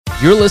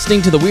You're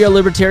listening to the We Are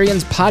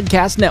Libertarians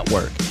Podcast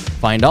Network.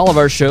 Find all of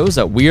our shows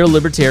at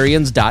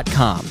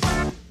wearelibertarians.com.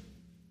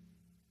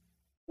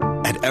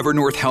 At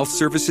Evernorth Health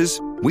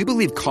Services, we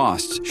believe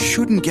costs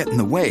shouldn't get in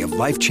the way of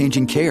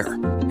life-changing care,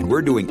 and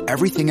we're doing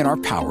everything in our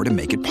power to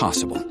make it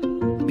possible.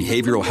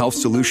 Behavioral health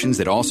solutions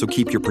that also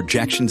keep your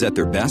projections at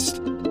their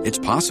best? It's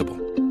possible.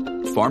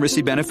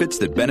 Pharmacy benefits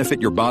that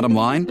benefit your bottom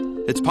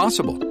line? It's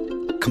possible.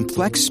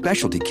 Complex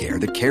specialty care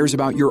that cares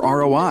about your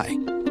ROI?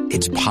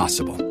 It's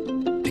possible.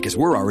 Because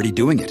we're already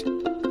doing it.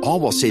 All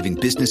while saving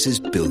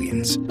businesses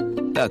billions.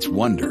 That's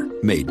Wonder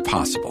made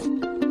possible.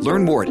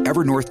 Learn more at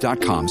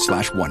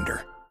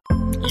evernorth.com/wonder.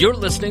 You're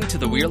listening to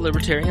the We Are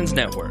Libertarians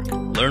Network.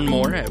 Learn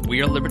more at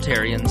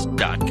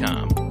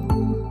wearelibertarians.com.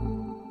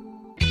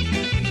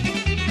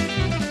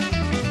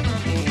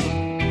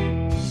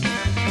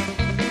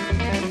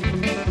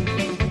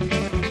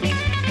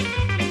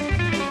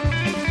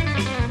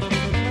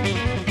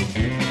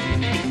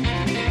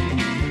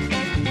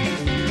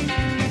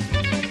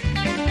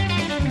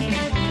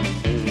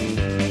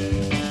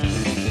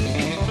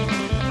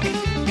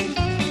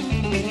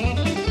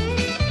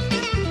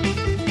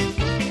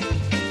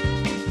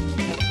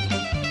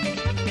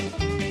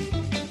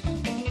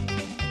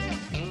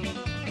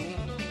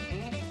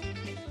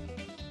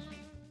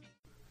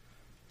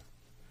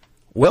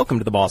 Welcome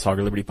to the Boss Hog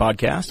of Liberty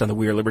podcast on the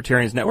We Are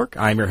Libertarians Network.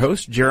 I'm your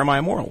host,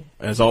 Jeremiah Morrill.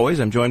 As always,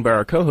 I'm joined by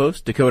our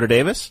co-host, Dakota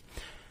Davis.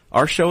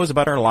 Our show is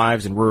about our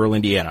lives in rural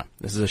Indiana.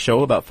 This is a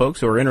show about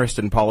folks who are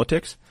interested in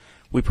politics.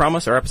 We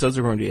promise our episodes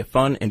are going to be a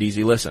fun and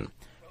easy listen.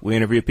 We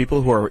interview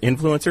people who are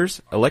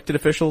influencers, elected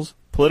officials,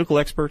 political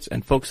experts,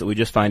 and folks that we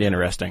just find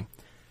interesting.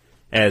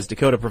 As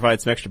Dakota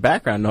provides some extra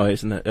background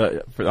noise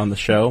on the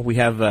show, we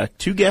have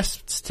two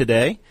guests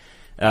today.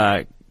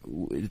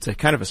 It's a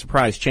kind of a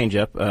surprise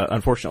change-up.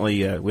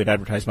 Unfortunately, we had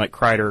advertised Mike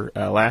Kreider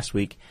last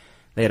week.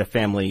 They had a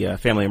family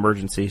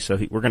emergency, so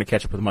we're going to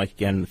catch up with Mike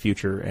again in the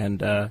future.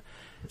 And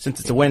since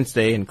it's a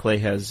Wednesday and Clay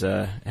has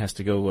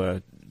to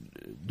go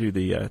do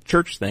the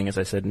church thing, as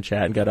I said in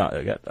chat, and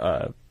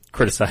got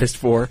criticized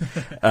for,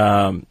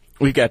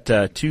 we've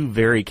got two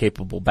very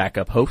capable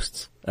backup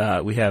hosts.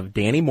 We have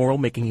Danny Morrill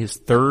making his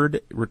third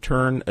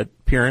return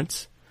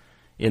appearance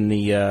in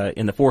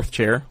the fourth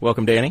chair.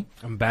 Welcome, Danny.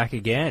 I'm back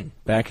again.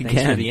 Thanks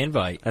for the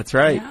invite. That's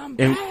right.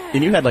 Yeah,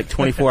 and you had like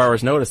 24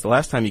 hours notice. The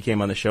last time you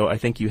came on the show, I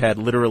think you had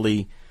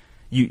literally,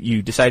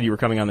 you decided you were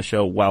coming on the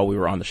show while we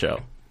were on the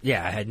show.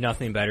 Yeah, I had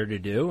nothing better to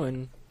do,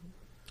 and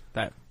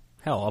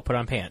I'll put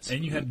on pants.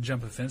 And you had to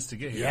jump a fence to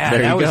get here. Yeah,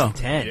 there that you was go.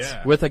 intense.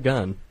 Yeah. With a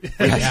gun.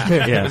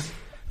 Yes.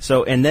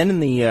 So, and then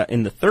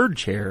in the third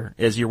chair,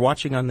 as you're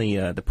watching on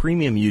the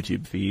premium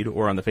YouTube feed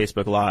or on the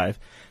Facebook Live,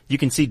 you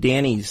can see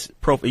Danny's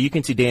You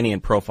can see Danny in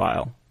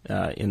profile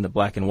in the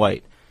black and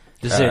white.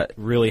 Does it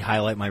really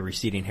highlight my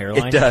receding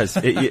hairline? It does.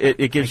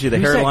 It gives you the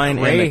Who's hairline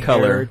that and the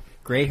color.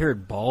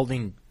 Gray-haired,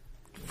 balding,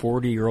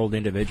 40-year-old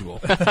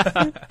individual.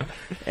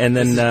 And then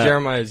this is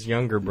Jeremiah's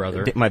younger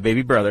brother, my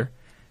baby brother.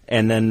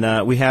 And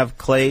then we have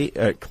Clay.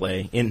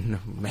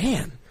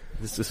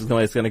 This is the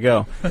way it's going to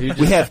go.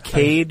 We have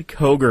Kade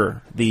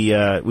Koger.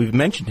 We've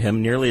mentioned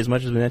him nearly as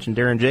much as we mentioned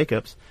Darren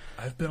Jacobs.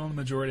 I've been on the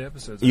majority of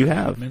episodes. You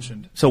have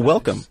mentioned. So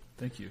welcome.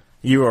 Thank you.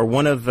 You are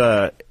one of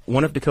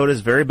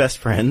Dakota's very best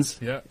friends.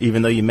 Yeah.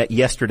 Even though you met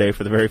yesterday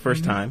for the very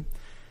first time,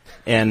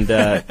 and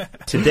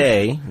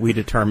today we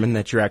determined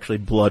that you're actually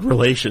blood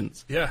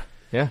relations. Yeah.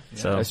 Yeah,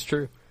 So that's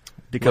true.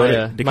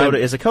 Dakota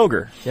is a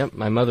Koger. Yep,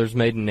 my mother's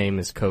maiden name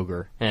is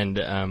Koger,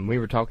 and we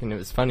were talking. It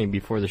was funny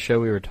before the show.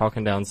 We were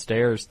talking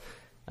downstairs,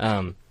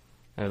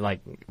 like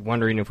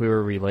wondering if we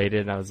were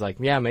related. I was like,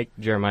 "Yeah,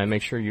 Jeremiah,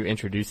 make sure you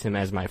introduce him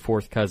as my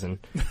fourth cousin."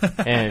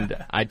 And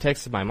I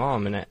texted my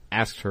mom and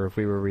asked her if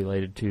we were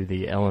related to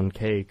the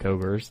L&K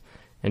Kogers,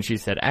 and she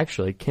said,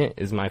 "Actually, Kent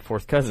is my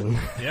fourth cousin."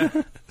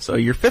 Yeah. So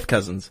you're fifth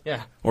cousins.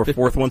 Yeah, Or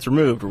fourth once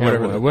removed, or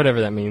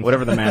whatever that means.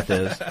 Whatever the math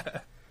is.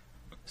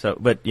 So,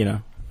 but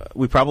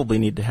we probably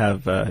need to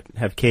have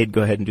Kade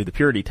go ahead and do the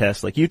purity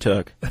test like you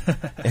took,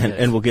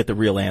 and we'll get the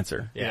real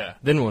answer. Yeah.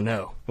 Then we'll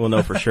know. We'll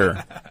know for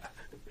sure.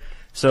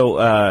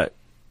 So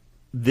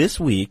this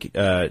week,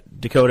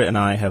 Dakota and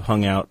I have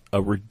hung out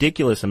a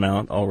ridiculous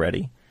amount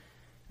already,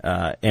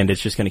 and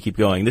it's just going to keep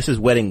going. This is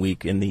wedding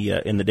week in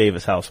the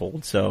Davis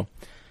household, so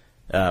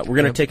we're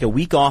going to take a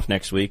week off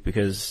next week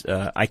because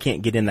I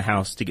can't get in the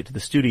house to get to the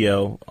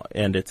studio,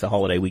 and it's a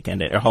holiday week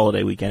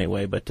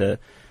anyway. But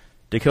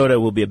Dakota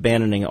will be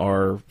abandoning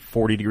our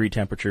 40-degree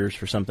temperatures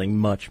for something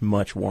much,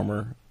 much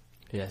warmer.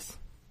 Yes.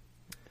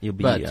 You'll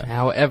be. But,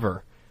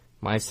 however,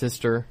 my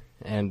sister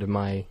and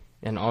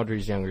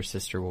Audrey's younger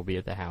sister will be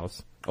at the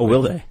house. Oh,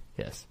 will they?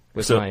 Yes.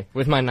 With my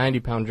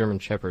 90-pound German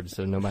Shepherd,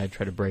 so nobody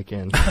try to break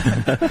in.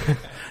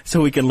 So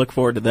we can look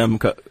forward to them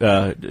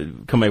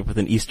coming up with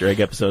an Easter egg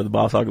episode of the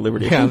Boss Hog of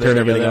Liberty. Yeah, turn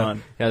everything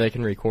on. Yeah, they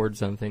can record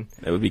something.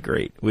 That would be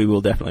great. We will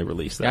definitely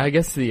release that. Yeah, I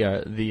guess the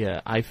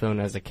iPhone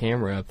as a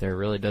camera up there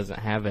really doesn't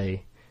have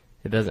a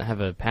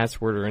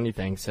password or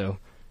anything. So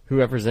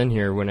whoever's in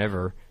here,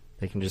 whenever,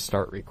 they can just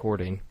start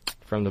recording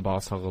from the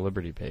Boss Hog of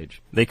Liberty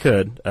page. They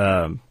could.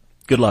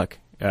 Good luck.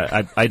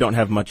 I don't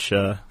have much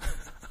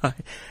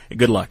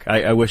Good luck.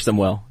 I wish them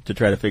well to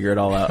try to figure it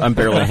all out. I'm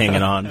barely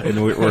hanging on,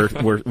 and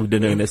we've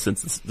been doing this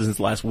since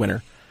last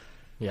winter.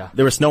 Yeah.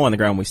 There was snow on the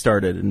ground when we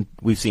started, and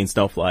we've seen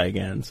snow fly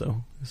again,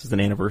 so this is an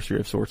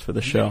anniversary of sorts for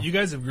the show. You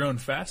guys have grown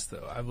fast,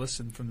 though. I've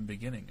listened from the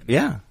beginning.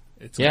 Yeah.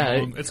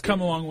 It's come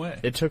a long way.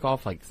 It took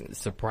off like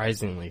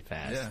surprisingly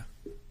fast.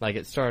 Yeah. Like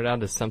it started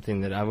out as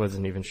something that I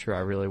wasn't even sure I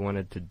really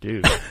wanted to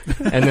do,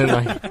 and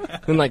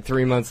then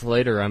 3 months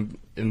later, I'm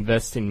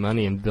investing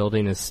money in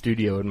building a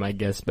studio in my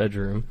guest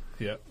bedroom.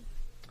 Yep.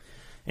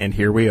 And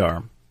here we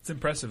are. It's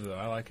impressive, though.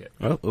 I like it.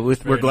 Well,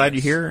 we're glad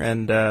you're here,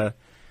 and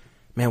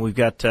man, we've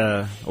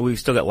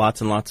still got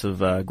lots and lots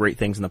of great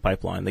things in the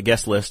pipeline. The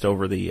guest list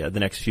over the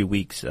next few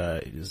weeks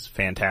is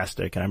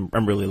fantastic, and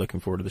I'm really looking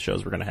forward to the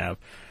shows we're going to have.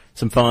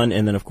 Some fun,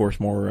 and then of course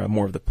more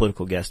of the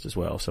political guest as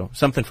well. So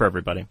something for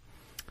everybody.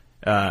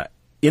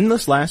 In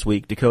this last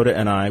week, Dakota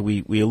and I,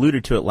 we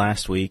alluded to it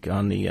last week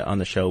on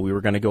the show. We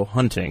were going to go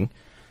hunting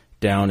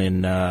down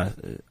in I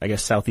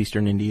guess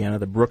southeastern Indiana,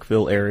 the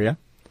Brookville area.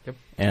 Yep.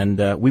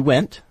 And we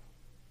went.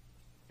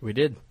 We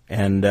did.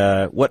 And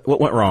what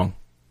went wrong?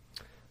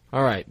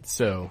 All right,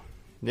 so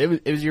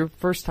it was your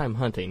first time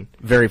hunting.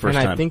 Very first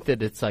time. And I think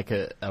that it's like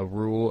a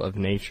rule of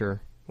nature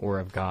or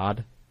of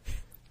God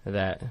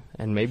that,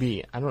 and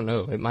maybe, I don't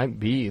know, it might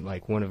be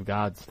like one of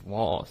God's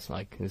laws,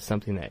 like it's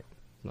something that,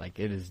 like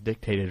it is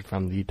dictated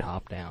from the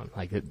top down,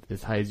 like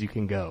as high as you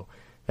can go,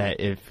 that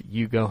if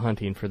you go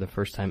hunting for the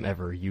first time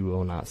ever, you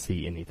will not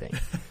see anything.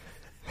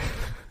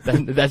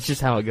 That's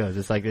just how it goes.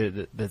 It's like,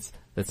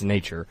 that's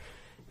nature.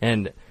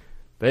 But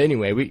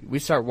anyway, we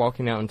start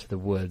walking out into the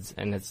woods,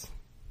 and it's,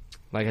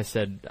 like I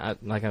said,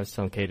 like I was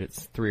telling Kate,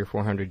 it's 300 or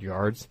 400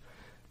 yards.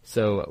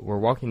 So we're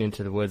walking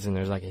into the woods, and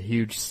there's like a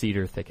huge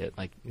cedar thicket,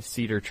 like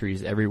cedar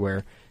trees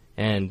everywhere,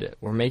 and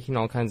we're making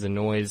all kinds of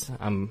noise.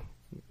 I'm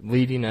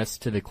leading us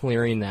to the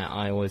clearing that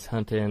I always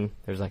hunt in.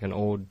 There's like an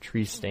old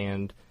tree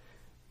stand,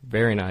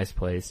 very nice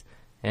place,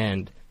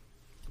 and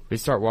we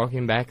start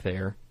walking back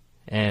there,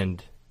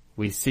 and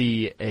we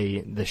see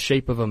the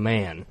shape of a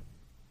man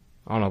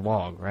on a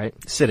log, right?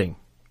 Sitting.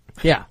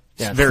 Yeah,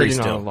 very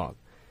sitting still on a log.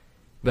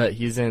 But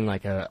he's in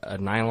like a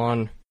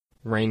nylon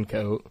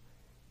raincoat,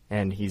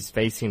 and he's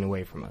facing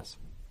away from us.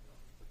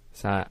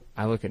 So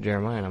I look at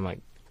Jeremiah, and I'm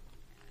like,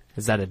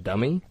 is that a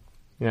dummy?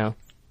 You know,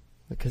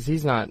 because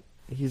he's not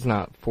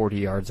 40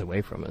 yards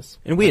away from us.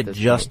 And we had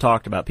just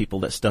talked about people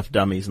that stuff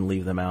dummies and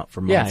leave them out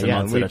for months and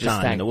months at a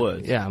time in the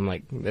woods. Yeah, I'm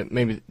like,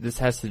 maybe this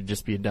has to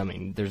just be a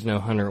dummy. There's no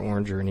hunter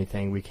orange or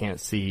anything. We can't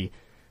see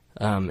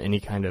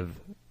any kind of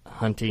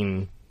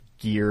hunting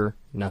gear,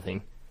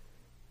 nothing.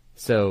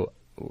 So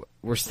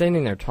we're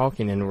standing there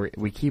talking, and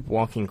we keep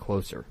walking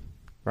closer,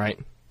 right?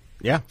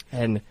 Yeah.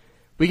 And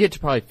we get to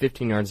probably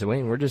 15 yards away,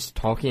 and we're just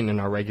talking in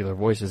our regular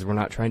voices. We're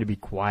not trying to be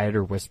quiet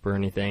or whisper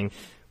anything.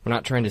 We're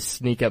not trying to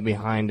sneak up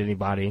behind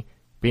anybody,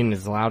 being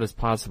as loud as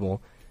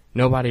possible.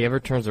 Nobody ever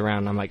turns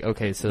around. I'm like,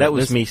 okay, so that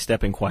was me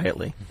stepping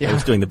quietly. Yeah. I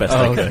was doing the best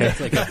I could.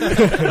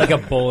 It's like a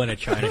bull in a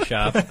china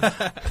shop.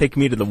 Take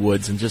me to the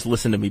woods and just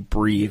listen to me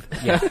breathe.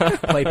 Yeah,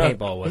 play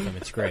paintball with them.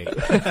 It's great.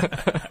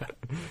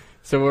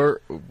 So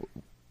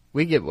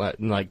we get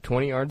like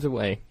 20 yards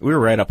away. We were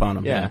right up on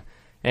him. Yeah,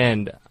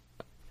 and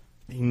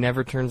he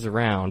never turns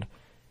around.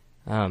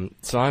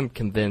 So I'm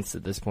convinced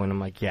at this point. I'm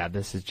like, yeah,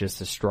 this is just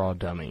a straw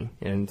dummy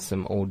and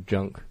some old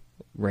junk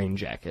rain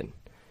jacket.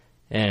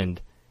 And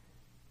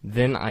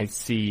then I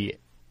see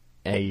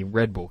a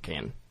Red Bull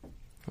can,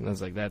 and I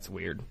was like, that's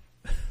weird.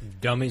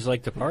 Dummies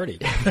like to party.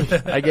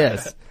 I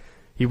guess.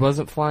 He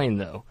wasn't flying,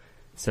 though,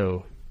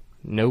 so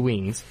no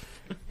wings.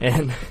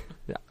 And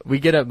we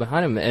get up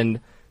behind him, and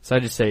so I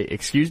just say,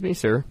 excuse me,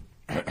 sir.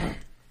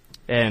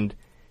 And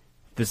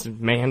this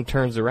man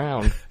turns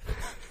around.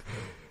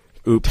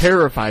 Oops.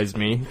 Terrifies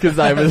me, because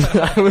I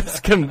was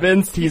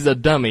convinced he's a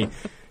dummy.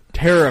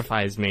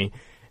 Terrifies me.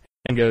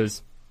 And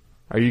goes,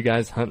 are you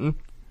guys hunting?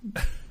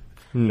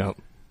 No.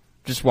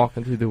 Just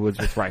walking through the woods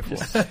with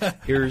rifles.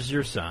 Here's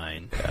your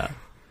sign.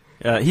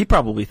 He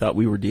probably thought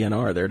we were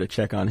DNR there to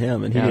check on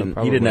him, and he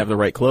didn't have the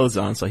right clothes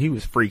on, so he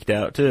was freaked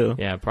out too.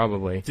 Yeah,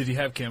 probably. Did he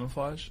have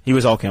camouflage? He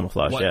was all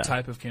camouflage. What yeah.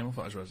 type of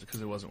camouflage was it?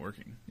 Because it wasn't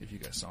working. If you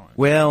guys saw it.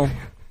 Well,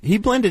 he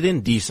blended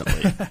in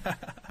decently,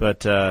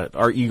 but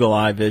our eagle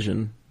eye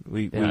vision,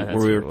 we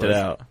worked it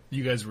out.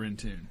 You guys were in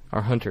tune.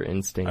 Our hunter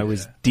instinct. I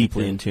was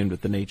deeply in tune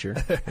with the nature.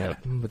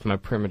 Yep, with my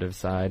primitive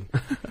side.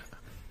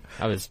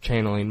 I was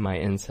channeling my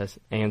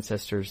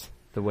ancestors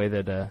the way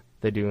that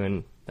they do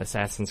in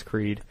Assassin's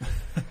Creed.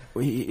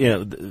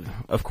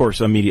 Of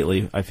course,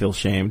 immediately I feel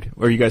shamed.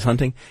 Are you guys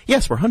hunting?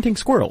 Yes, we're hunting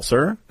squirrel,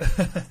 sir.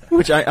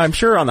 Which I'm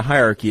sure on the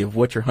hierarchy of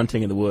what you're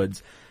hunting in the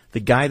woods,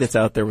 the guy that's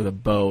out there with a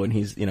bow and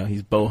he's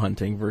bow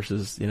hunting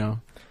versus.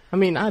 I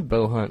mean, I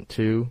bow hunt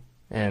too,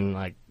 and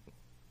like,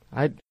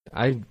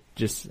 I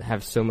just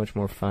have so much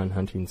more fun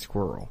hunting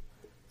squirrel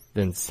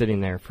than sitting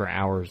there for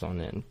hours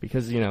on end,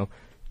 because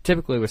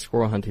typically with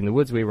squirrel hunting, the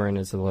woods we were in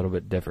is a little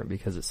bit different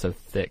because it's so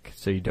thick,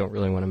 so you don't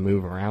really want to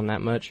move around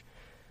that much.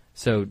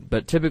 So,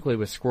 but typically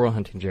with squirrel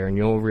hunting, Jaron,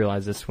 you'll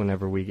realize this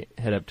whenever we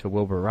head up to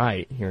Wilbur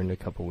Wright here in a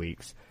couple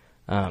weeks.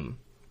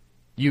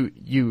 You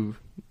you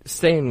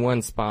stay in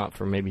one spot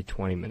for maybe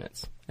 20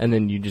 minutes, and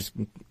then you just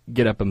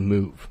get up and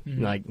move.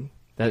 Like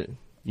that,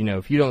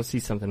 if you don't see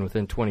something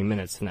within 20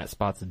 minutes, then that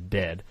spot's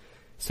dead.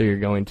 So you're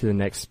going to the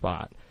next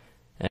spot.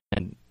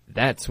 And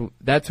that's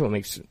what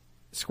makes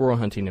squirrel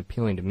hunting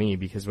appealing to me,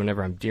 because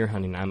whenever I'm deer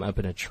hunting, I'm up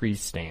in a tree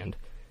stand,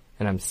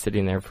 and I'm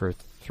sitting there for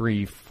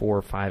 3,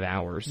 4, 5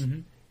 hours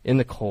in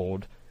the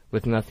cold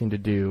with nothing to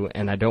do,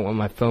 and I don't want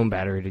my phone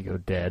battery to go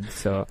dead,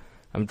 so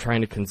I'm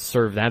trying to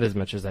conserve that as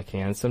much as I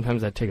can.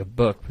 Sometimes I take a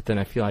book, but then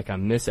I feel like I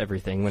miss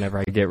everything whenever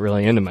I get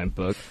really into my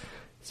book.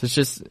 So it's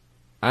just,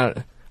 I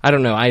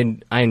don't know,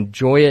 I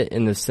enjoy it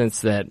in the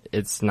sense that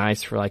it's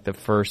nice for like the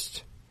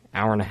first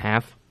hour and a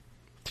half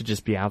to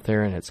just be out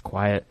there and it's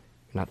quiet,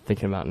 not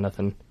thinking about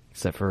nothing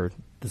except for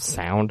the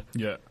sound.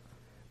 Yeah.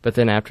 But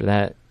then after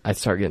that, I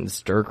start getting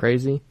stir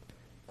crazy.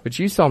 But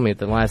you saw me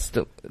at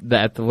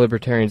at the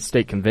Libertarian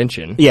State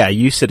Convention. Yeah,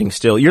 you sitting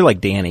still. You're like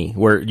Danny,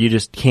 where you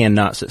just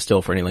cannot sit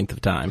still for any length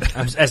of time.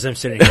 As I'm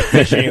sitting here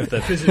fishing with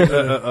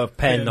a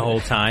pen the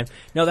whole time.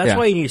 No, that's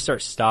why you need to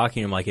start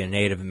stalking them like a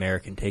Native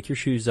American. Take your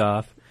shoes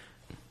off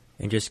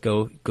and just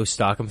go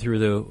stalk them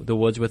through the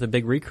woods with a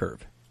big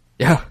recurve.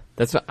 Yeah,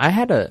 that's what, I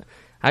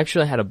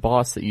actually had a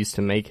boss that used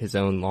to make his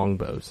own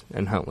longbows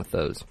and hunt with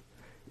those,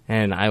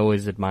 and I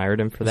always admired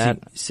him for that.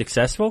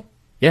 Successful?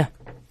 Yeah,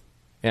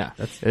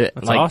 that's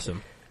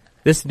awesome.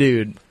 This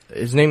dude,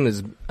 his name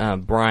was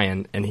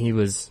Brian, and he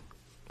was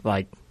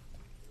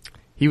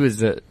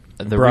the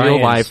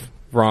real life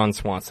Ron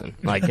Swanson,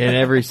 like in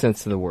every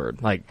sense of the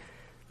word. Like,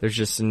 there's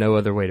just no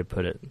other way to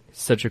put it.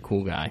 Such a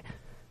cool guy.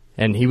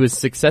 And he was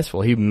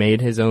successful. He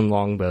made his own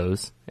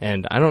longbows,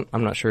 and I'm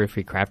not sure if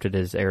he crafted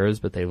his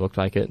arrows, but they looked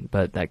like it.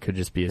 But that could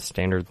just be a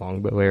standard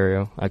longbow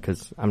arrow,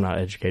 because I'm not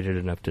educated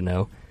enough to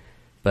know.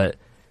 But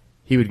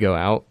he would go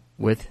out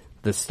with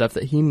the stuff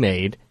that he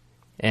made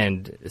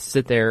and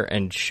sit there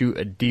and shoot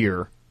a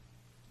deer.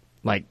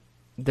 Like,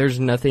 there's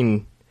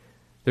nothing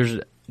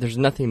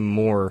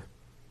more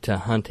to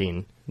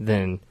hunting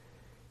than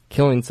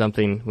killing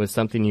something with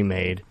something you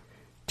made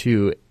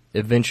to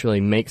eventually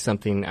make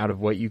something out of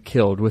what you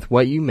killed with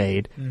what you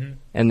made,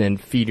 and then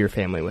feed your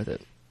family with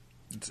it.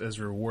 It's as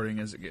rewarding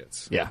as it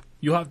gets. Yeah.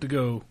 You'll have to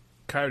go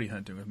coyote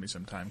hunting with me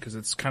sometime, because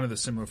it's kind of the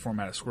similar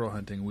format of squirrel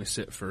hunting. We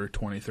sit for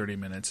 20, 30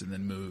 minutes and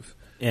then move.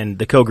 And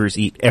the Kogers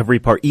eat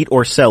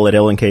or sell at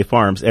L&K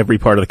Farms every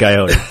part of the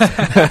coyote.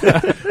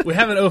 We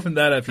haven't opened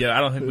that up yet.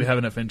 I don't think we have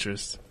enough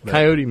interest. But.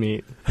 Coyote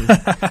meat.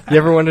 You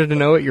ever wanted to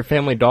know what your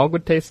family dog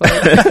would taste like?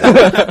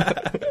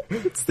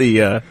 It's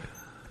the...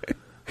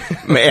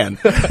 Man,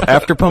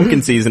 after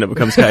pumpkin season, it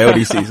becomes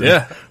coyote season.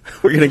 Yeah.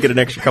 We're going to get an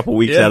extra couple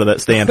weeks out of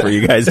that stand for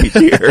you guys each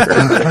year.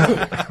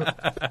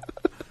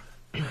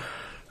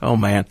 Oh,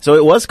 man. So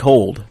it was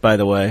cold, by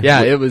the way.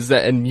 Yeah, it was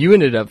that. And you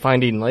ended up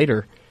finding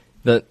later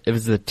that it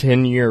was the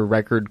 10-year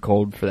record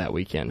cold for that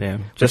weekend. Yeah,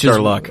 just our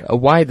luck.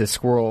 Why the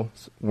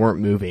squirrels weren't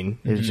moving.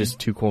 It was just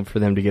too cold for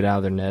them to get out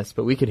of their nest.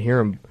 But we could hear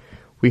them.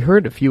 We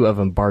heard a few of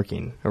them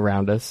barking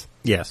around us.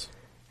 Yes.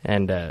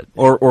 And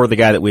or the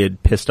guy that we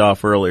had pissed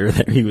off earlier,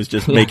 that he was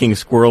just making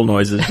squirrel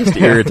noises just to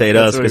irritate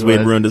us because we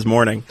had ruined his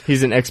morning.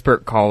 He's an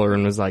expert caller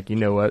and was like, you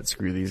know what,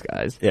 screw these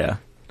guys. Yeah.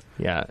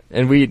 Yeah,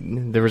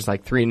 and there was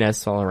like 3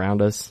 nests all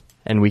around us,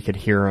 and we could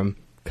hear them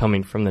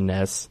coming from the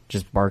nests,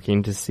 just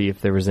barking to see if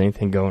there was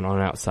anything going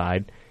on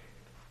outside,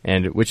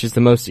 and which is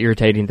the most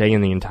irritating thing in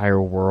the entire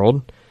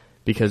world,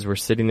 because we're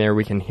sitting there,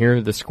 we can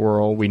hear the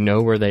squirrel, we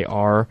know where they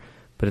are,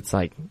 but it's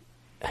like,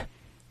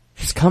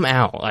 just come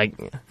out.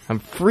 Like, I'm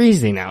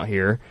freezing out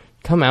here.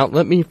 Come out.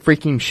 Let me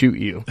freaking shoot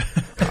you.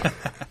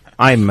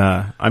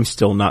 I'm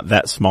still not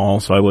that small,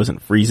 so I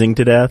wasn't freezing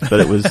to death,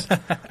 but it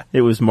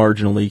was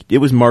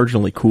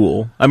marginally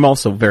cool. I'm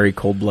also very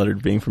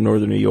cold-blooded, being from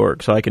northern New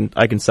York, so I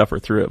can suffer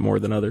through it more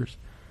than others.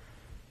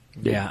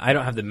 Yeah, I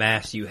don't have the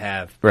mass you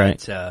have.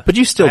 Right. But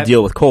you still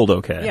deal with cold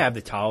okay. Yeah, I have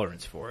the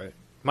tolerance for it.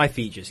 My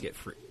feet just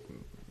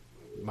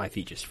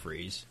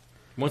freeze.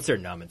 Once they're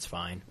numb, it's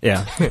fine.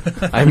 Yeah.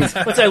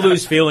 Once I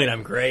lose feeling,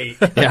 I'm great.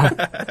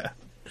 Yeah.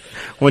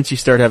 Once you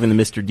start having the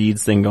Mr.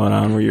 Deeds thing going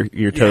on where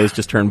your toes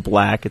just turn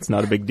black, it's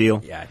not a big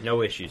deal. Yeah,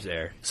 no issues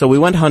there. So we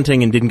went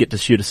hunting and didn't get to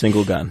shoot a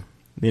single gun.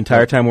 The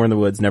entire time we're in the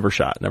woods, never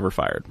shot, never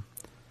fired.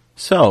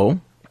 So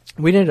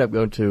we ended up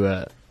going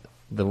to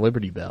the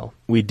Liberty Bell.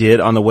 We did.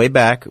 On the way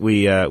back,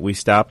 we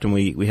stopped and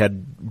we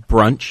had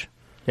brunch.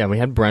 Yeah, we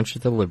had brunch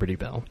at the Liberty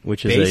Bell.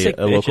 Which is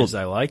a local,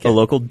 I like it. A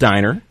local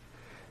diner.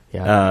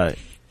 Yeah.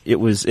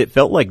 It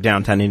felt like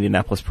downtown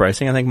Indianapolis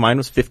pricing. I think mine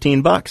was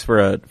 $15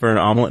 for an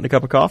omelet and a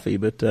cup of coffee,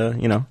 but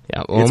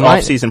it's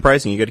off-season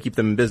pricing. You got to keep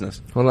them in business.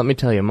 Well, let me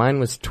tell you, mine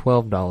was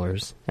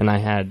 $12, and I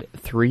had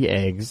 3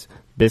 eggs,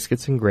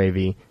 biscuits and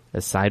gravy, a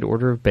side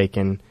order of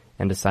bacon,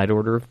 and a side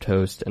order of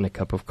toast, and a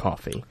cup of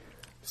coffee.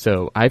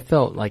 So I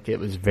felt like it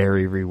was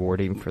very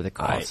rewarding for the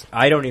cost.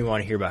 I don't even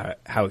want to hear about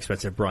how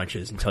expensive brunch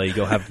is until you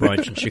go have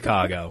brunch in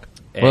Chicago,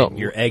 and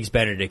your Eggs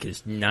Benedict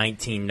is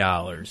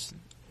 $19,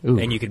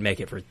 and you could make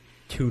it for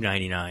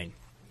 $2.99.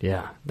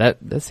 Yeah, that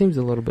seems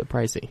a little bit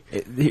pricey.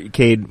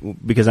 Kade,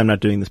 because I'm not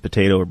doing this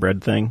potato or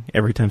bread thing,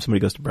 every time somebody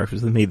goes to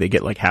breakfast with me, they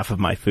get like half of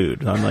my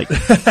food. I'm like,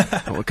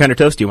 what kind of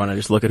toast do you want? I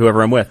just look at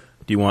whoever I'm with.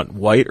 Do you want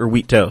white or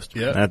wheat toast?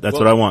 Yeah. That's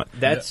what I want.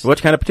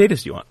 What kind of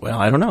potatoes do you want? Well,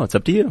 I don't know. It's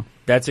up to you.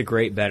 That's a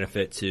great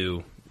benefit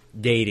to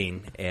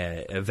dating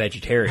a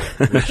vegetarian,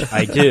 which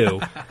I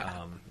do.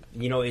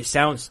 It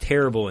sounds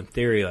terrible in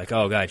theory, like,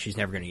 oh, God, she's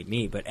never going to eat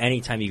meat. But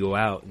anytime you go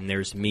out and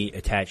there's meat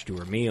attached to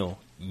her meal,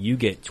 you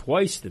get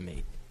twice the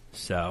meat.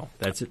 So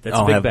that's a big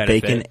benefit.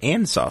 Bacon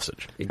and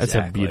sausage. Exactly. That's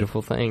a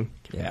beautiful thing.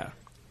 Yeah.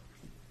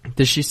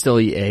 Does she still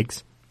eat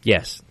eggs?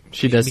 Yes.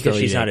 She does because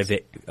still she's eat not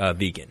eggs. a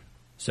vegan.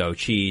 So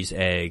cheese,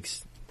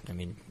 eggs, I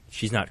mean,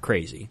 she's not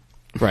crazy.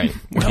 Right.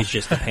 She's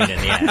just a pain in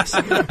the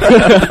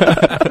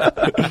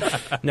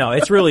ass. No,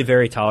 it's really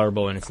very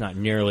tolerable, and it's not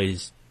nearly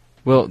as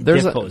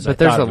there's difficult as I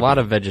there's thought a it would lot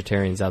be. of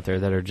vegetarians out there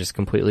that are just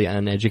completely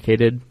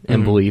uneducated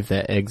and believe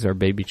that eggs are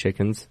baby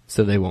chickens,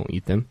 so they won't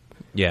eat them.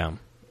 Yeah.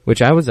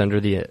 Which I was under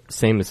the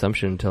same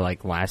assumption until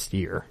like last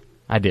year.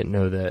 I didn't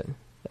know that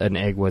an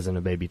egg wasn't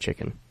a baby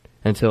chicken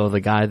until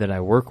the guy that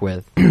I work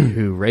with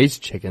who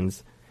raised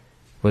chickens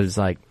was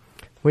like,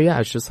 well, yeah,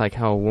 it's just like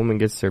how a woman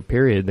gets her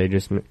period.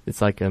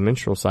 It's like a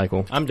menstrual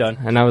cycle. I'm done.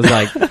 And I was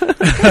like,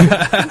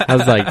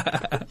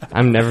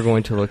 I'm never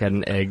going to look at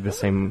an egg the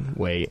same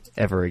way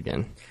ever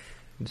again.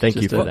 Thank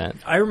you for that.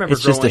 I remember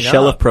It's just a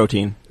shell of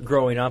protein.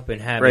 Growing up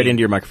and having... Right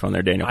into your microphone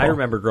there, Daniel. I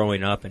remember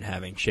growing up and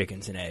having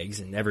chickens and eggs,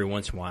 and every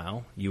once in a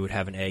while, you would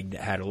have an egg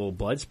that had a little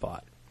blood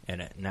spot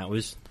in it, and that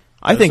was...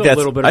 I think a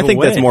little bit of I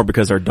think a that's win. more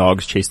because our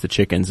dogs chase the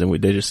chickens and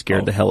they just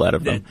scared the hell out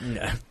of them.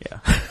 No. Yeah.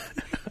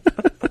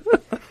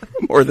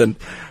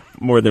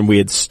 more than we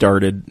had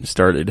started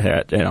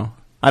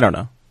I don't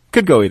know.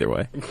 Could go either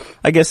way.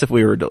 I guess if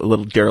we were a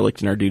little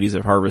derelict in our duties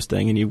of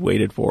harvesting and you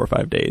waited 4 or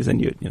 5 days and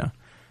you have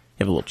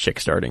a little chick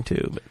starting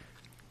too. But.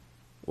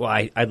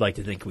 Well, I'd like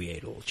to think we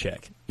ate a little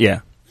chick. Yeah,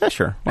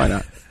 sure. Why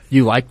not?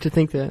 You like to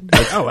think that?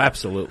 Oh,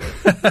 absolutely.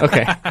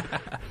 Okay.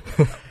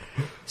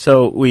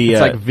 So we...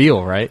 It's like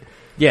veal, right?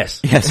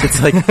 Yes. Yes,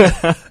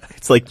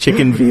 it's like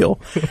chicken veal.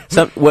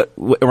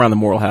 Around the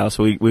Morrill house,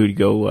 we would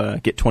go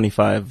get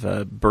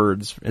 25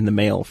 birds in the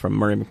mail from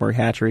Murray McMurray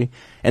Hatchery,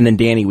 and then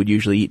Danny would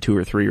usually eat 2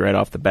 or 3 right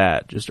off the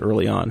bat, just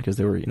early on, because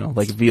they were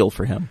like veal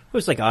for him. It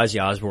was like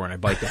Ozzy Osbourne. I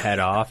bite the head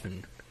off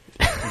and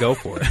go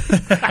for it.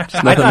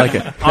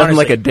 Nothing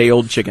like a day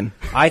old chicken.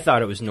 I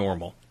thought it was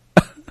normal.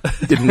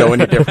 Didn't know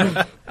any different.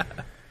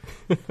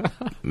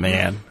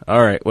 Man,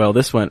 all right. Well,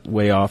 this went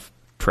way off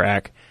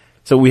track.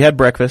 So we had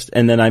breakfast,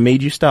 and then I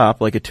made you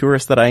stop, like a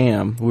tourist that I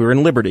am. We were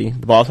in Liberty,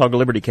 the Boss Hog of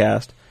Liberty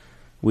cast.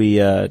 We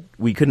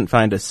couldn't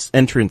find an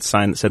entrance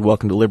sign that said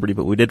 "Welcome to Liberty,"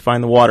 but we did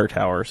find the water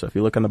tower. So if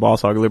you look on the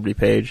Boss Hog of Liberty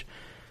page,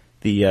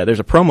 there's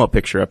a promo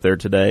picture up there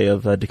today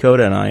of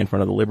Dakota and I in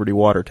front of the Liberty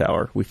water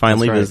tower. We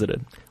finally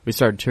visited. We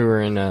started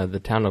touring the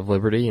town of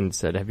Liberty and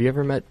said, "Have you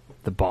ever met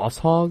the Boss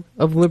Hog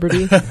of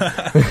Liberty?"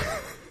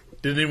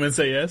 Did anyone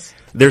say yes?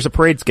 There's a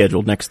parade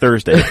scheduled next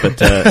Thursday, but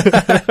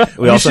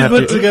we You also should have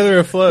put to together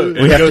a float.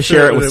 we have go to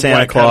share it through with a Santa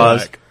white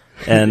Claus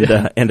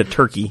Cadillac. and a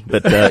turkey.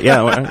 But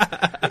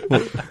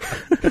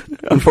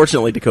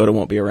unfortunately, Dakota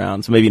won't be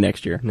around, so maybe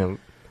next year. No.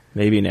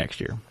 Maybe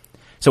next year.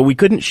 So we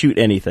couldn't shoot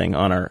anything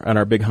on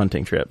our big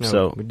hunting trip. No,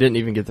 so we didn't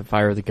even get to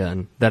fire the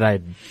gun that I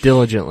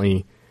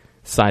diligently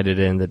sighted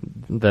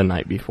in the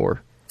night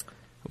before.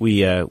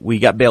 we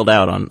got bailed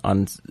out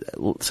on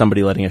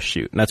somebody letting us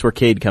shoot, and that's where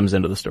Kade comes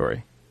into the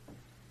story.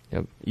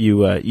 Yep.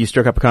 You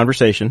struck up a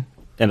conversation,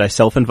 and I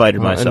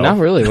self-invited myself. Not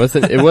really. It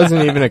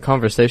wasn't even a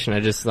conversation. I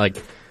just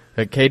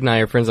Kade and I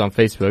are friends on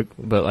Facebook,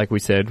 but like we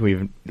said,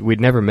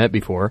 we'd never met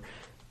before.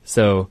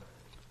 So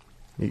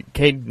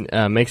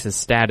Kade makes a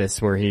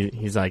status where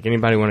he's like,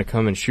 anybody want to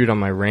come and shoot on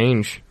my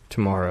range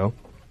tomorrow?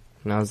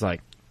 And I was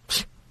like,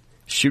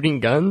 shooting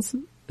guns?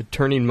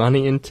 Turning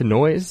money into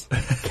noise?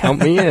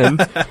 Count me in.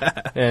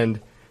 And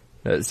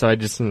so I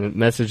just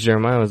messaged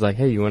Jeremiah. I was like,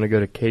 hey, you want to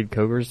go to Cade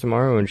Koger's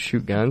tomorrow and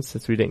shoot guns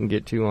since we didn't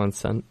get to on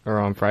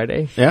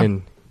Friday? Yeah.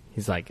 And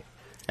he's like,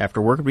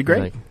 After work would be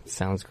great. like,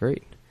 sounds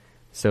great.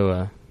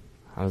 So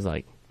I was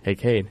like, hey,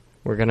 Cade,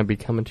 we're going to be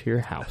coming to your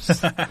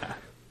house.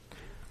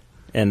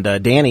 And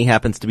Danny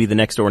happens to be the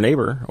next door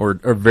neighbor, or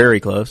very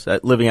close,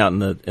 living out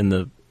in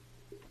the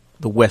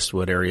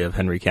Westwood area of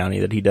Henry County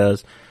that he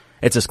does.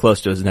 It's as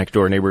close to his next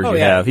door neighbor as you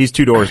have. He's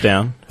 2 doors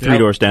down, 3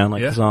 doors down,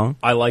 like the song.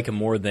 I like him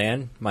more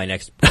than my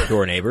next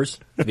door neighbors,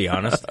 to be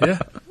honest. Yeah.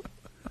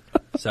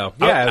 So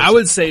yeah, I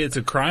would say it's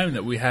a crime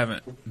that we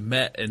haven't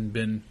met and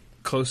been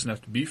close enough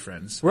to be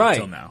friends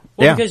until now.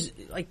 Well, Yeah. because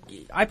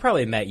I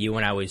probably met you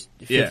when I was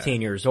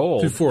 15 years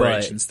old. Through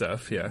 4-H and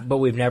stuff, yeah. But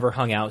we've never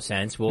hung out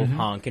since. We'll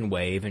honk and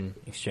wave and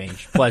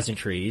exchange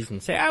pleasantries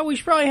and say, we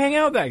should probably hang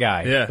out with that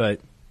guy. Yeah.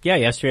 But yeah,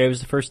 yesterday was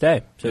the first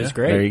day, so it was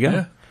great. There you go.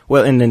 Yeah.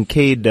 Well, and then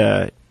Cade,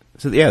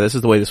 so yeah, this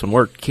is the way this one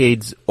worked.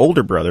 Cade's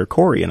older brother,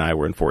 Corey, and I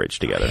were in 4-H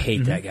together. I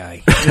hate that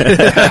guy.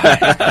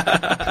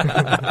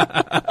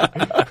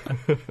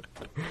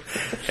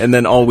 And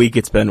then all week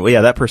it's been, well,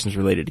 yeah, that person's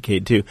related to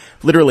Cade too.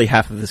 Literally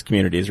half of this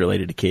community is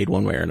related to Cade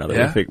one way or another.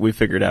 Yeah. We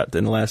figured out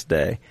in the last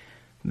day.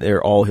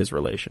 they're all his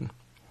relation.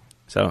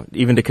 So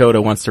even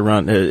Dakota wants to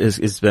run,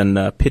 has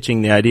been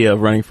pitching the idea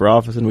of running for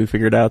office, and we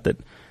figured out that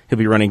he'll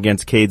be running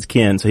against Kade's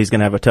kin, so he's going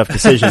to have a tough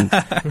decision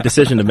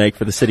to make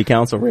for the city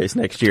council race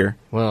next year.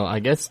 Well, I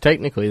guess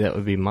technically that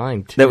would be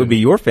mine, too. That would be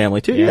your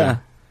family, too, yeah.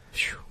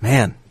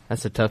 Man.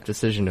 That's a tough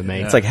decision to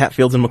make. It's like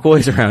Hatfields and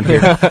McCoys around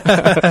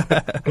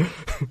here.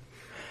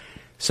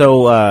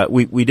 So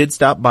we did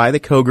stop by the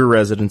Koger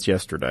residence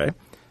yesterday,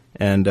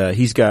 and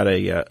he's got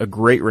a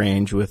great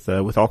range with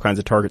all kinds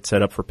of targets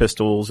set up for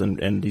pistols,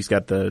 and he's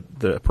got the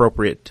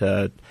appropriate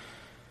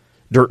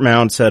dirt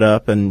mound set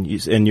up, and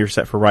you're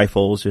set for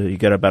rifles. You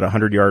get about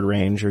 100-yard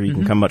range, or you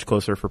can come much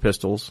closer for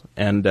pistols.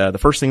 And the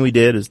first thing we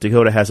did is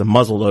Dakota has a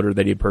muzzle loader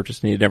that he had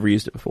purchased, and he had never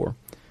used it before.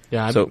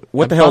 Yeah. So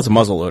what the hell is a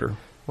muzzle loader?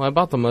 Well, I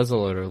bought the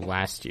muzzleloader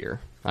last year.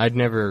 I'd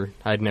never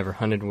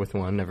hunted with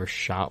one, never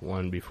shot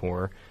one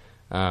before.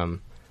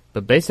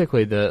 But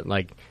basically,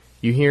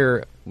 you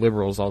hear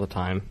liberals all the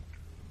time.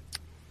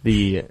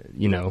 The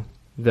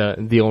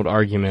old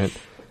argument.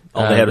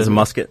 All they had is a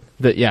musket.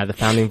 The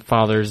founding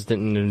fathers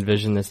didn't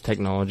envision this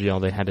technology.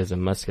 All they had is a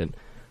musket.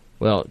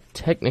 Well,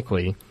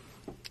 technically,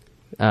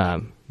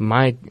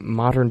 my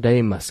modern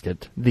day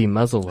musket, the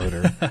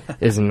muzzleloader,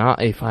 is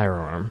not a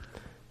firearm.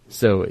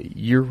 So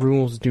your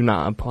rules do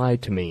not apply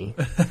to me,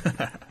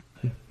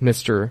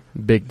 Mr.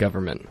 Big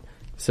Government.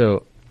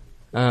 So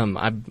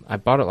I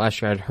bought it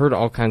last year. I'd heard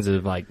all kinds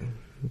of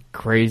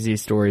crazy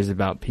stories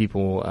about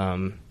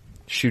people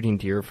shooting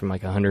deer from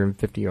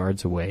 150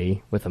 yards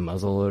away with a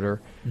muzzleloader,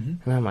 and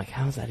I'm like,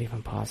 how is that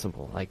even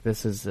possible?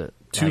 This is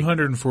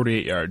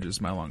 248 yards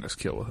is my longest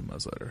kill with a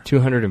muzzleloader.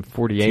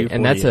 248,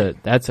 and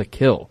that's a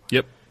kill.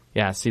 Yep.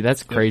 Yeah. See,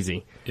 that's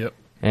crazy. Yep.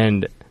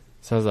 And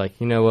so I was like,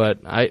 you know what?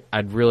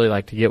 I'd really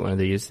like to get one of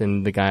these.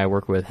 And the guy I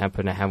work with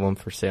happened to have one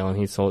for sale, and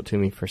he sold it to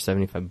me for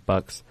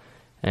 $75.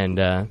 And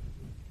I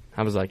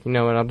was like, you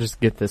know what? I'll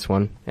just get this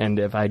one. And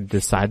if I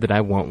decide that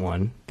I want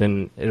one,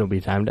 then it'll be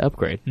time to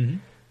upgrade. Mm-hmm.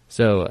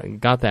 So I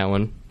got that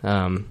one.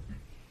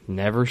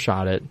 Never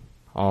shot it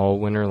all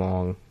winter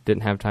long.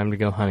 Didn't have time to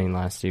go hunting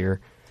last year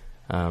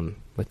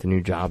with the new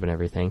job and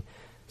everything.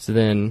 So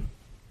then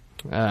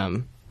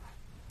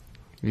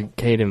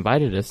Kate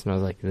invited us, and I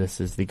was like, this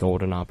is the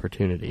golden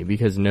opportunity,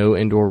 because no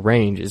indoor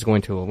range is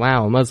going to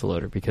allow a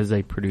muzzleloader because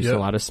they produce a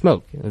lot of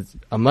smoke. It's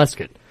a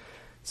musket.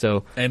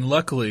 And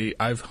luckily,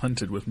 I've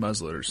hunted with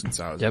muzzleloaders since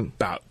I was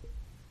about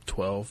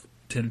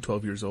 10,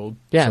 12 years old.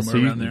 Yeah, so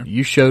around there.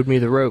 You showed me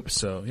the ropes.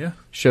 So, yeah.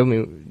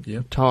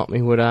 Taught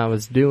me what I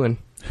was doing,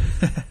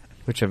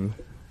 which I'm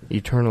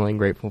eternally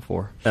grateful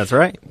for. That's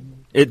right.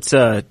 It's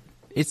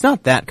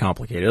not that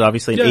complicated.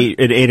 Obviously,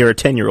 an 8 or a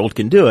 10-year-old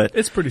can do it.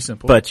 It's pretty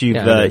simple. But you've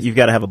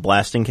got to have a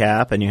blasting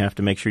cap, and you have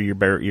to make sure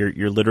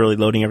you're literally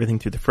loading everything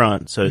through the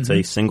front. So it's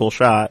a single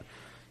shot.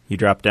 You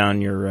drop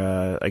down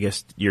your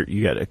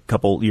you got a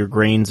couple your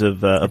grains of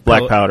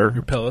black powder,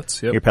 your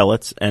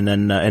pellets, and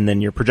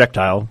then your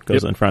projectile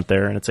goes in front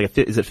there, and it's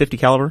is it 50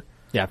 caliber?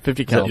 Yeah,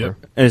 50 caliber.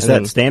 And is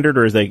that standard,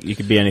 or you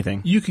could be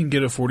anything? You can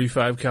get a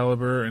 45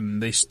 caliber, and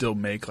they still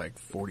make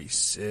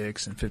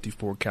 46 and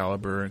 54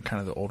 caliber and kind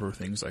of the older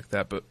things like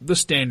that. But the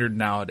standard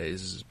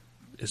nowadays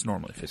is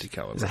normally 50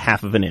 caliber. It's a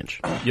half of an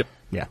inch. Yep.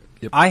 Yeah.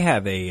 Yep. I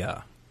have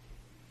a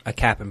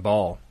cap and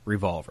ball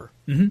revolver.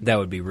 Mm-hmm. That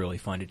would be really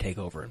fun to take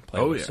over and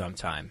play with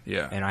sometime.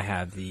 Yeah. And I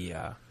have the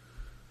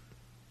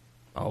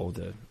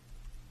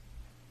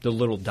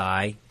little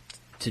die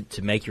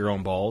to make your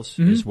own balls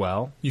as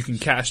well. You can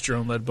cast your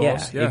own lead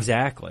balls. Yeah,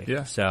 exactly.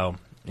 Yeah. So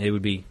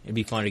it'd be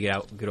fun to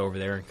get over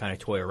there and kind of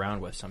toy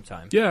around with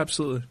sometime. Yeah,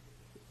 absolutely.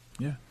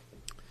 Yeah.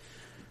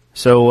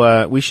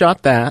 So we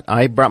shot that.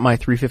 I brought my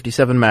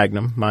 .357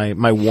 Magnum,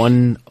 my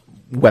one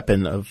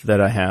weapon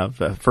that I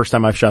have. First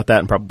time I've shot that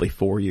in probably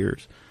 4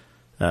 years.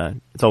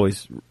 You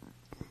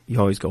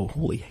always go,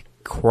 holy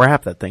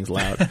crap, that thing's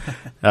loud.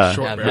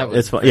 Short barrel.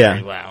 It's fun.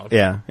 Very loud.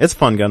 Yeah, it's a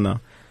fun gun though.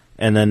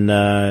 And then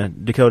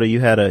Dakota, you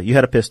had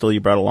a pistol you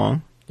brought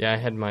along. Yeah, I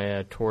had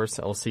my Taurus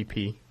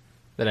LCP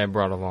that I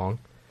brought along.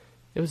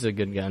 It was a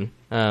good gun.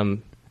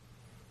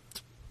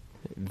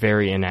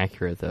 Very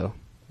inaccurate though.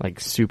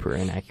 Super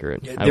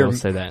inaccurate. Yeah, I will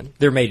say that.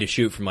 They're made to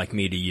shoot from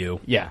me to you.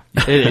 Yeah.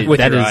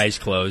 With your eyes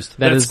closed.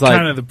 That's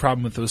kind of the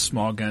problem with those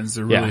small guns.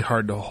 They're really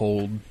hard to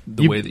hold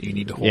the way that you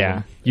need to hold them.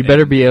 Yeah. You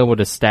better be able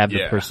to stab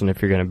the person if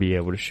you're going to be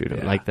able to shoot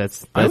them.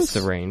 That's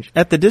the range.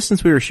 At the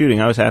distance we were shooting,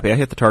 I was happy. I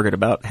hit the target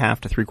about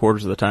half to 3/4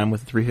 of the time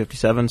with the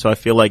 .357, so I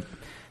feel like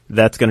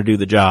that's going to do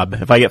the job.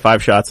 If I get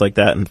 5 shots like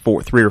that and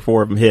 3 or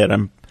 4 of them hit,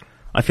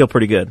 I feel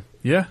pretty good.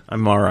 Yeah.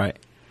 I'm all right.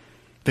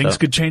 Things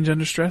could change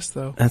under stress,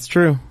 though. That's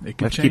true. It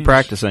could have to keep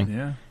practicing.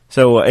 Yeah.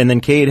 So, and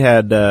then Kade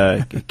had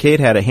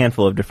a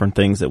handful of different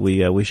things that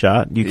we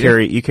shot. You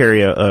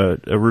carry a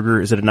Ruger.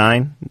 Is it a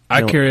 9?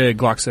 I carry a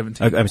Glock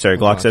 17. I'm sorry,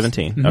 Glock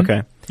 17. Mm-hmm.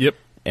 Okay. Yep.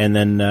 And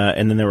then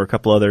there were a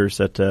couple others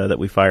that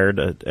we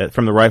fired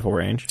from the rifle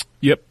range.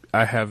 Yep.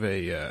 I have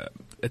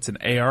it's an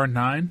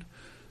AR-9,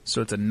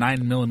 so it's a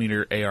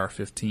 9mm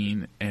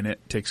AR-15, and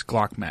it takes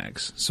Glock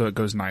mags, so it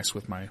goes nice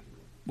with my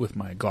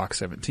Glock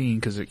 17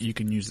 because you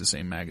can use the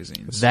same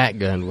magazines. That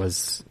gun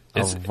was a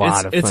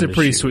lot of fun. It's a to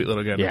pretty shoot. sweet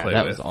little gun to play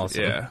that with. was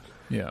awesome.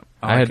 Yeah.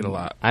 I like it a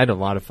lot. I had a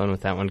lot of fun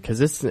with that one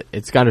because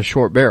it's got a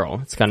short barrel.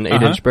 It's got an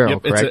 8-inch barrel,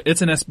 Yep, correct?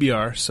 it's an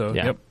SBR, so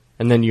Yeah. yep.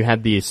 And then you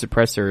had the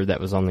suppressor that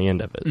was on the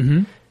end of it.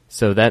 Mm-hmm.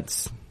 So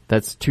that's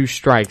 2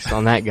 strikes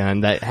on that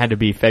gun that had to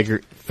be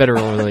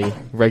federally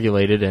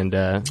regulated, and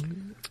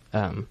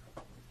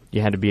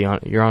you had to be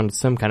you're on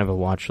some kind of a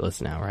watch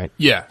list now, right?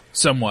 Yeah,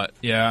 somewhat.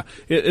 Yeah,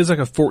 it's like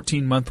a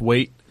 14-month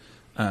wait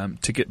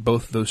to get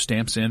both of those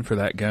stamps in for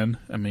that gun.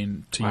 I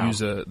mean, to use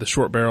the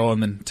short barrel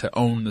and then to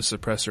own the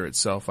suppressor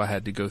itself, I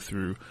had to go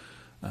through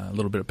a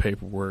little bit of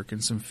paperwork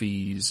and some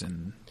fees,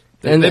 and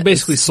they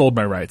basically sold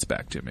my rights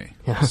back to me.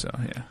 Yeah. So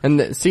yeah.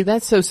 And see,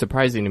 that's so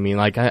surprising to me.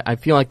 Like, I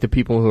feel like the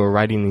people who are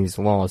writing these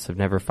laws have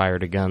never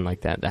fired a gun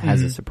like that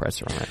has a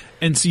suppressor on it.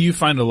 And so you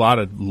find a lot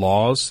of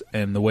laws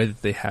and the way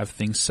that they have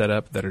things set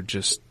up that are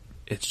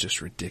it's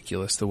just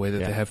ridiculous. The way that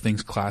they have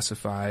things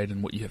classified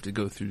and what you have to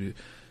go through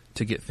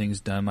to get things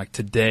done. Like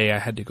today I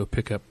had to go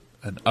pick up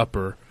an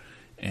upper,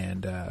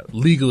 and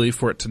legally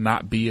for it to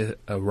not be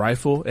a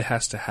rifle, it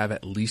has to have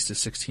at least a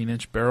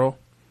 16-inch barrel.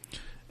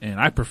 And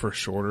I prefer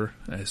shorter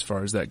as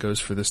far as that goes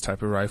for this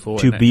type of rifle.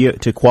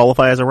 To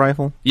qualify as a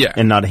rifle? Yeah.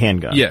 And not a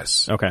handgun?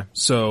 Yes. Okay.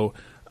 So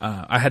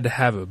I had to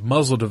have a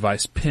muzzle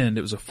device pinned.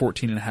 It was a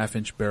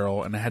 14.5-inch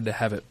barrel, and I had to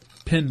have it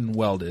pinned and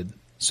welded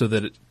so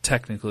that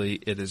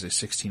technically it is a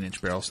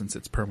 16-inch barrel since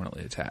it's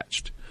permanently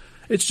attached.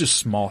 It's just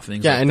small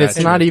things. Yeah, like and that it's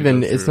you not have to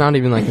even go it's through. not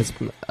even like it's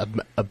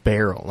a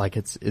barrel. Like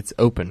it's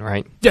open,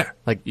 right? Yeah.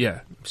 Like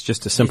Yeah. It's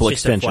just a simple It's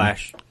just extension. a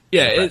flash.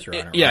 Yeah, compressor on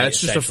it, right,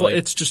 it's just essentially.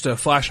 it's just a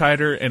flash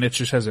hider, and it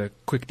just has a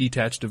quick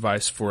detach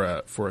device for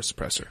a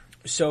suppressor.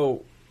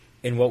 So,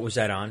 and what was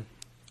that on?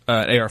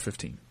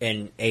 AR-15,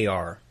 An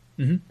AR.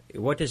 Mm-hmm.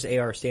 What does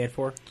AR stand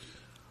for?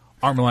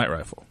 Armor light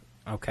rifle.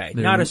 Okay,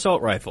 not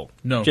assault rifle.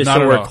 No, just not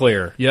so at we're all.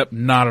 clear. Yep,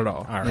 not at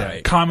all. All Yeah,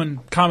 right. Common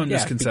Yeah,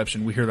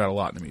 misconception. We hear that a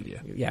lot in the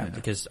media. Yeah,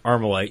 because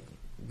Armalite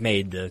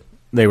made the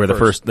They were the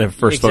first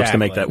folks to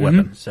make that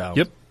weapon. So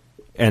Yep.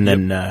 And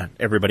then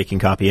everybody can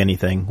copy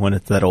anything when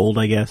it's that old,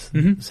 I guess.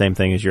 Same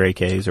thing as your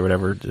AKs or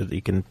whatever.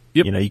 You can,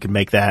 Yep. you can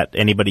make that.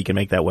 Anybody can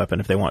make that weapon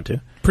if they want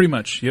to. Pretty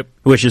much. Yep.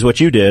 Which is what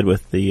you did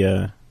with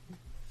the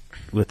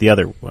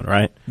other one,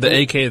 right?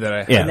 The AK that I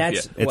have. Yeah. And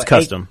that's it's what,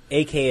 custom.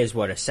 AK is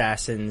what,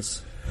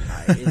 Assassins?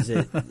 Is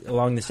it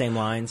along the same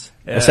lines?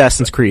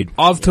 Assassin's Creed.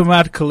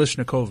 Automat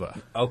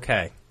Kalishnikova.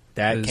 Okay,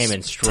 that is came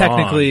in strong.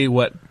 Technically,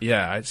 what?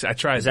 Yeah, I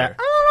tried Is that?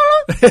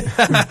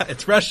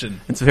 It's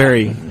Russian. It's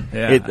very.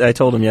 Yeah. I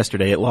told him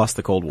yesterday. It lost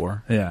the Cold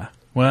War. Yeah.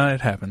 Well,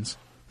 it happens.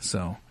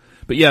 So,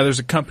 but yeah, there's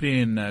a company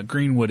in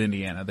Greenwood,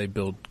 Indiana. They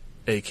build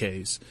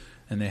AKs,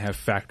 and they have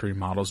factory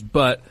models,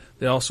 but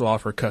they also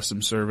offer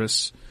custom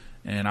service.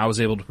 And I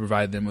was able to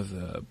provide them with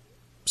a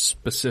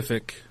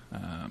specific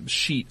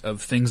sheet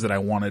of things that I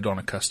wanted on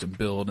a custom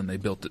build, and they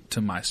built it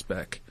to my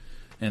spec.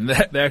 And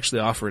they actually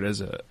offer it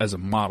as a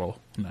model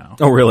now.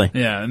 Oh, really?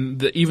 Yeah,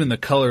 and even the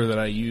color that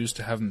I used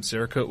to have them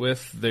Cerakote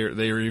with, they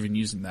are even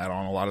using that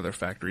on a lot of their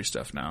factory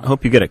stuff now. I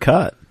hope you get a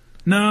cut.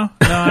 No,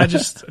 I'm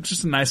just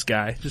a nice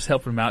guy. Just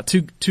helping them out.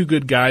 Two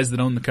good guys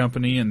that own the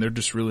company, and they're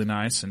just really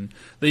nice. And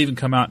they even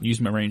come out and use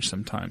my range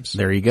sometimes.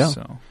 There you go.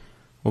 So,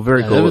 Well,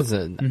 very that cool. was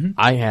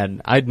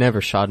I'd never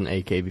shot an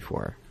AK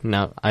before.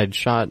 Now I'd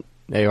shot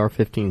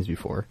AR-15s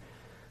before,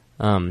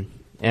 and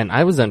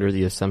I was under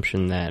the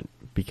assumption that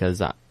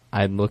because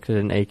I looked at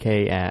an AK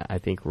at I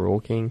think Rural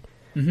King,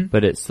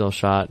 but it still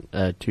shot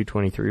a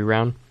 223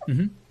 round.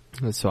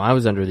 So I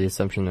was under the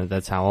assumption that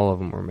that's how all of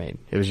them were made.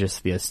 It was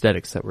just the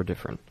aesthetics that were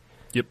different.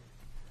 Yep.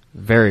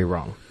 Very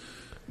wrong.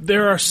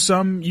 There are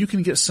you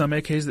can get some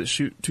AKs that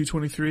shoot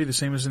 223, the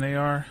same as an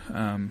AR.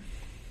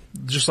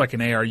 Just like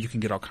an AR, you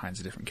can get all kinds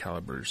of different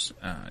calibers.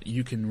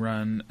 You can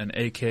run an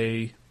AK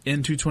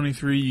in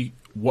 223.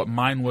 What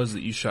mine was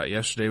that you shot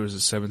yesterday was a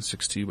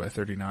 7.62 by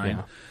 39.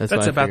 Yeah, that's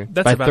what I about figured.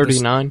 that's By about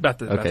 39? About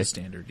the Okay.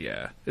 standard.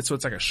 Yeah, it's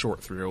like a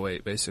short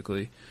 308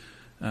 basically.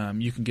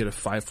 You can get a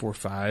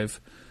 5.45.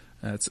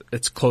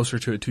 It's closer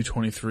to a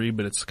 223,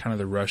 but it's kind of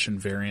the Russian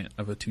variant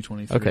of a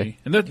 223. Okay.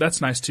 And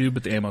that's nice too,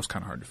 but the ammo's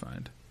kind of hard to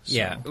find. So.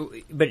 Yeah,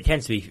 but it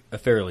tends to be a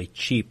fairly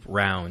cheap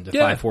round, the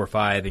Yeah.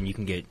 5.45, and you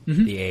can get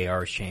the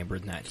ARs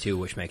chambered in that too,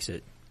 which makes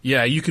it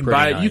Yeah, you can Pretty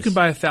buy nice. you can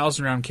buy a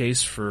 1,000-round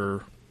case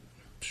for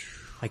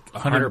like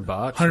 $100,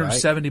 right?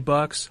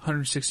 $170,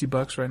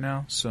 $160 right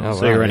now. So, Oh,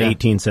 So you're at yeah.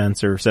 18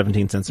 cents or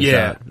 17 cents a Yeah.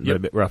 shot,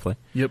 Yep. roughly.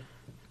 yep.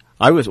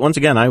 I was once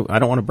again. I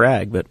don't want to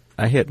brag, but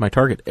I hit my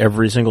target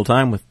every single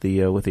time with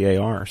the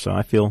AR. So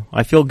I feel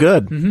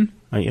good.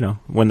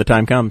 When the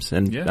time comes,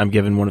 and Yeah. I'm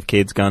given one of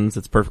Cade's guns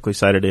that's perfectly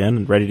sighted in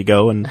and ready to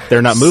go, and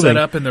they're not moving. Set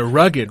up and they're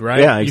rugged, right?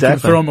 Yeah, You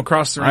exactly. can throw them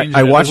across the range.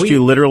 I and watched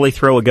you literally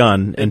throw a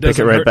gun and pick it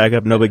doesn't right hurt. back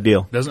up. No big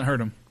deal. Doesn't hurt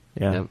them.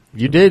 Yeah, Yep.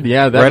 You did,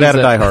 yeah. That right was out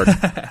of Die Hard.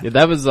 Yeah,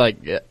 that was like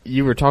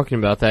you were talking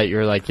about that. You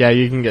were like, yeah,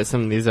 you can get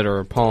some of these that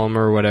are polymer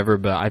or whatever,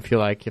 but I feel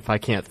like if I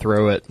can't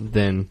throw it,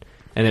 then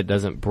and it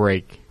doesn't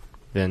break,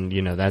 then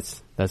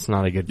that's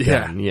not a good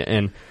gun. Yeah,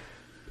 and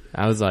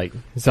I was like,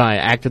 so I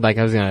acted like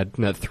I was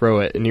gonna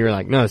throw it, and you were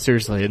like, no,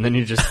 seriously, and then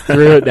you just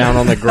threw it down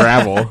on the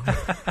gravel.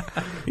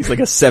 He's like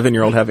a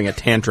 7-year-old having a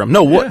tantrum.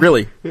 No, what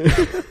really?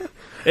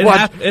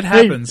 It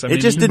happens. I mean,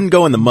 it just didn't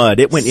go in the mud.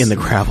 It went in the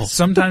gravel.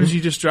 Sometimes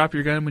you just drop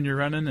your gun when you're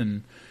running,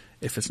 and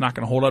if it's not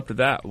going to hold up to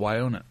that, why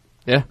own it?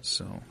 Yeah.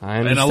 So, I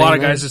and a understand lot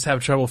of that. guys just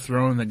have trouble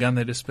throwing the gun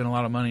they just spent a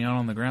lot of money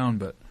on the ground.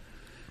 But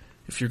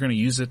if you're going to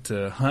use it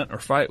to hunt or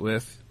fight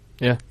with,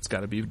 it's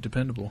got to be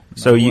dependable.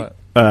 So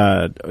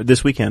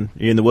this weekend,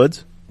 are you in the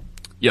woods?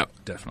 Yep,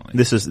 definitely.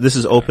 This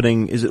is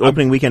opening. Is it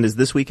opening weekend? Is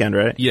this weekend,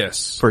 right?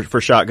 Yes.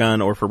 For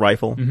shotgun or for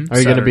rifle? Mm-hmm. Are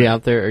you going to be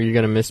out there? Are you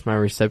going to miss my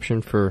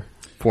reception for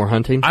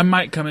hunting? I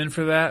might come in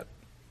for that,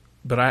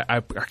 but I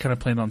kind of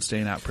planned on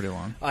staying out pretty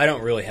long. I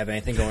don't really have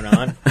anything going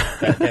on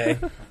that day.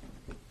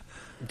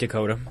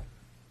 Dakota.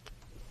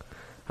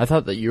 I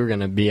thought that you were going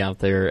to be out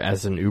there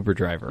as an Uber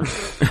driver.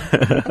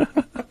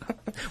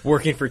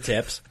 Working for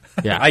tips.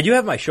 Yeah. I do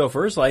have my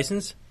chauffeur's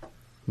license.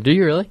 Do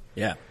you really?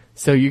 Yeah.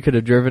 So you could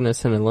have driven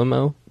us in a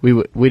limo?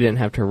 We didn't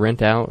have to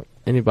rent out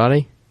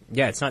anybody?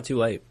 Yeah, it's not too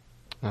late.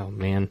 Oh,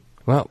 man.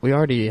 Well, we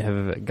already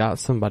have got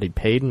somebody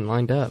paid and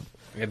lined up.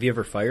 Have you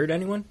ever fired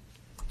anyone?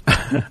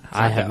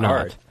 I have that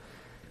hard. not.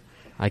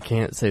 I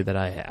can't say that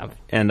I have.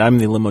 And I'm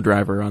the limo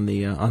driver on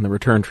the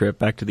return trip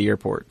back to the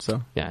airport.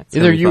 So Yeah, it's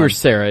either gonna be you fun. or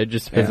Sarah. It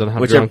just depends on how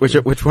which drunk.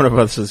 which one of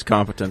us is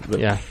competent. But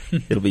Yeah.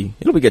 it'll be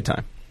a good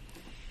time.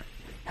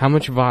 How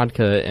much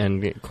vodka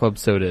and club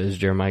soda is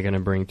Jeremiah going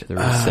to bring to the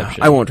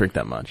reception? I won't drink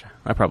that much.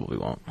 I probably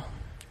won't.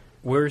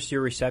 Where's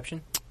your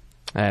reception?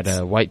 At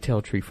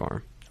Whitetail Tree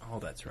Farm. Oh,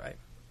 that's right.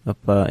 Up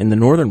in the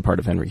northern part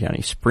of Henry County,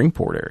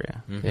 Springport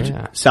area,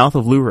 Yeah. south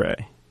of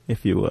Luray.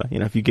 If you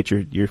if you get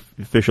your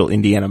official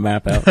Indiana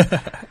map out,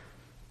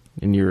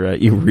 and you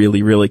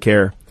really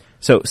care.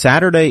 So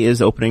Saturday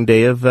is opening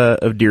day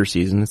of deer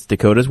season. It's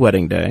Dakota's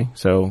wedding day.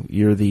 So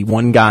you're the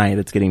one guy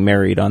that's getting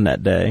married on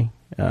that day.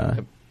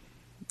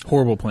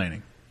 Horrible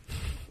planning.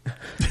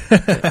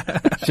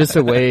 It's just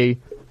a way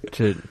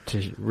to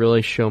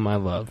really show my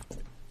love.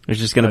 There's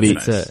just going to be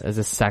That's nice. As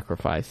a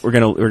sacrifice. we're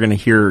gonna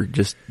hear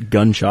just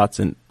gunshots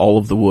in all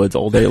of the woods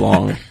all day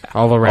long,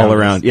 All around. all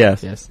around.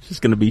 Yes, Yes. It's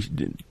just going to be.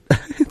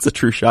 It's a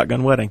true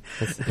shotgun wedding.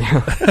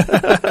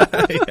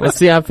 Well,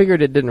 see, I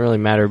figured it didn't really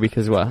matter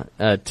because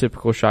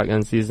typical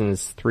shotgun season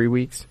is 3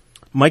 weeks.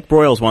 Mike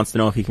Broyles wants to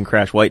know if he can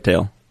crash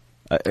whitetail.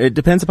 It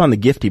depends upon the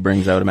gift he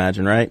brings, I would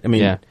imagine, right? I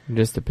mean, Yeah, it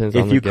just depends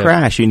on if the you gift.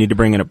 crash, you need to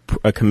bring in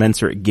a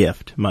commensurate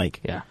gift, Mike.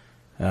 Yeah.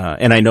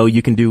 And I know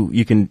you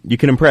can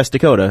impress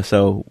Dakota,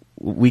 so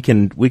we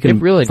can It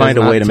really find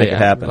does a way not to make take- it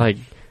happen. Like,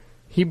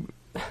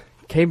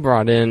 Kay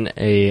brought in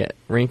a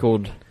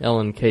wrinkled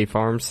L&K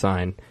Farms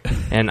sign,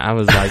 and I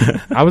was like,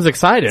 I was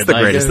excited. It's the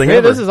like, greatest thing hey,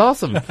 ever. this is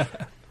awesome.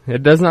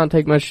 It does not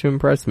take much to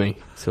impress me,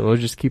 so we'll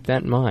just keep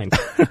that in mind.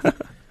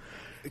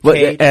 But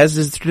Kade. as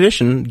is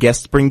tradition,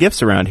 guests bring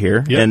gifts around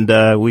here, Yep.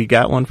 and we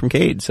got one from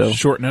Kade. So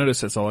Short notice,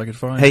 that's all I could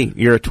find. hey,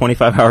 you're a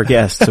 25-hour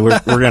guest, so we're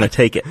going to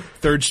take it.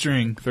 Third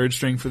string for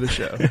the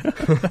show.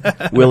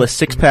 Will a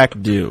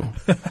 6-pack do?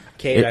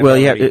 Kate,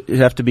 It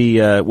have to be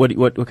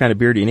what kind of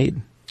beer do you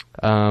need?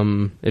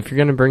 If you're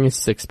gonna bring a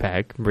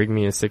 6-pack, bring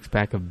me a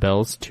 6-pack of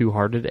Bell's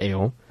Two-Hearted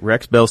Ale.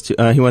 Rex Bell's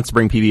he wants to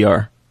bring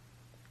PBR.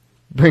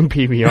 Bring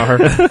PBR.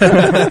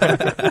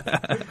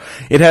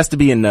 It has to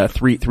be in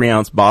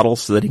 3-ounce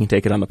bottles so that he can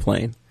take it on the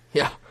plane.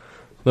 Yeah.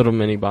 Little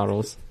mini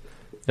bottles.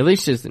 At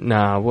least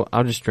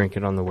I'll just drink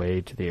it on the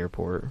way to the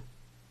airport.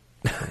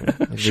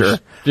 Sure.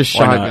 Just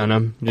Why not? shotgun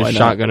them. Why Just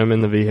not? shotgun them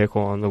in the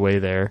vehicle on the way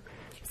there.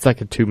 It's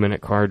like a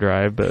 2-minute car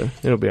drive, but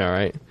it'll be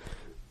alright.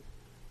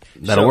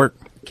 That'll work.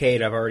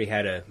 Kate, I've already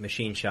had a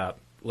machine shop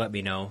let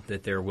me know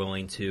that they're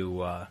willing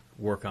to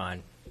work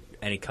on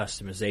any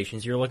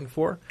customizations you're looking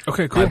for.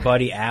 Okay, cool. My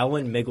buddy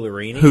Alan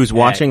Miglerini, Who's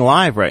watching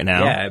live right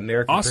now? Yeah,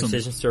 American Awesome.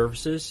 Precision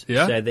Services,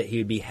 Yeah. said that he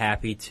would be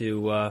happy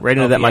to Right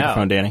into help that you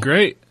microphone, out. Danny.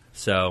 Great.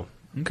 So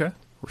Okay.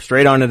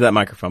 Straight on into that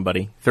microphone,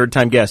 buddy.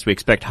 Third-time guest. We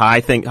expect high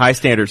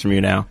standards from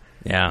you now.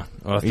 yeah,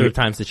 well, You- third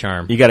time's the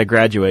charm. You got to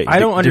graduate. I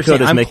don't understand.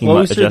 Dakota's I'm making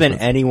closer than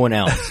adjustments. anyone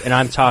else, and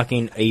I'm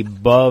talking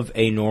above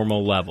a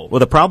normal level. Well,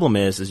 the problem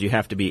is you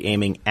have to be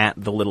aiming at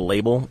the little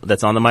label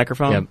that's on the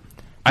microphone. Yep.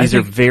 These I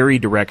are think- very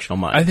directional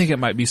mics. I think it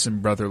might be some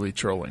brotherly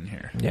trolling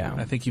here. Yeah.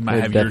 I think you might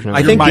Yeah, have your.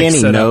 definitely. I think mic Danny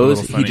set up a knows.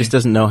 little He funny. just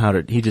doesn't know how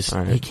to. He All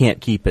right. he can't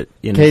keep it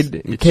in. Kate, his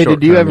did you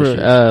short-term issues.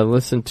 ever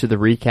listen to the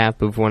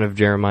recap of one of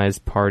Jeremiah's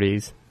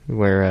parties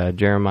where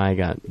Jeremiah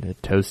got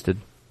toasted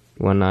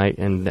one night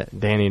and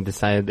Danny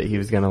decided that he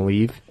was going to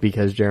leave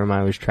because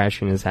Jeremiah was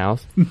trashing his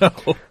house? No.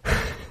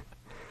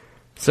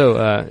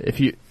 So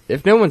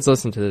if no one's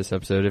listened to this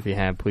episode, if you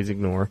have, please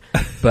ignore.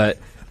 But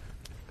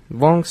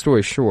long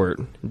story short,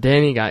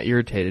 Danny got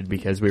irritated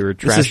because we were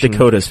trashing. This is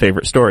Dakota's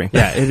favorite story.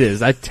 Yeah, it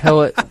is. I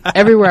tell it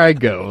everywhere I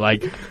go.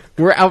 Like,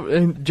 we're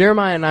out,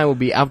 Jeremiah and I will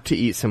be out to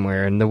eat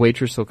somewhere, and the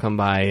waitress will come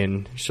by,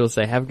 and she'll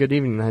say, "Have a good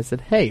evening." And I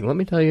said, "Hey, let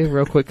me tell you a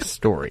real quick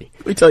story."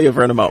 Let me tell you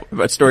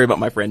a story about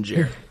my friend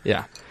Jerry.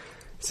 Yeah.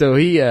 So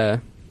he,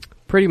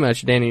 pretty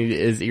much, Danny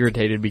is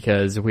irritated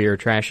because we are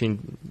trashing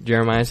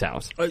Jeremiah's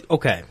house.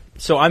 Okay,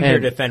 so I'm here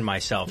And- to defend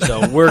myself.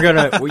 So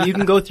you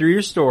can go through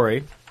your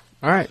story,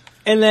 All right.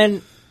 and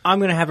then I'm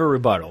gonna have a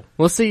rebuttal.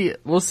 We'll see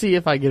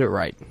if I get it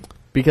right.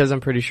 because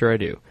I'm pretty sure I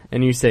do.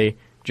 And you say,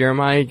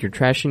 Jeremiah, you're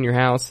trashing your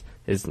house,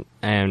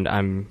 and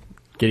I'm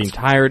getting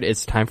tired.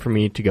 It's time for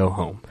me to go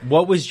home.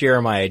 What was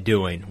Jeremiah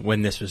doing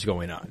when this was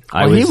going on?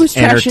 He was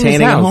trashing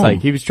his house. home.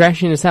 Like, he was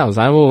trashing his house.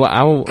 I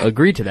will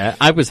agree to that.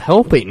 I was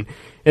helping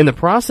in the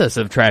process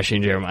of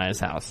trashing Jeremiah's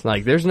house.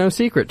 Like, there's no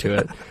secret to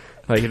it.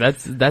 Like,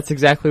 that's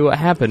exactly what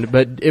happened.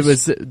 But it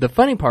was, the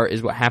funny part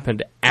is what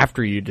happened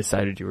after you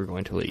decided you were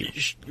going to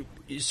leave.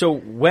 So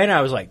when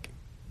I was like,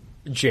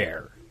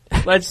 Jer,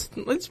 let's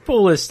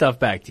pull this stuff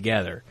back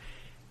together.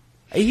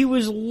 He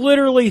was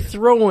literally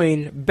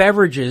throwing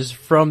beverages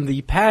from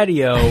the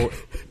patio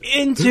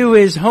into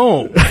his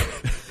home.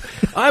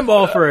 I'm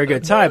all for a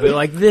good time, but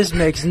like, this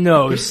makes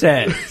no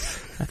sense.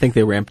 I think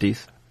they were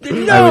empties.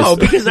 No,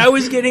 because I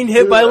was getting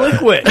hit by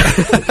liquid.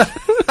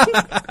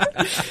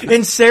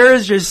 And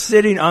Sarah's just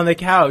sitting on the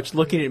couch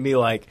looking at me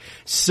like,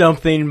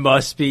 something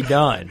must be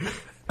done.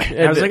 And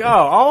I was like,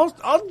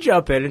 I'll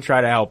jump in and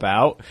try to help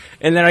out.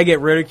 And then I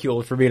get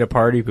ridiculed for being a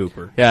party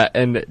pooper. Yeah,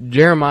 and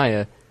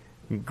Jeremiah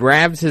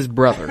grabs his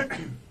brother.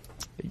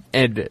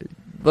 And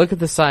look at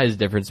the size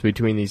difference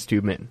between these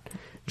two men.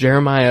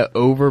 Jeremiah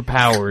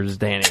overpowers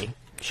Danny.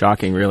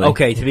 Shocking, really.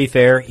 Okay, to be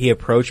fair, he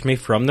approached me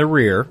from the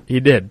rear. He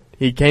did.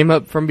 He came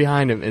up from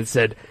behind him and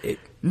said,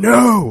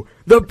 no,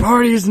 the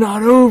party's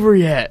not over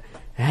yet.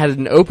 Had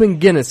an open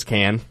Guinness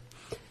can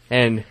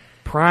and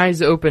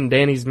pries open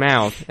Danny's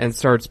mouth and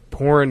starts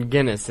pouring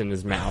Guinness in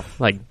his mouth.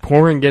 Like,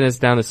 pouring Guinness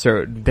down his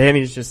throat.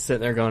 Danny's just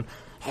sitting there going,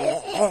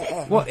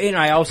 well, and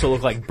I also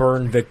look like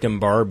burn victim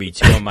Barbie,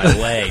 too, on my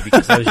leg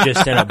because I was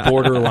just in a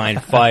borderline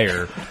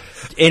fire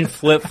in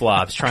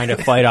flip-flops trying to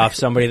fight off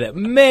somebody that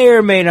may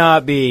or may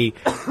not be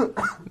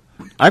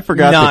I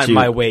forgot not that you,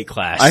 my weight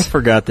class. I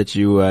forgot that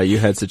you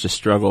had such a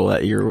struggle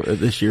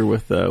this year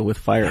with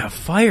fire. Yeah,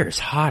 fire's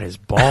hot as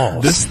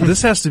balls.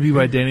 This has to be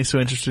why Danny's so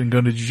interested in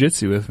going to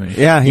jiu-jitsu with me.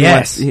 Yeah, he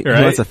Yes, wants, he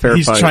Right? wants a fair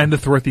He's fight. trying to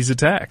thwart these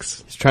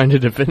attacks. he's trying to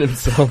defend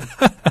himself.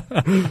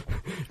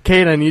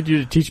 Kate, I need you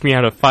to teach me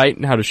how to fight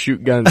and how to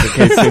shoot guns in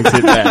case things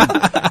get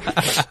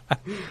bad.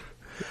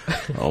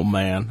 Oh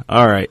man!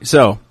 All right,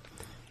 so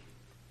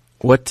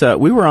what?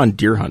 We were on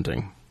deer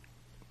hunting.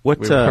 What?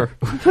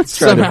 Let's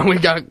try Somehow we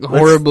got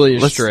horribly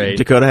astray.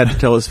 Dakota had to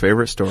tell his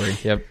favorite story.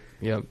 Yep.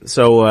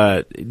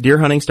 So deer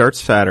hunting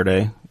starts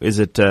Saturday. Is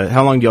it?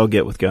 How long do y'all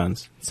get with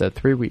guns? It's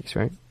 3 weeks,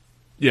 right?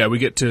 Yeah, we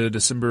get to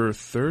December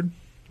 3rd.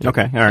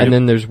 Okay, all right. And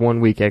then there's 1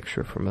 week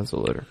extra for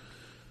muzzleloader.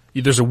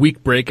 There's a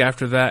week break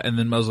after that, and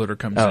then muzzleloader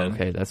comes in. Oh,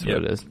 okay, that's what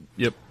it is.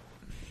 Yep.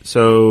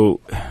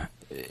 So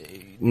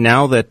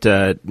now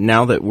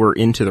that we're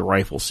into the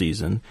rifle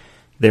season,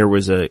 there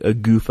was a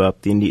goof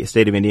up. The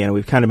state of Indiana.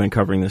 We've kind of been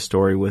covering this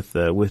story with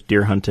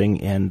deer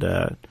hunting, and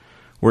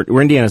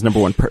we're Indiana's number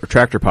one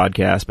tractor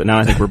podcast. But now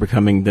I think we're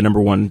becoming the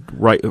number one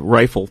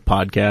rifle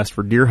podcast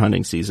for deer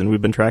hunting season.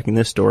 We've been tracking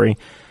this story.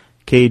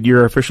 Kade, you're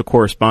our official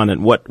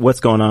correspondent. What's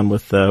going on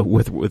with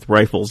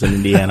rifles in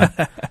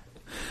Indiana?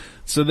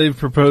 So they've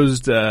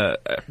proposed.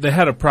 They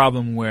had a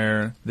problem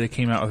where they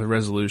came out with a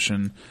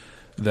resolution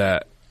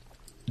that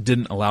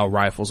didn't allow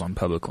rifles on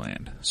public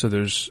land. So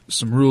there's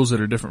some rules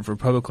that are different for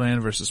public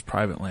land versus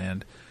private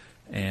land.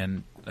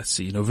 And let's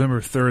see,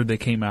 November 3rd they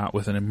came out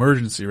with an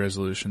emergency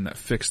resolution that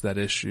fixed that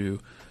issue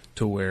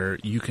to where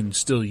you can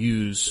still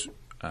use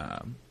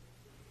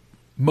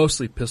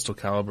mostly pistol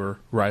caliber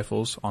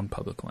rifles on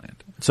public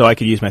land. So I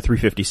could use my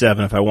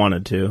 357 if I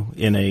wanted to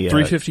in a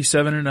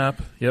 357 and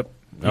up. Yep.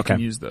 You Okay.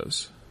 can use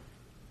those.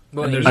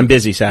 Well, And and I'm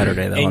busy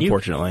Saturday though, and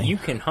unfortunately. You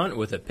can hunt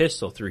with a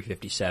pistol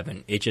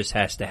 357. It just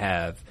has to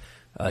have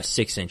a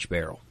 6-inch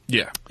barrel.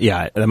 Yeah.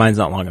 Yeah, mine's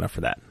not long enough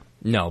for that.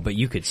 No, but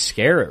you could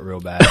scare it real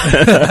bad.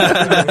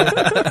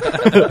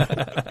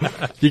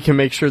 You can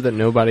make sure that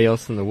nobody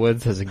else in the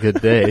woods has a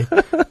good day.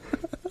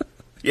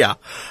 Yeah.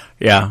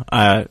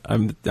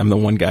 I'm the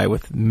one guy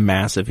with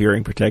massive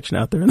hearing protection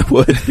out there in the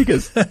woods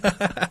because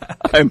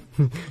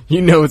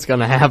You know what's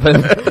going to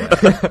happen.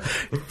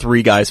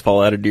 3 guys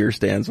fall out of deer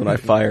stands when I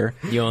fire.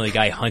 The only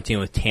guy hunting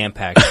with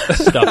Tampax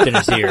stuffed in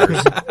his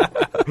ears.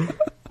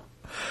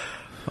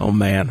 Oh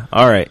man!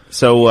 All right.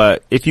 So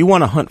if you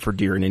want to hunt for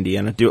deer in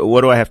Indiana,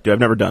 what do I have to do? I've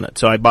never done it.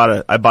 So I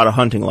bought a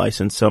hunting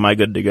license. So am I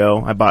good to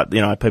go? I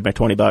paid my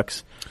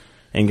 $20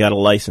 and got a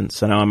license.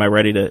 So now am I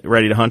ready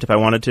to hunt if I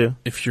wanted to?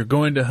 If you're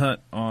going to hunt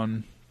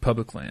on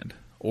public land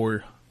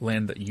or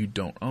land that you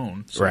don't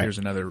own, so Right. here's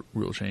another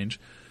rule change.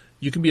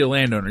 You can be a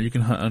landowner. You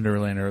can hunt under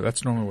a landowner.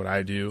 That's normally what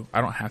I do.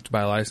 I don't have to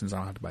buy a license. I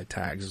don't have to buy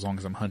tags as long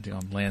as I'm hunting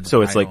on land So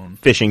that it's I like own.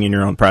 fishing in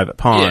your own private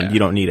pond. Yeah. You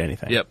don't need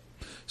anything. Yep.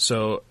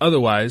 So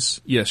otherwise,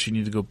 yes, you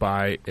need to go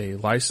buy a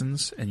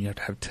license and you have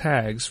to have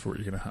tags for what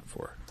you're going to hunt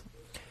for.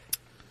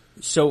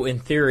 So in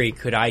theory,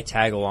 could I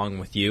tag along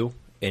with you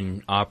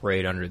and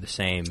operate under the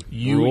same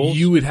rules?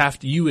 You would have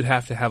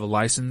to have a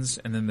license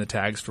and then the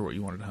tags for what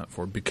you wanted to hunt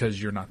for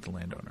because you're not the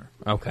landowner.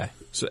 Okay.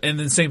 So and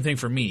then same thing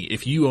for me.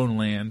 If you own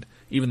land,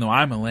 even though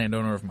I'm a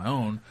landowner of my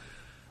own,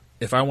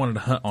 if I wanted to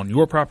hunt on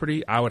your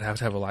property, I would have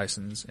to have a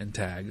license and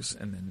tags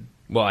and then.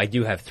 Well, I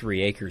do have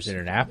 3 acres and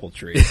an apple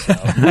tree. So.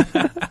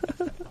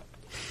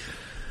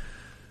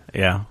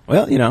 Yeah.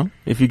 Well,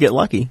 if you get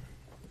lucky.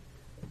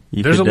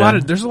 There's a lot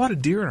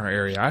of deer in our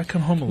area. I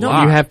come home a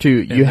lot.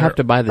 You have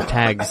to buy the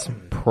tags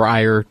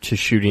prior to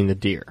shooting the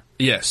deer.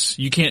 Yes,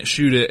 you can't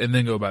shoot it and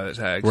then go buy the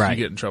tags. Right. You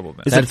get in trouble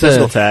then. Is it a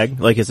physical tag?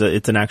 Like it's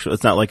an actual.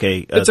 It's not like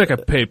a. It's like a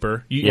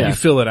paper. You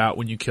fill it out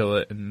when you kill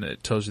it, and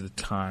it tells you the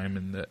time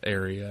and the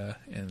area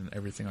and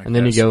everything like that. And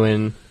then you go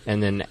in,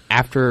 and then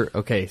after.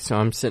 Okay, so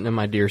I'm sitting in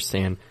my deer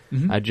stand.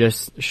 I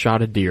just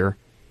shot a deer,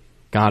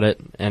 got it,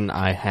 and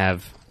I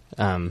have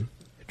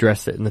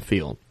dressed it in the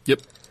field.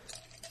 Yep.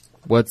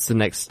 What's the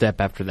next step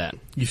after that?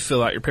 You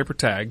fill out your paper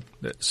tag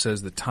that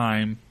says the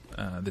time,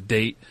 the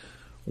date,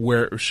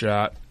 where it was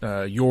shot,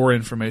 your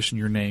information,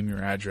 your name,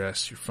 your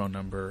address, your phone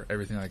number,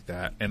 everything like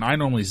that. And I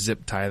normally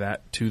zip tie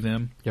that to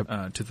them,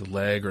 to the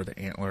leg or the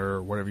antler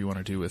or whatever you want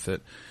to do with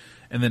it.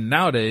 And then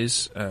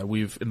nowadays,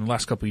 in the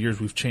last couple of years,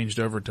 we've changed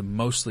over to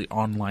mostly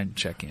online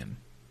check-in.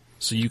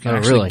 So you can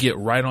actually get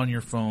right on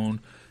your phone,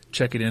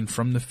 check it in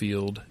from the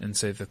field, and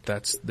say that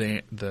that's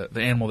the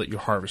animal that you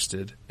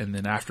harvested. And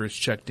then after it's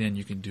checked in,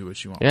 you can do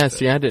what you want. Yeah, with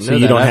see, it. I didn't know So that.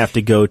 you don't have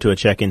to go to a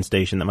check-in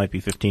station that might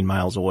be 15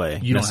 miles away.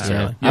 You don't have to.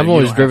 Yeah, I've you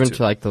always don't driven have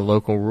to like the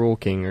local Rural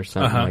King or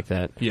something like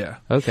that. Yeah.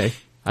 Okay.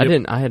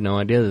 I had no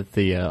idea that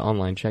the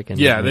online check-in.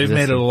 Yeah, they've made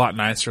it existed. a lot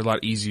nicer, a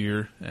lot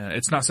easier.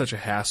 It's not such a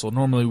hassle.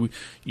 Normally,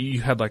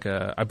 you had like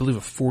I believe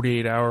a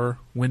 48-hour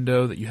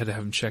window that you had to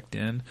have them checked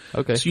in.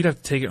 Okay. So you'd have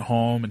to take it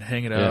home and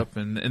hang it up,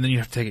 and then you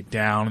have to take it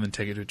down and then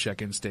take it to a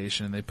check-in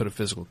station, and they put a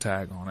physical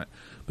tag on it.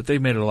 But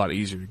they've made it a lot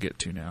easier to get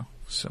to now.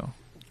 So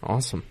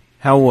Awesome.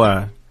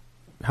 How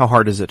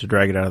hard is it to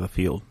drag it out of the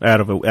field, out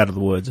of the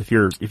woods? If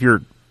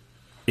you're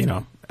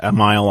a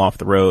mile off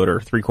the road or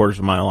 3/4 of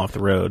a mile off the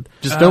road,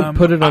 Just don't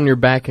put it on your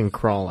back and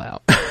crawl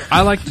out.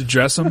 I like to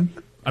dress them.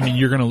 I mean,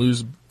 you're going to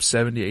lose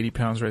 70, 80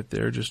 pounds right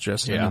there just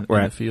dressing them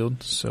in the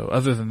field. So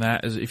other than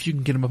that, if you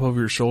can get them up over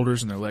your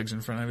shoulders and their legs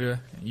in front of you,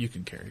 you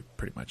can carry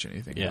pretty much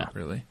anything. Yeah.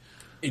 Really.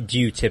 Do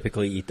you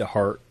typically eat the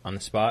heart on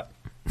the spot?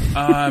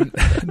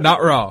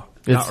 Not raw.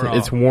 Not raw.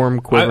 It's warm,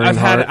 quivering I've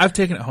heart. I've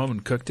taken it home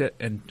and cooked it,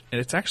 and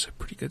it's actually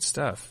pretty good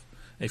stuff.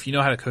 If you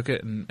know how to cook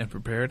it and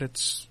prepare it,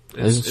 it's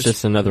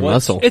just another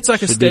muscle. It's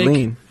like a Should be steak.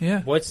 lean.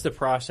 Yeah. What's the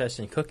process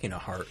in cooking a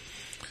heart?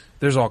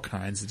 There's all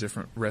kinds of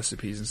different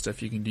recipes and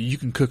stuff you can do. You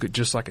can cook it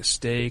just like a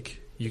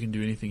steak. You can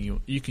do anything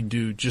you can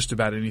do just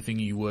about anything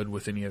you would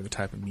with any other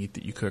type of meat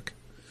that you cook.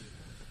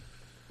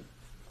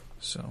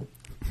 So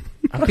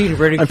I'm being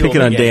ridiculed. I'm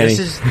picking on again.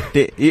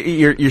 Danny.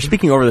 You're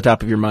speaking over the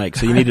top of your mic,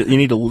 so you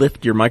need to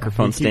lift your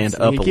microphone stand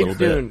up a little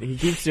bit. He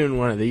keeps doing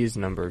one of these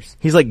numbers.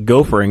 He's like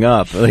gophering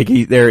up. Like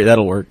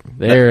that'll work.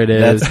 There it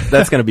is.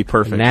 That's going to be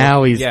perfect.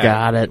 Now he's Yeah.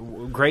 got it.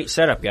 Great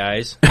setup,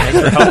 guys. Thanks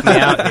for helping me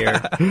out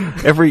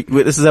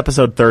here. This is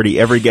episode 30.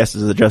 Every guest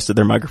has adjusted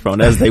their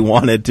microphone as they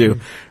wanted to,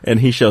 and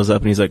he shows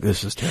up and he's like,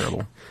 "This is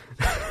terrible.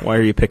 Why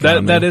are you picking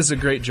on me?" that is a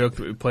great joke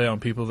that we play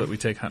on people that we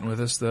take hunting with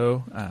us,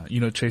 though.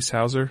 Chase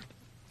Hauser.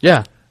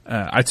 Yeah.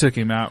 I took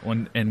him out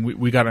and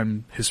we got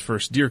him his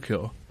first deer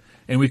kill,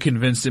 and we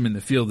convinced him in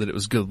the field that it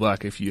was good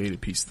luck if you ate a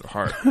piece of the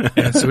heart.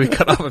 And so we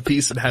cut off a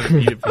piece and had him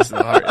eat a piece of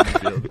the heart in the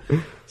field.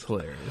 It's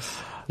hilarious.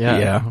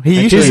 Yeah.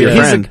 He usually your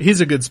friend. He's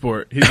a good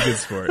sport. He's a good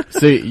sport.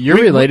 So you're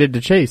related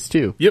to Chase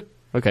too. Yep.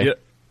 Okay.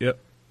 Yep.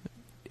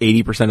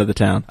 80% of the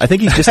town. I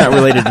think he's just not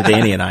related to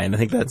Danny and I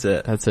think that's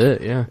it. That's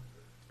it. Yeah.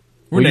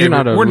 We're Well, you're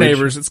not a we're rich-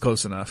 neighbors. It's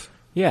close enough.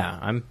 Yeah,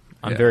 I'm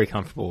Yeah. very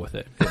comfortable with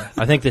it.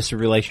 I think this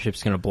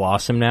relationship's going to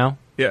blossom now.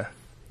 Yeah.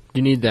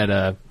 You need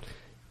that.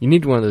 You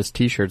need one of those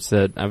T-shirts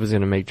that I was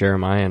going to make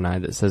Jeremiah and I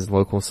that says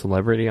 "local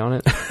celebrity" on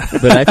it.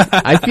 But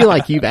I feel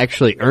like you've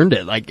actually earned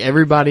it. Like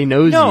everybody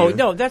knows you.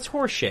 No, that's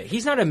horseshit.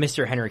 He's not a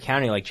Mr. Henry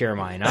County like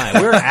Jeremiah and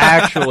I. We're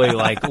actually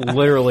like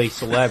literally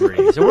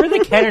celebrities. We're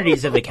the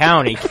Kennedys of the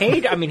county.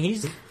 Cade, I mean,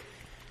 he's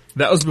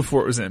That was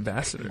before it was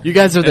ambassador. You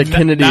guys are the And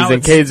Kennedys now and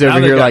it's- Cade's now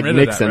over they here got like rid of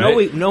that, Nixon.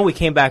 right? no, we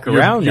came back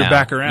around. You're now.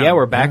 back around. Yeah,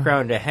 we're back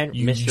around to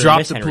You Mr. dropped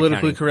Miss the Henry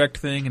politically County. correct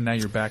thing, and now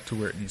you're back to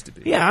where it needs to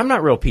be. Yeah, I'm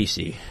not real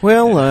PC.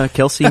 Well,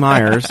 Kelsey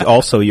Myers,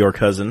 also your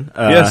cousin,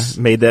 Yes.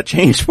 made that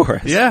change for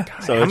us. Yeah.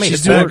 So it's She's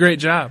just doing a work. great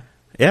job.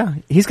 Yeah,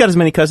 he's got as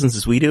many cousins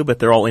as we do, but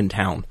they're all in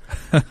town.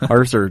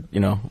 Ours are,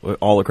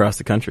 all across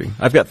the country.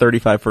 I've got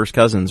 35 first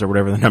cousins or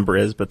whatever the number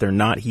is, but they're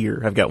not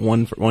here. I've got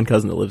one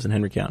cousin that lives in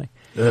Henry County.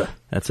 Ugh.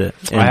 That's it.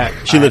 And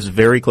she lives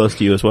very close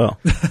to you as well.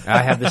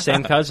 I have the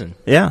same cousin.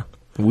 Yeah,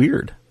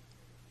 weird.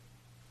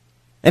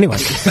 Anyway.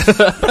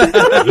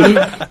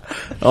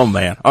 Oh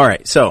man. All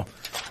right. So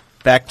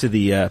back to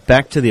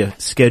the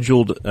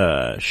scheduled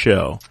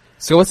show.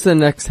 So what's the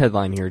next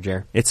headline here,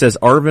 Jer? It says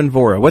Arvin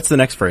Vohra. What's the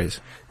next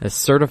phrase? A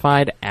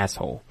certified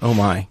asshole. Oh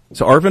my.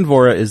 So Arvin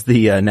Vohra is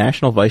the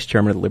national vice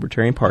chairman of the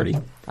Libertarian Party.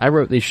 I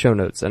wrote these show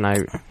notes, and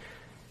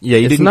Yeah,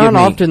 you it's didn't not give me.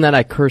 often that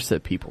I curse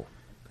at people.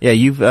 Yeah,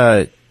 you've.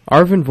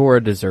 Arvin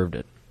Vohra deserved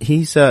it.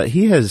 He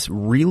has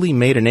really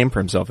made a name for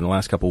himself in the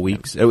last couple of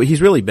weeks.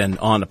 He's really been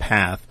on a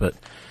path, but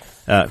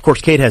of course,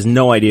 Kate has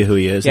no idea who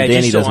he is, Yeah, and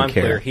Danny just so doesn't I'm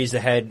care. clear, he's the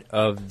head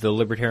of the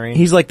Libertarian.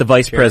 He's like the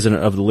vice Chair.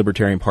 president of the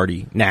Libertarian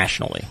Party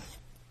nationally,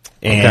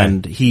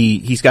 and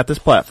he's got this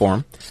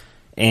platform,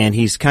 and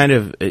he's kind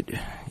of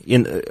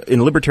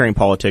in libertarian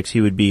politics. He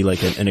would be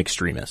like an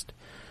extremist.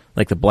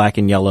 like the black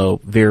and yellow,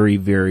 very,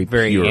 very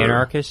pure.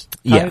 Anarchist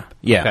Yeah, type?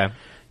 yeah. Okay.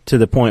 To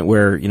the point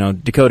where,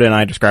 Dakota and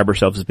I describe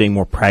ourselves as being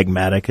more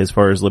pragmatic as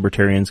far as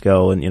libertarians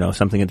go, and,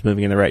 something that's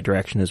moving in the right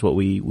direction is what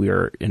we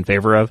are in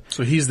favor of.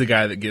 So he's the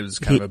guy that gives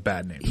kind of a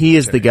bad name. He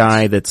is the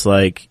guy that's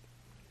like,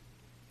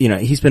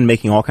 he's been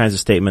making all kinds of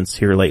statements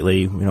here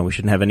lately. We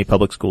shouldn't have any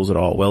public schools at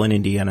all. Well, in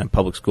Indiana,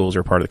 public schools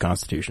are part of the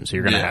Constitution, so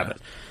you're going to have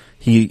it.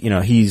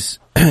 He's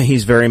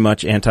very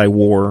much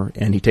anti-war,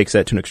 and he takes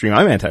that to an extreme.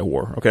 I'm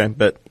anti-war, okay,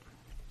 but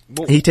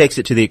he takes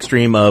it to the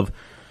extreme of,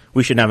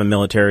 we shouldn't have a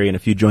military, and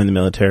if you join the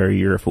military,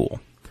 you're a fool.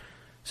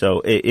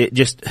 So it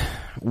just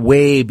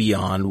way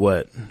beyond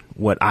what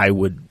I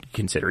would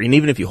consider. And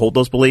even if you hold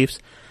those beliefs,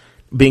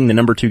 being the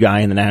number 2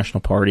 guy in the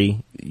national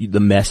party, the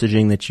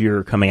messaging that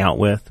you're coming out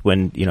with,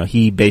 when,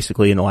 he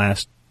basically in the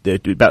last,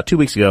 about 2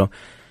 weeks ago,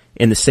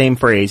 in the same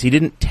phrase, he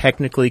didn't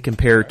technically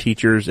compare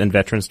teachers and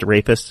veterans to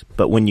rapists,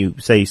 but when you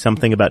say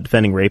something about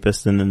defending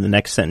rapists, and then the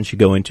next sentence you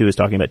go into is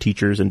talking about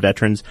teachers and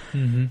veterans,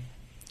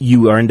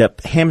 you end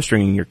up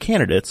hamstringing your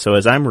candidates. So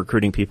as I'm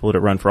recruiting people to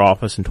run for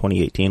office in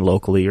 2018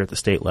 locally or at the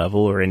state level,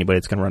 or anybody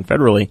that's going to run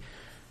federally,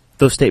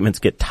 those statements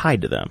get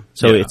tied to them.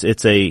 So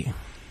it's a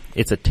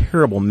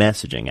terrible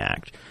messaging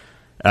act.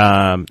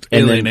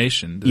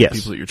 Alienation to the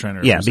people that you're trying to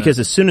represent. Yeah, because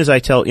as soon as I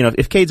tell,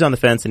 if Kade's on the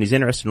fence and he's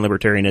interested in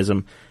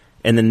libertarianism,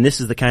 and then this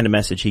is the kind of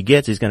message he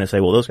gets, he's going to say,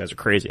 well, those guys are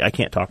crazy. I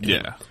can't talk to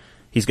them.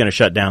 He's going to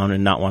shut down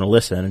and not want to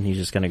listen, and he's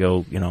just going to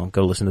go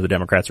listen to the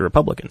Democrats or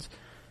Republicans.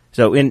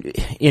 So in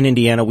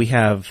Indiana, we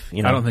have, I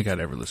don't think I'd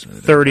ever listen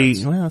to the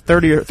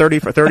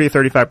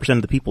 35%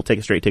 of the people take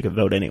a straight ticket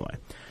vote anyway.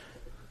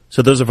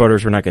 So those are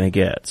voters we're not going to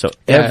get. So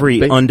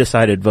every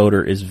undecided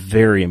voter is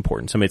very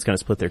important. Somebody's going to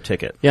split their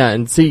ticket. Yeah,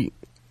 and see,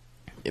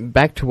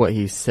 back to what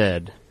he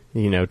said,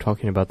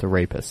 talking about the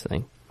rapist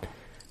thing.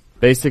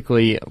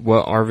 Basically,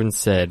 what Arvin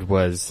said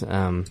was,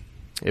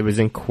 it was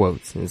in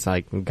quotes. It's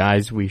like,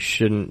 guys, we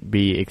shouldn't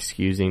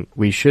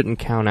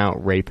count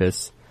out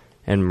rapists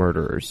and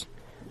murderers.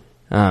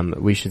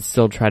 We should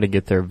still try to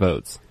get their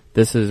votes.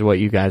 This is what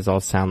you guys all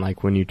sound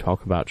like when you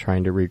talk about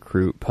trying to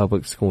recruit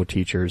public school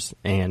teachers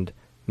and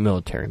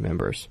military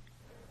members.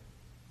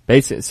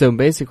 So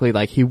basically,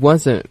 like, he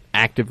wasn't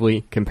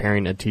actively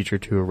comparing a teacher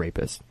to a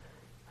rapist.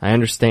 I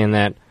understand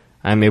that.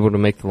 I'm able to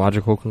make the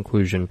logical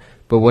conclusion,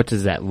 but what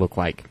does that look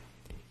like?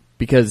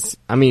 Because,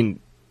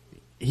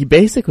 he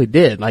basically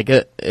did. Like,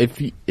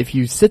 if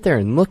you sit there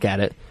and look at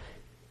it,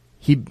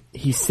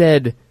 he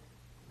said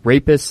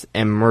rapists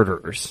and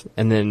murderers,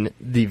 and then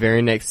the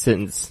very next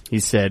sentence he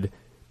said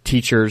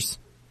teachers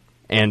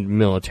and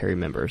military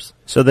members.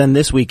 So then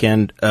this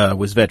weekend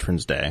was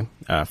Veterans Day.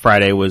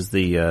 Friday was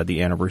the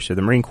anniversary of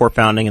the Marine Corps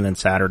founding, and then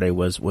Saturday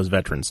was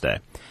Veterans Day.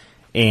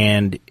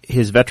 And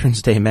his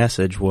Veterans Day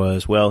message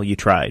was, "Well, you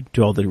tried,"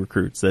 to all the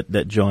recruits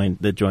that joined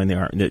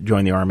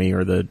the Army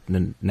or the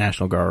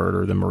National Guard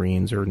or the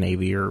Marines or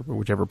Navy or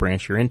whichever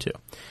branch you're into.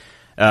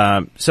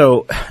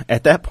 So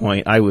at that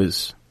point, I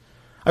was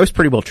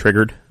pretty well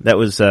triggered. That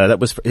was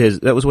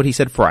what he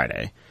said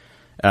Friday.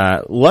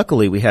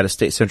 Luckily, we had a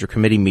state central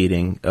committee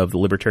meeting of the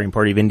Libertarian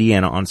Party of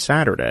Indiana on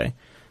Saturday.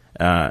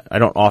 I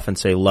don't often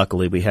say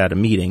luckily we had a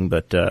meeting,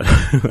 but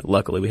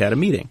luckily we had a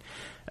meeting.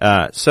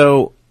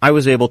 So I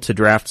was able to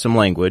draft some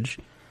language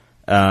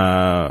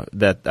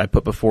that I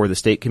put before the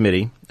state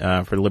committee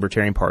for the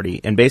Libertarian Party,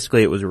 and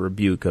basically it was a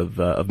rebuke of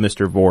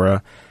Mr.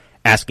 Vohra,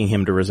 asking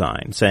him to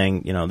resign,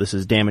 saying, this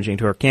is damaging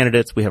to our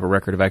candidates. We have a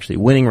record of actually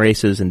winning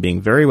races and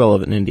being very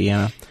relevant in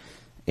Indiana.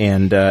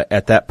 And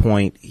at that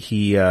point,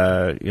 he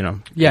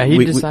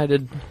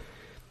decided.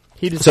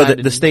 So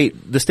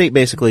the state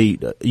basically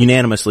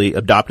unanimously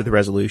adopted the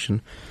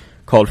resolution,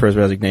 called for his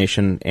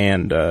resignation,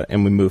 and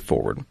we moved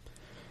forward.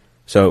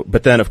 So,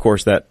 but then of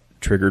course that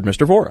triggered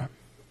Mr. Vohra.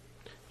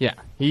 Yeah,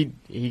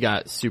 he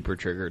got super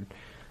triggered,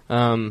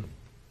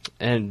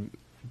 and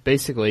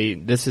basically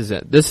this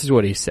is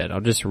what he said.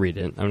 I'll just read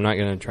it. I'm not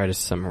going to try to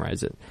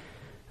summarize it.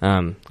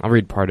 I'll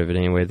read part of it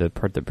anyway. The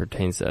part that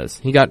pertains to us.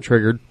 He got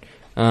triggered.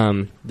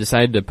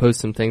 Decided to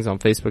post some things on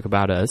Facebook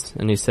about us,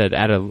 and he said,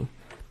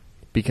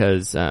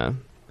 because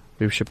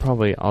we should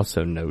probably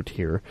also note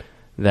here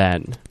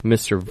that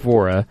Mr.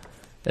 Vohra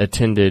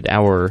attended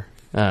our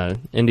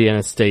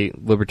Indiana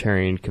State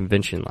Libertarian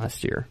Convention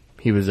last year.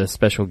 He was a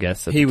special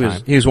guest at the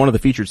time. He was one of the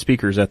featured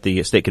speakers at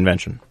the state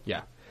convention.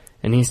 Yeah.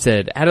 And he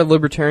said, at a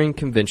Libertarian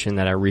convention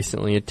that I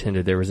recently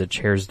attended, there was a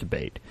chairs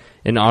debate.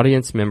 An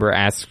audience member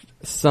asked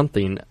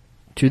something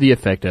to the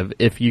effect of,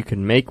 if you could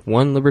make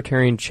one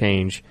Libertarian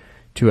change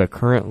to a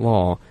current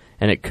law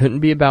and it couldn't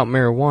be about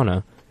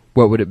marijuana,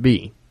 what would it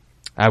be?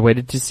 I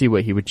waited to see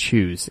what he would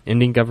choose.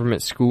 Ending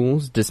government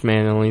schools,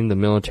 dismantling the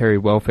military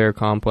welfare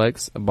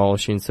complex,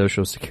 abolishing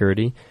Social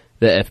Security,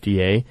 the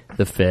FDA,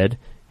 the Fed,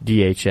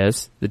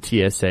 DHS,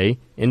 the TSA,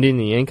 ending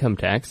the income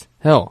tax,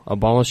 hell,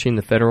 abolishing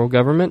the federal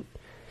government.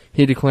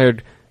 He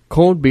declared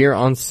cold beer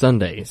on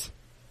Sundays.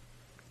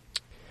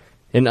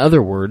 In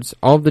other words,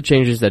 all of the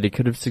changes that he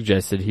could have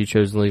suggested, he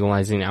chose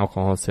legalizing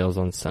alcohol sales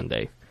on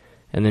Sunday.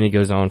 And then he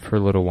goes on for a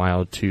little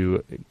while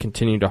to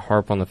continue to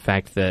harp on the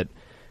fact that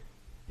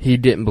he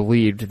didn't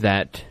believe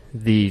that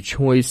the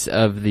choice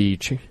of the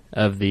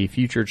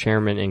future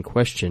chairman in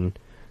question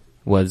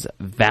was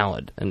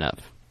valid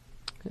enough,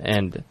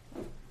 and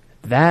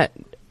that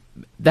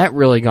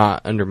really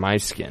got under my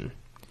skin,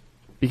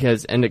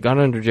 and it got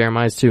under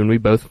Jeremiah's too, and we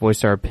both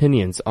voiced our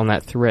opinions on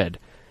that thread.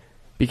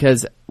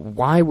 Because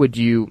why would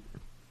you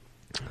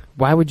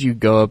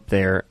go up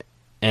there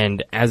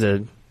and as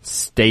a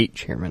state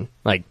chairman,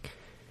 like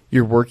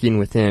you're working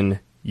within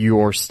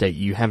your state,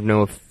 you have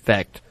no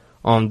effect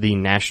on the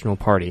national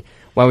party.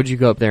 Why would you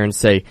go up there and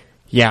say,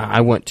 "Yeah,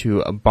 I want to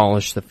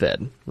abolish the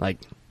Fed"? Like,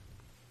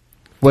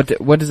 what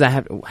does that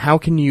have? How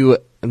can you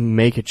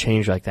make a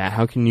change like that?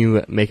 How can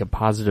you make a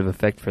positive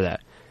effect for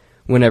that?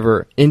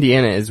 Whenever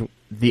Indiana is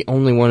the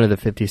only one of the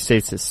 50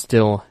 states that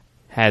still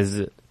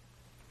has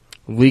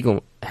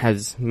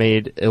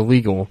made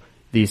illegal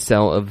the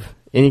sale of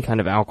any kind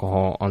of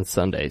alcohol on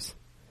Sundays.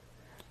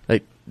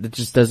 Like, that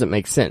just doesn't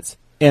make sense.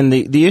 And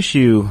the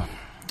issue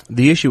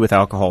with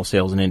alcohol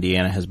sales in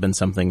Indiana has been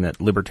something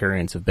that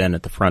libertarians have been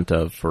at the front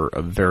of for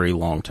a very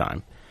long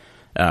time.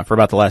 For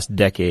about the last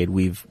decade,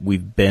 we've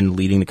been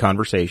leading the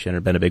conversation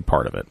and been a big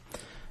part of it.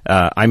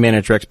 I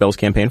managed Rex Bell's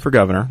campaign for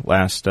governor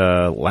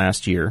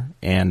last year,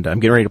 and I'm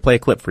getting ready to play a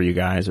clip for you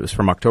guys. It was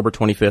from October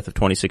 25th of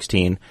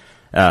 2016.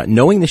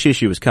 Knowing this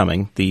issue was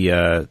coming,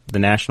 the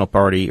national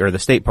party or the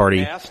state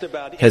party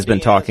has been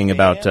talking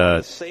about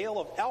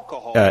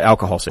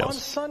alcohol sales. On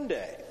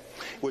Sunday,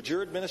 would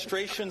your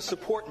administration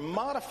support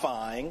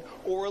modifying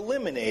or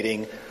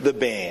eliminating the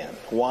ban?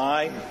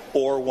 Why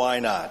or why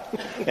not?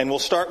 And we'll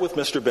start with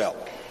Mr. Bell.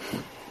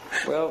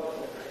 Well,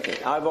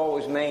 I've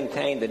always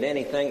maintained that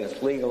anything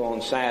that's legal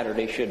on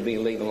Saturday should be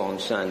legal on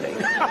Sunday.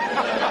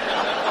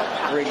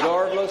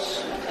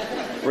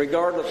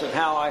 Regardless of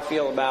how I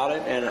feel about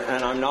it,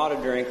 and I'm not a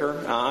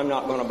drinker, I'm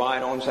not going to buy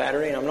it on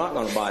Saturday, and I'm not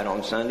going to buy it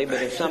on Sunday.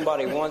 But if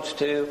somebody wants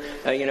to,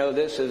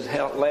 this is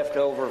left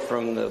over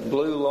from the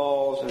blue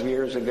laws of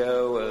years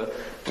ago.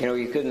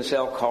 You couldn't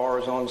sell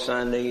cars on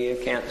Sunday.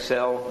 You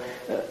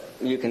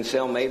can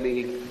sell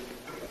maybe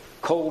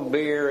cold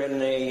beer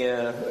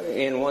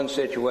in one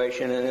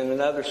situation, and in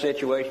another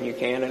situation you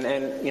can.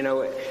 And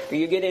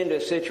you get into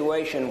a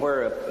situation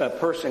where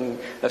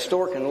a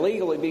store can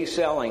legally be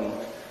selling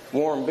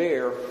warm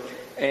beer,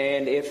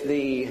 and if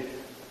the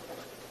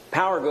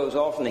power goes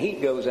off and the heat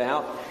goes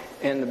out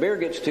and the beer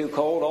gets too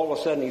cold, all of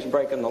a sudden he's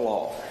breaking the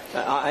law.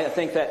 I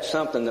think that's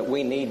something that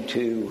we need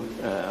to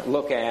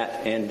look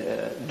at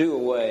and do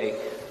away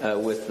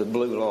with the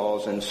blue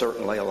laws and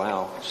certainly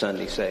allow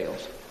Sunday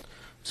sales.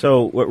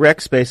 So what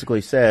Rex basically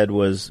said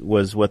was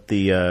what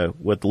the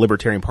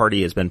Libertarian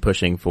Party has been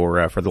pushing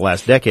for the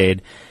last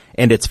decade,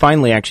 and it's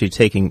finally actually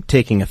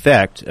taking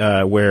effect.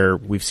 Where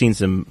we've seen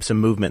some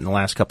movement in the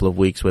last couple of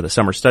weeks with a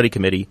summer study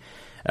committee.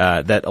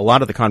 That a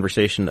lot of the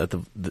conversation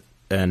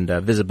and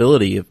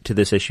visibility to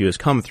this issue has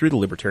come through the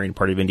Libertarian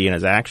Party of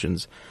Indiana's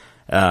actions.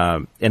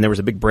 And there was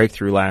a big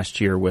breakthrough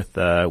last year with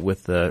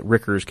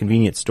Ricker's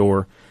convenience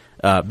store,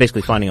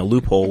 basically finding a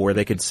loophole where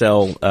they could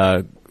sell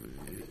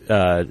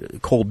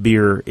cold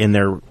beer in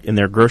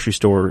their grocery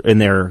store, in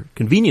their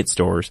convenience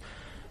stores,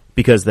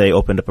 because they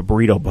opened up a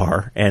burrito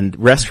bar, and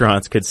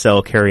restaurants could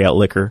sell carry-out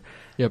liquor.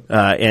 Yep.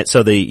 And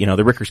so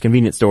the Ricker's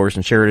convenience stores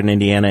in Sheridan,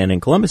 Indiana, and in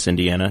Columbus,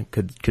 Indiana,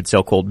 could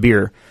sell cold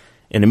beer.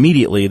 And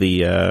immediately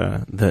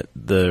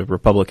the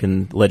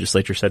Republican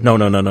legislature said, no,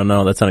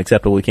 that's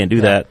unacceptable. We can't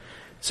do that.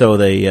 So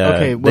they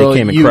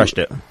came and crushed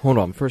it. Hold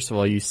on. First of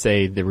all, you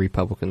say the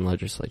Republican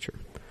legislature.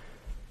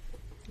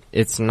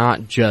 It's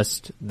not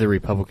just the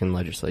Republican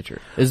legislature,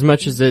 as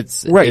much as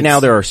it's now.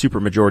 There are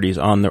supermajorities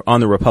on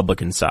the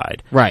Republican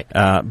side, right?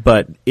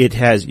 But it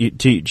has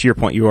to your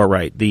point. You are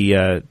right.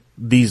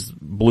 These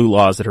blue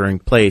laws that are in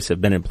place have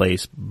been in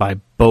place by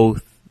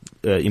both.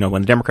 When the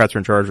Democrats are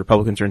in charge,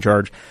 Republicans are in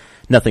charge.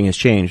 Nothing has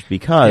changed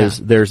because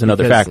there's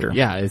another factor.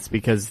 Yeah, it's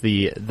because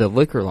the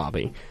liquor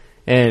lobby,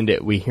 and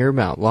we hear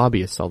about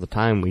lobbyists all the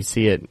time. We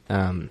see it,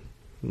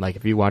 like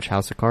if you watch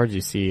House of Cards,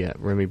 you see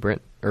Remy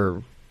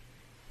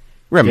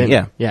Remy,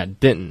 Denton. Yeah,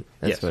 Denton.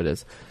 That's yes. what it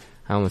is.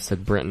 I almost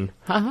said Brenton.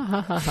 Ha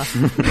ha ha ha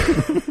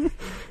ha.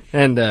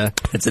 And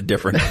it's a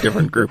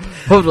different group.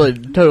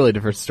 Totally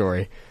different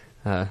story.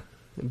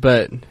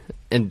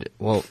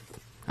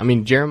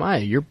 Jeremiah,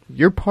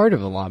 you're part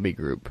of a lobby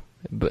group.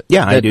 But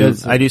yeah, I do.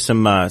 I do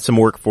some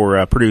work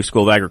for Purdue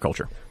School of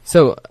Agriculture.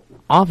 So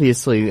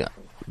obviously,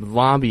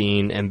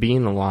 lobbying and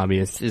being a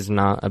lobbyist is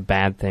not a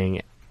bad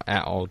thing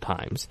at all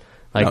times.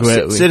 Like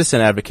citizen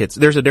advocates,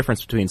 there's a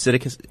difference between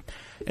citizens.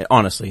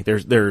 Honestly,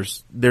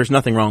 there's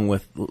nothing wrong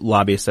with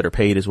lobbyists that are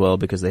paid as well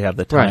because they have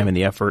the time and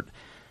the effort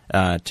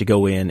to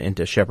go in and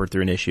to shepherd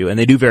through an issue, and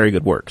they do very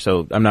good work.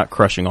 So I'm not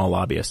crushing all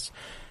lobbyists,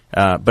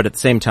 but at the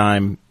same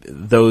time,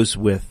 those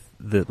with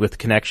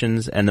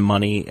connections and the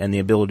money and the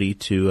ability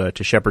to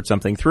shepherd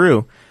something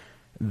through,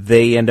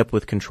 they end up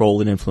with control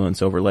and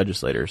influence over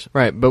legislators.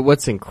 Right, but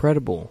what's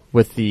incredible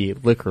with the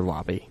liquor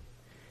lobby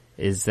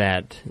is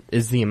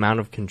the amount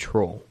of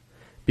control.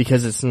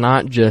 Because it's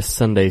not just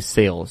Sunday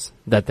sales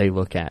that they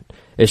look at.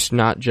 It's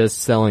not just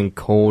selling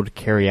cold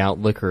carry-out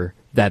liquor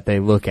that they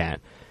look at.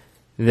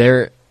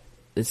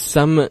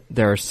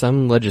 there are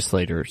some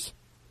legislators,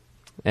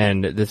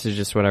 and this is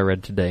just what I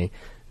read today,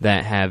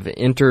 that have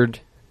entered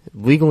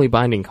legally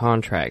binding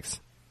contracts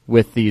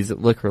with these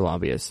liquor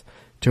lobbyists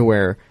to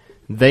where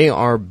they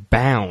are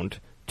bound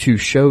to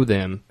show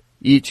them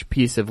each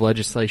piece of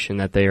legislation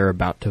that they are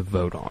about to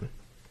vote on.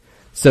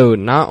 So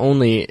not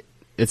only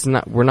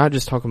we're not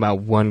just talking about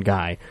one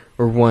guy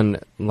or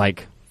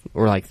like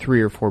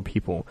 3 or 4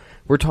 people.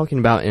 We're talking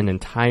about an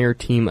entire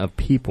team of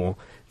people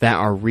that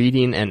are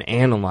reading and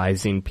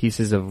analyzing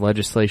pieces of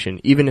legislation,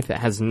 even if it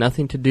has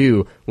nothing to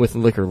do with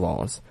liquor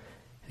laws,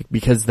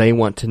 because they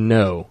want to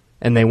know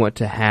and they want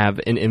to have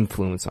an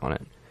influence on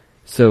it.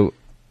 So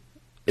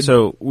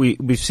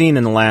we've seen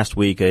in the last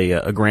week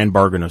a grand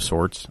bargain of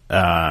sorts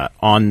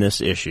on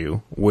this issue,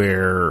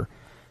 where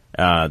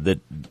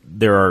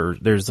there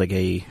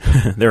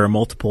are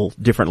multiple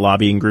different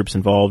lobbying groups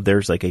involved.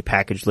 There's like a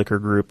packaged liquor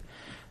group,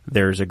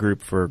 there's a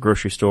group for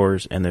grocery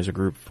stores, and there's a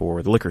group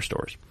for the liquor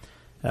stores.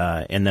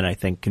 And then I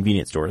think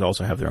convenience stores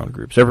also have their own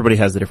group. So everybody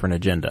has a different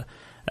agenda.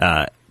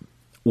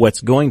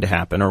 What's going to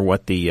happen, or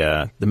what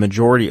the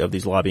majority of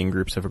these lobbying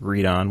groups have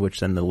agreed on, which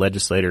then the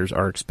legislators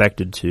are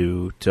expected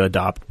to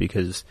adopt,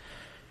 because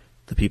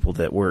the people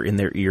that were in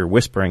their ear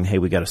whispering, hey,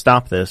 we got to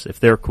stop this, if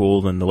they're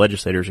cool, then the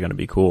legislators are going to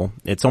be cool.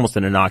 It's almost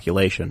an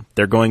inoculation.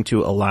 They're going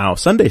to allow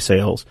Sunday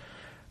sales,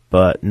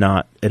 but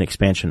not an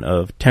expansion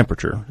of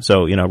temperature.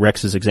 So,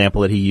 Rex's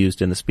example that he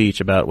used in the speech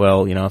about,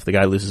 if the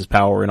guy loses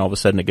power and all of a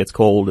sudden it gets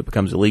cold, it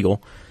becomes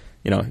illegal.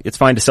 It's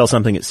fine to sell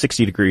something at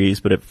 60 degrees,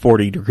 but at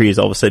 40 degrees,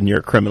 all of a sudden you're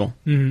a criminal.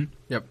 Mm-hmm.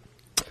 Yep.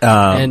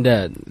 And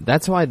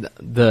that's why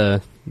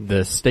the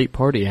state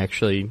party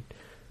actually,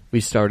 we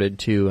started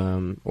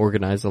to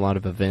organize a lot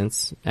of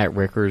events at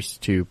Rickers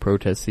to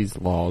protest these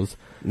laws.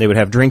 They would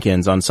have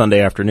drink-ins on Sunday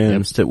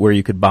afternoons where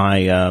you could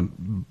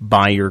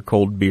buy your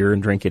cold beer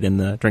and drink it in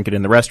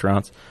the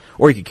restaurants,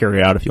 or you could carry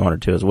it out if you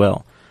wanted to as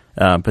well.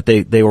 But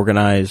they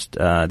organized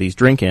these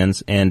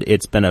drink-ins, and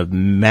it's been a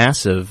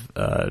massive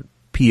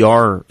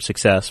PR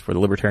success for the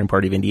Libertarian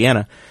Party of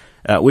Indiana,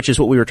 which is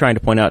what we were trying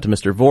to point out to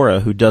Mr.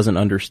 Vohra, who doesn't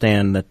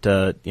understand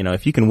that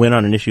if you can win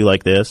on an issue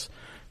like this,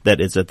 that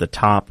is at the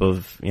top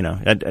of,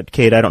 at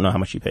Kade, I don't know how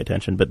much you pay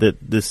attention, but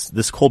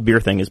this cold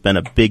beer thing has been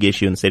a big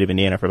issue in the state of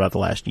Indiana for about the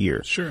last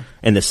year. Sure.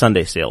 And the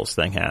Sunday sales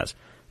thing has.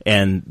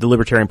 And the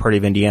Libertarian Party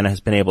of Indiana has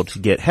been able to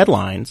get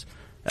headlines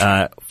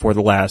for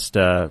the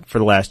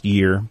last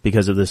year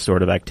because of this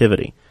sort of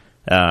activity.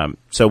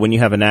 So when you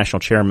have a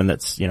national chairman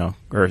that's,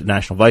 or a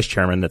national vice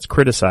chairman that's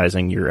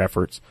criticizing your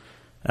efforts,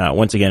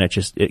 once again,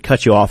 it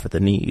cuts you off at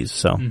the knees.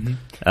 So,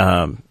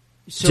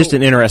 just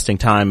an interesting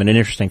time and an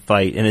interesting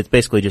fight, and it's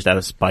basically just out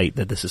of spite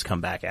that this has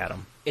come back at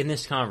them. In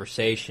this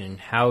conversation,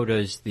 how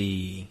does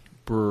the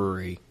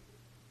brewery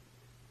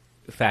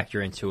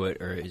factor into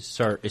it, or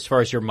as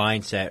far as your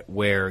mindset,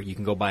 where you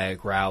can go buy a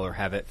growler,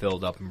 have it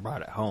filled up, and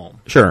brought it home?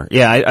 Sure.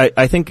 Yeah,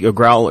 I think a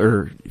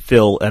growler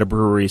fill at a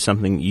brewery is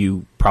something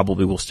you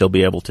probably will still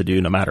be able to do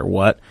no matter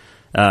what.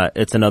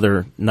 It's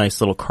another nice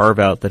little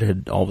carve-out that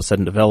had all of a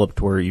sudden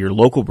developed where your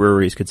local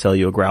breweries could sell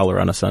you a growler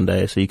on a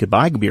Sunday, so you could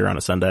buy beer on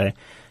a Sunday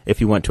if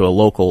you went to a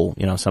local,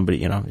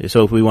 somebody,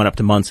 so if we went up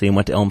to Muncie and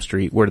went to Elm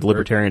Street where the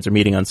Libertarians are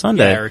meeting on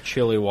Sunday. Yeah, or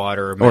Chili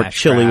Water, or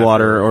Chili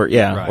Water,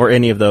 right. or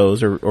any of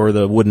those, or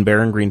the Wooden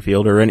Bear in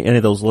Greenfield, or any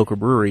of those local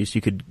breweries, you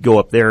could go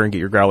up there and get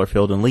your growler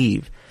filled and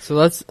leave. So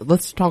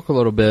let's talk a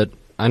little bit,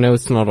 I know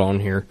it's not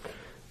on here,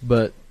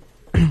 but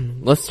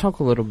let's talk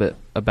a little bit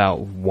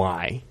about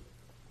why.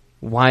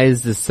 Why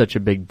is this such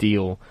a big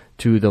deal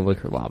to the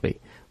liquor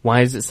lobby?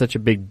 Why is it such a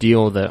big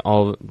deal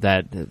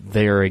that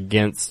they're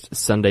against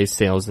Sunday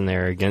sales and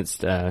they're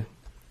against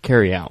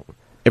carry out?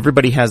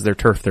 Everybody has their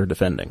turf they're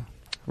defending.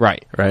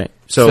 Right. Right.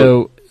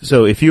 So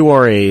if you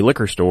are a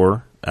liquor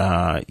store,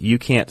 you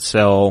can't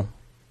sell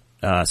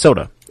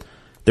soda.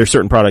 There's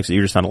certain products that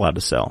you're just not allowed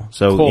to sell.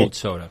 So cold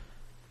soda.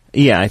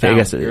 Yeah, I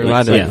guess you're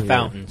allowed to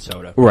fountain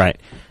soda. Right.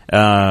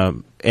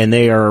 And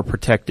they are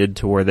protected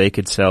to where they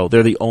could sell.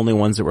 They're the only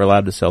ones that were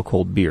allowed to sell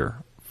cold beer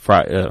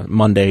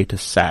Monday to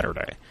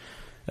Saturday.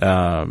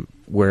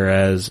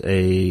 Whereas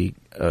a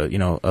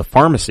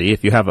pharmacy,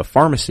 if you have a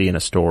pharmacy in a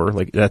store,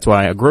 like that's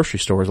why a grocery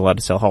store is allowed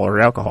to sell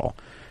hard alcohol.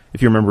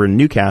 If you remember in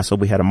Newcastle,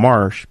 we had a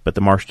Marsh, but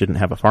the Marsh didn't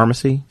have a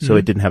pharmacy, so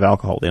it didn't have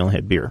alcohol. They only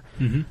had beer.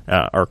 Mm-hmm.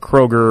 Our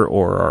Kroger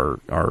or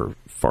our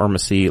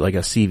pharmacy, like a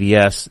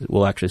CVS,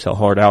 will actually sell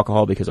hard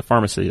alcohol because a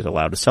pharmacy is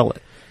allowed to sell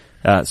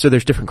it. So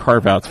there's different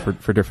carve-outs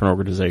for different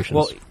organizations.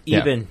 Well,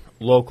 even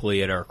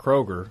locally at our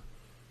Kroger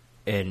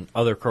and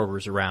other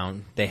Krogers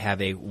around, they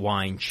have a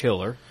wine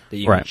chiller that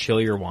you can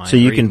chill your wine. So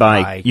you can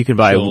buy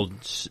chilled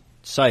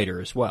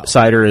cider as well.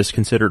 Cider is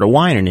considered a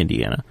wine in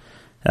Indiana.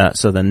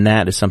 So then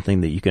that is something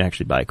that you can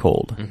actually buy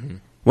cold. Mm-hmm.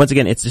 Once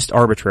again, it's just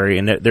arbitrary,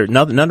 and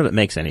none of it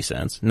makes any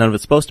sense. None of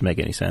it's supposed to make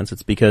any sense.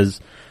 It's because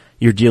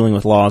you're dealing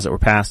with laws that were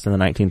passed in the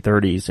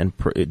 1930s and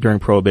during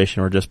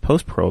Prohibition or just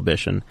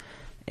post-Prohibition,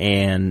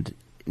 and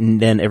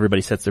then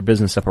everybody sets their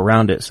business up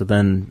around it. So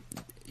then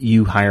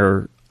you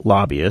hire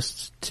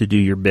lobbyists to do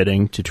your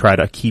bidding to try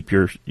to keep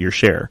your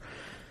share.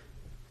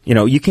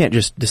 you can't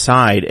just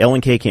decide.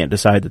 L&K can't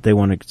decide that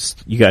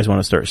you guys want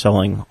to start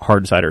selling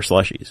hard cider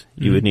slushies.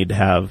 You would need to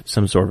have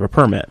some sort of a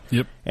permit.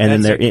 Yep.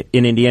 And then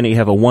in Indiana, you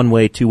have a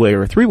 1-way, 2-way,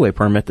 or a 3-way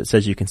permit that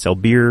says you can sell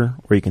beer,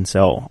 or you can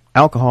sell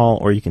alcohol,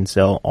 or you can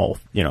sell all,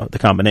 the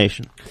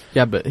combination.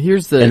 Yeah, but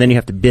and then you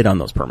have to bid on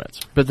those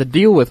permits. But the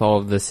deal with all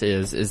of this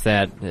is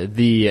that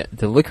the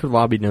liquor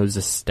lobby knows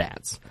the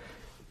stats.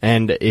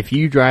 And if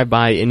you drive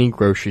by any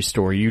grocery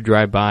store, you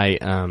drive by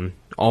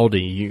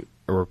Aldi,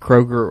 or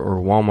Koger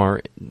or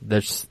Walmart,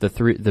 that's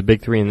the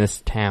big three in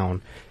this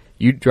town.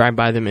 You drive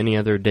by them any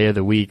other day of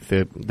the week,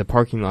 the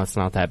parking lot's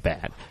not that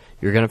bad.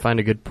 You're going to find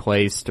a good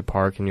place to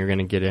park, and you're going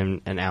to get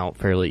in and out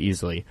fairly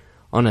easily.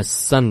 On a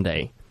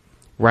Sunday,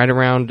 right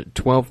around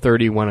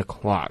 12:30, 1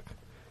 o'clock,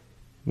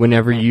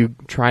 whenever you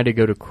try to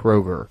go to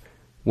Kroger,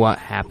 what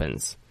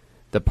happens?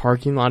 The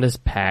parking lot is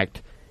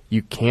packed.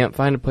 You can't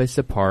find a place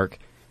to park.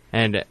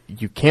 And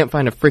you can't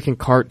find a freaking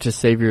cart to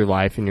save your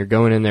life, and you're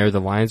going in there,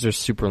 the lines are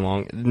super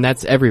long, and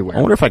that's everywhere. I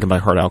wonder if I can buy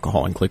hard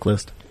alcohol in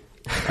ClickList.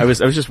 I was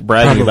just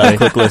bragging about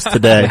ClickList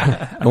today.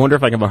 I wonder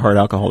if I can buy hard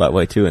alcohol that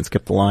way too and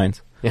skip the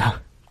lines. Yeah,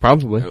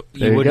 probably.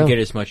 You wouldn't get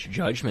as much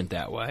judgment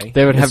that way.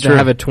 They would have to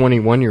have a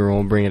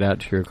 21-year-old bring it out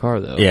to your car,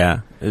 though.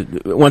 Yeah.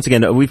 Once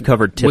again, we've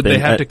covered tipping. Would they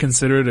have to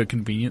consider it a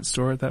convenience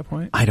store at that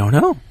point? I don't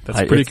know.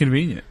 That's pretty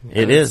convenient.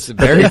 It is.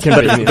 Very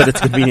convenient. But it's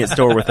a convenience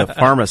store with a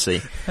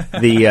pharmacy.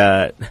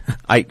 I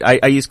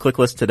used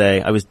ClickList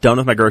today. I was done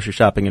with my grocery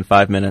shopping in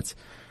 5 minutes,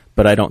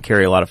 but I don't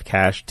carry a lot of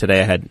cash.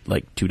 Today I had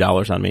like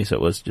 $2 on me, so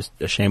it was just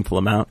a shameful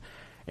amount.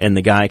 And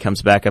the guy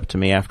comes back up to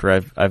me after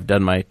I've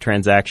done my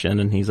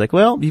transaction, and he's like,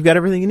 "Well, you've got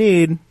everything you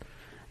need."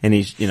 And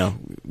he's,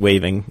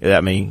 waving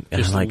at me.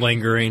 Just like,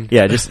 lingering.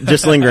 Yeah,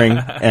 just lingering.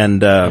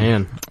 And,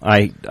 Man.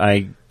 I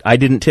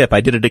didn't tip.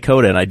 I did a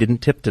Dakota, and I didn't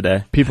tip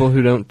today. People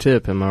who don't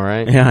tip, am I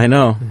right? Yeah, I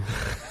know.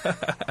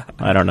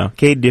 I don't know.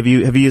 Kade, have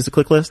you used the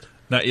ClickList?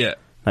 Not yet.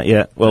 Not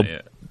yet. Well, Not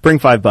yet. Bring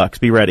 $5.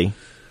 Be ready.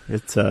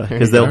 It's,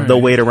 cause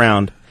they'll wait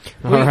around.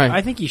 All right.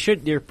 I think you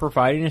should. They're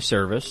providing a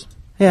service.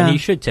 Yeah. And you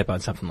should tip on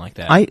something like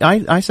that.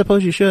 I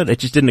suppose you should. It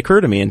just didn't occur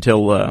to me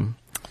until,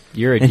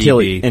 You're a until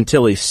DB.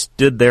 until he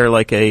stood there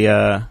like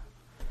a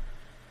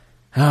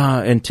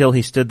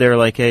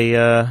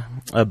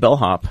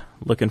bellhop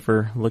looking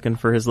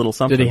for his little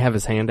something. Did he have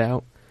his hand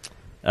out?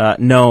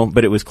 No,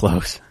 but it was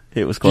close.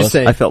 It was close.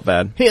 Say, I felt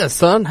bad. "Here,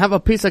 son, have a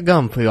piece of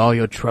gum for all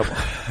your trouble."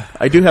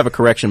 I do have a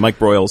correction. Mike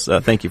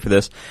Broyles, thank you for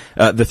this.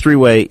 The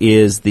 3-way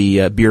is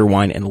the beer,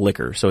 wine, and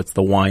liquor, so it's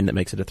the wine that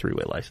makes it a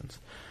 3-way license.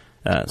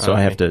 So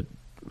I have to.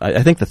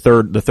 I think the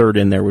third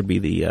in there would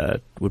be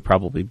would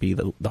probably be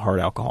the hard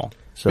alcohol.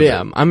 So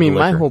yeah, I mean,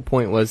 my whole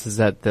point was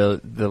that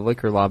the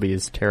liquor lobby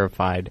is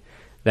terrified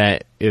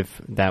that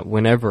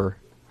whenever,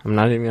 I'm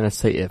not even going to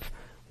say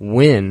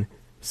when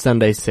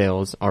Sunday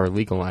sales are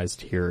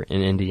legalized here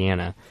in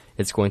Indiana,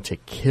 it's going to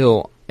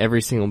kill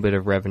every single bit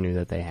of revenue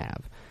that they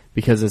have.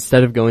 Because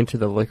instead of going to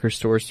the liquor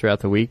stores throughout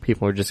the week,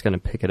 people are just going to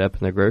pick it up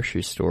in the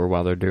grocery store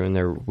while they're doing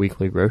their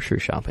weekly grocery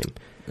shopping.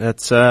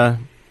 That's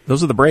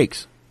those are the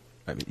breaks.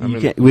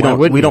 We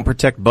don't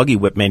protect buggy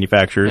whip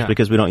manufacturers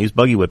because we don't use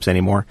buggy whips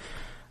anymore.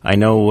 I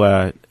know,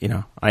 I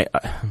mean,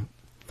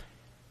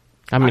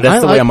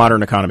 that's the way a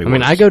modern economy works. I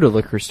mean, I go to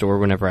liquor store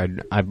whenever I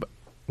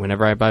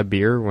buy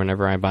beer,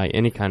 whenever I buy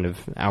any kind of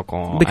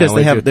alcohol. Because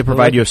they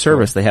provide you a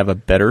service. They have a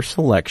better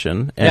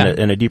selection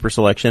and a deeper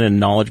selection and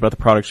knowledge about the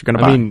products you're going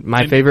to buy. I mean,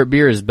 my favorite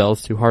beer is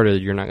Bell's Two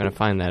Hearted. You're not going to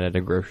find that at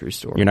a grocery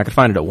store. You're not going to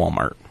find it at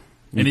Walmart.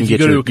 And if you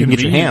go to a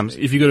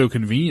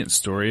convenience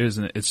store,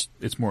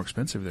 it's more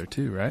expensive there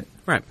too, right?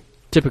 Right.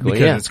 Typically,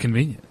 because it's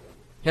convenient.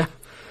 Yeah.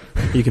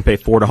 You can pay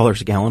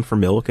 $4 a gallon for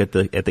milk at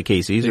the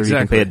Casey's, or you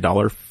can pay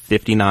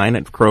 $1.59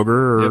 at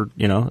Kroger, or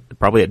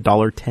probably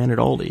 $1.10 at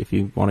Aldi if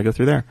you want to go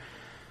through there.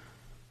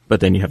 But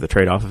then you have the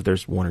trade-off if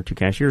there's one or two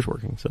cashiers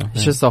working. So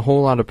it's just a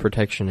whole lot of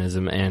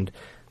protectionism, and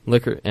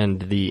liquor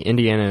and the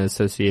Indiana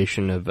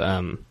Association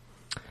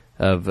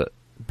of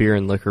Beer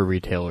and Liquor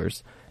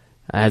Retailers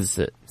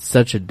has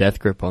such a death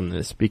grip on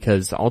this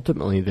because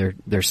ultimately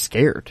they're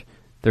scared.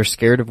 They're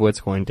scared of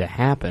what's going to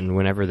happen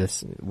whenever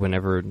this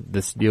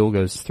deal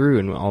goes through,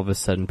 and all of a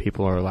sudden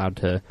people are allowed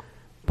to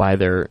buy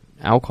their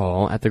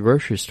alcohol at the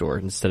grocery store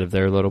instead of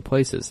their little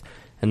places.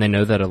 And they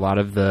know that a lot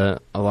of the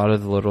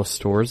little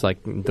stores, like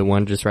the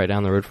one just right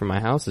down the road from my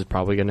house, is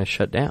probably going to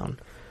shut down.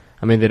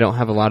 I mean, they don't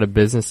have a lot of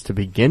business to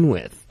begin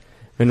with.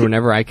 And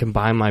whenever I can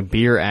buy my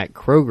beer at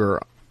Kroger,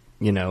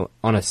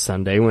 on a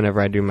Sunday,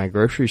 whenever I do my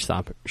grocery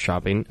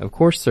shopping, of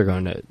course they're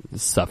going to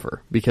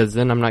suffer because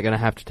then I'm not going to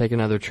have to take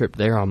another trip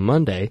there on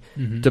Monday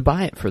to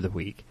buy it for the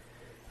week.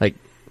 Like,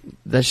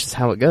 that's just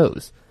how it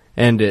goes.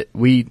 And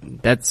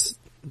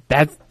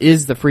that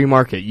is the free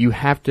market. You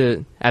have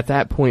to, at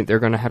that point, they're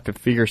going to have to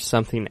figure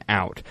something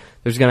out.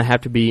 There's going to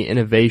have to be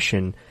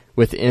innovation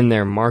within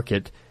their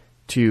market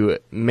to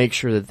make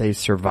sure that they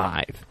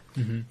survive.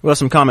 Mm-hmm. Well,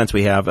 some comments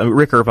we have.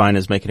 Rick Irvine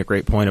is making a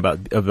great point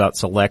about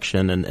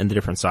selection and the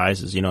different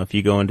sizes. If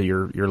you go into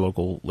your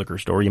local liquor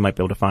store, you might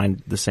be able to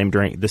find the same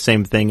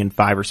thing in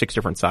 5 or 6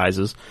 different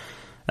sizes.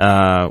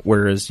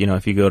 Whereas,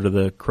 if you go to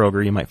the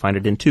Kroger, you might find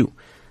it in 2.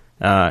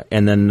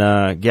 And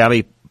then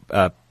Gabby,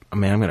 I'm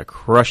going to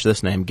crush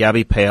this name.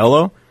 Gabby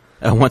Paolo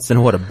wants to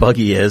know what a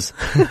buggy is.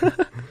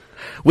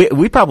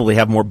 We probably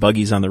have more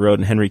buggies on the road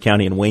in Henry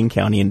County and Wayne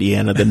County,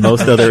 Indiana, than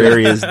most other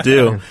areas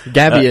do.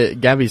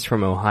 Gabby's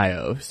from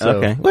Ohio. So.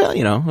 Okay,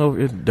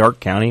 well, Dark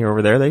County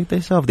over there,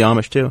 they still have the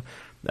Amish too.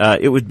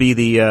 It would be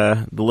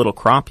the little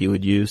crop you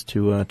would use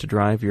to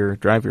drive your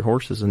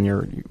horses in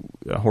your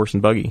horse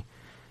and buggy.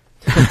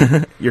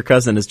 Your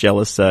cousin is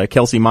jealous.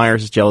 Kelsey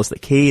Myers is jealous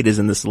that Kade is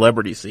in the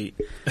celebrity seat.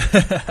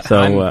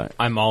 So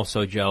I'm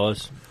also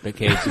jealous that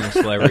Kade's in the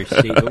celebrity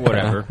seat, but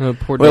whatever.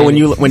 Poor well,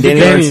 Danny. when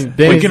Danny's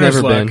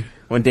never been.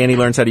 When Danny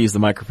learns how to use the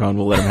microphone,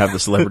 we'll let him have the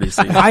celebrity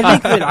seat. I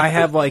think that I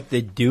have like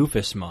the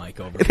doofus mic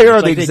over here. They are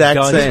it's the like exact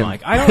Duns same.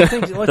 Mic. I don't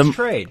think. Let's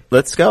trade.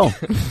 Let's go.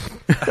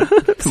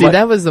 See,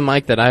 that was the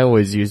mic that I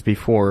always used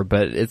before,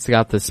 but it's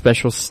got the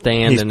special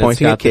stand He's and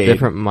it's got the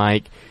different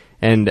mic,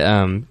 and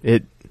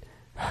it.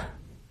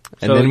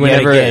 And so then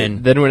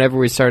whenever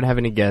we started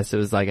having a guest, it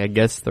was like, I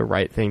guess the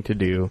right thing to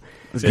do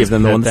is give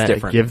them the one that's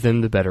different. Give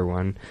them the better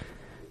one.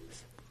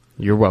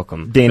 You're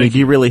welcome. Danny, do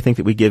you really think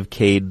that we give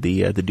Kade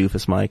the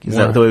doofus mic? Is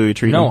that the way we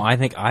treat him? No, I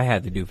think I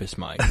had the doofus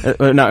mic.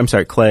 No, I'm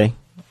sorry, Clay.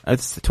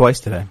 That's twice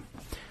today.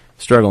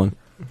 Struggling.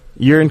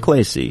 You're in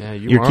Clay's seat. Yeah,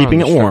 You're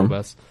keeping it warm.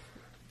 Bus.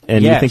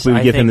 And yes, you think we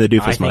would give him the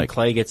doofus mic? I think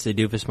Clay gets the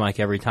doofus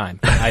mic every time.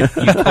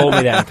 You told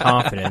me that in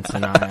confidence,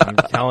 and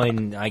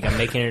I'm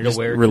making it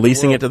aware.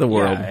 Releasing it to the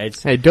world. Yeah,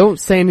 hey, don't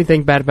say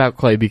anything bad about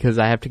Clay because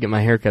I have to get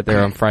my haircut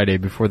there on Friday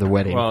before the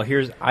wedding. Well,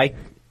 I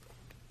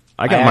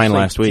got mine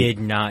last week. I did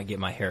not get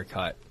my hair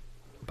cut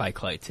by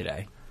Clay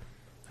today.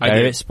 I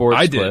did at Sports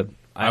I Clip. did.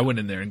 I went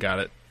in there and got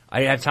it. I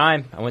didn't have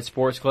time. I went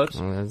Sports Clips.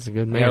 Oh, that's a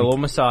good I man. got a little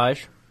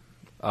massage.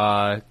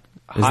 Hot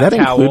Is that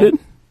towel, included?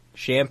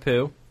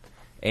 Shampoo.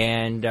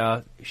 And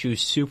she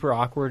was super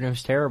awkward and it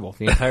was terrible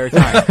the entire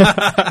time.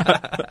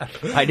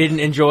 I didn't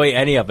enjoy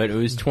any of it. It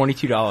was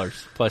 $22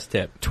 plus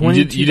tip.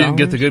 You didn't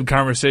get the good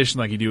conversation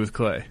like you do with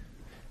Clay.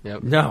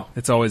 Yep. No.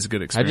 It's always a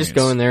good experience. I just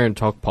go in there and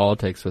talk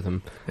politics with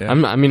him. Yeah.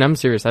 I'm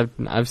serious. I've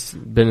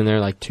been in there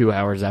like 2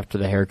 hours after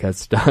the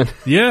haircut's done.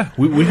 Yeah,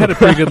 we had a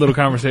pretty good little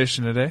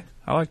conversation today.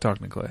 I like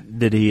talking to Clay.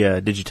 Did he?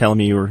 Did you tell him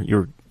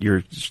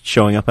you're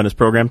showing up on his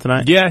program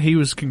tonight? Yeah, he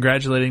was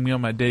congratulating me on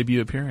my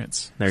debut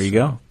appearance. There you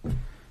go.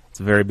 It's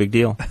a very big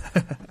deal.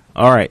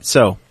 All right,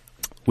 so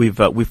we've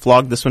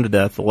flogged this one to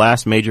death. The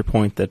last major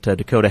point that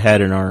Dakota had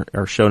in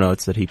our show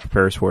notes that he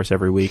prepares for us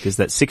every week is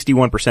that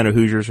 61% of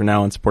Hoosiers are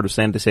now in support of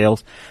Santa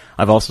sales.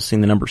 I've also seen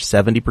the number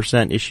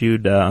 70%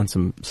 issued on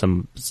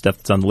some stuff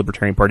that's on the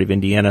Libertarian Party of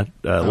Indiana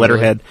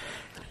letterhead.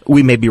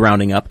 We may be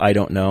rounding up, I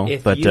don't know,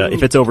 if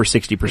it's over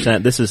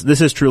 60%,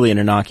 this is truly an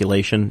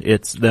inoculation.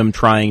 It's them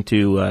trying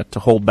to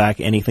hold back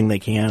anything they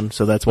can,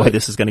 so that's why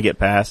this is going to get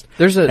passed.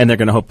 And they're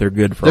going to hope they're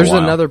good for a while.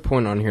 There's another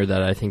point on here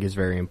that I think is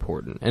very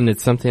important, and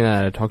it's something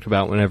that I talked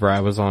about whenever I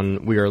was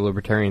on We Are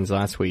Libertarians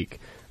last week,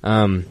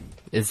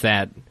 is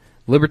that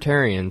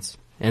libertarians,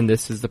 and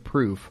this is the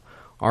proof,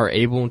 are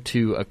able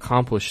to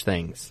accomplish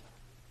things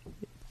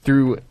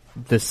through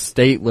the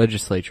state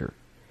legislature,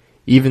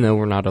 even though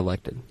we're not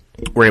elected.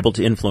 We're able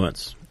to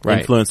influence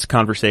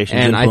conversations,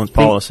 and influence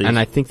policies. And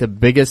I think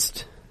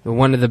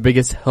one of the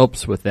biggest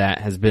helps with that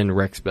has been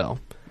Rex Bell.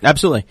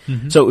 Absolutely.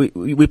 Mm-hmm. So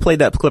we played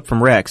that clip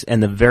from Rex,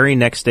 and the very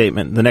next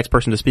statement, the next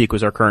person to speak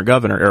was our current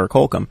governor, Eric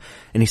Holcomb,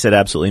 and he said,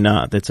 absolutely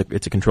not. It's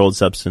a controlled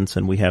substance,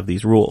 and we have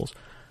these rules.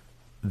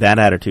 That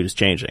attitude is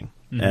changing,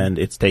 and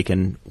it's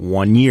taken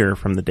 1 year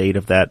from the date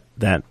of that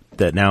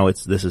now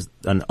this is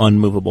an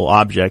unmovable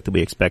object that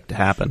we expect to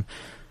happen.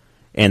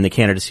 And the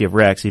candidacy of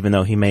Rex, even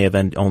though he may have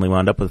only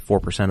wound up with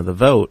 4% of the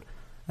vote,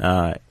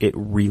 it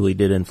really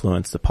did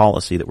influence the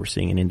policy that we're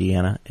seeing in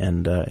Indiana,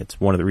 and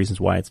it's one of the reasons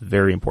why it's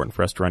very important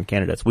for us to run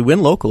candidates. We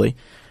win locally.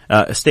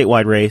 A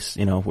statewide race,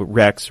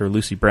 Rex or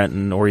Lucy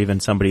Brenton or even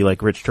somebody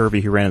like Rich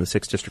Turvey who ran in the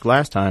 6th District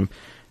last time,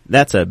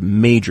 that's a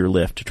major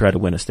lift to try to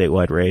win a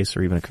statewide race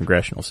or even a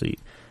congressional seat.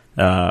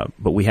 But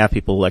we have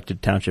people elected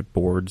to township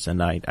boards,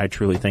 and I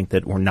truly think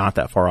that we're not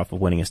that far off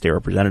of winning a state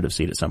representative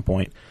seat at some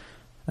point.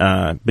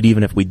 But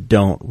even if we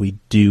don't, we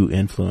do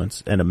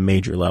influence at a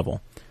major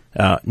level.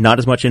 Not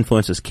as much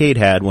influence as Kade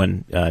had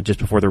when, just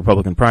before the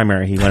Republican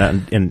primary, he went out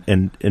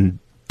and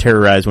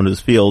terrorized one of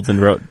his fields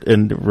and wrote,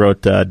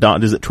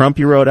 is it Trump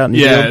you wrote out in the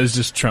field? Yeah, it was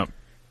just Trump.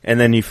 And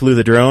then you flew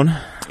the drone?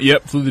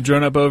 Yep, flew the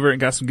drone up over it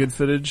and got some good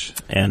footage.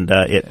 And,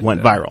 it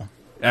went viral.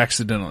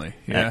 Accidentally,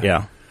 yeah.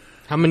 Yeah.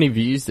 How many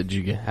views did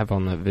you have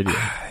on that video?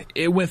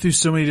 It went through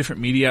so many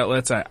different media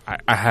outlets. I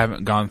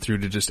haven't gone through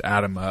to just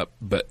add them up,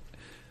 but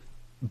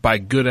by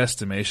good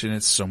estimation,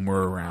 it's somewhere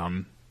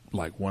around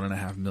like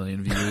 1.5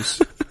 million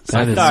views.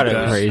 That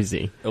is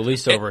crazy. At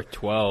least over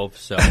 12.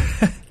 So,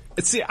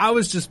 see, I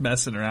was just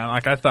messing around.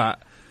 Like I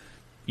thought,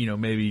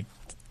 maybe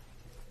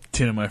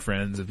 10 of my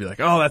friends would be like,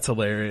 "Oh, that's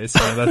hilarious!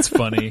 That's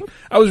funny."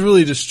 I was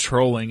really just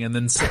trolling, and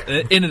then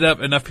it ended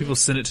up enough people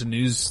sent it to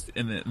news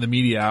and the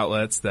media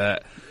outlets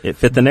that it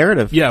fit the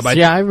narrative. Yeah,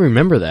 I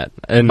remember that.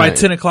 And by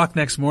 10 o'clock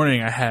next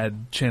morning, I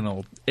had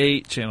Channel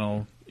 8,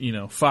 Channel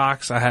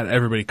Fox. I had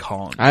everybody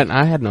calling.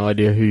 I had no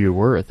idea who you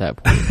were at that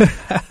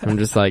point. I'm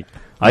just like,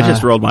 I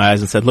just rolled my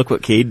eyes and said, "Look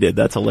what Kade did.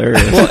 That's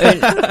hilarious."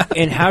 Well,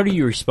 and how do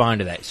you respond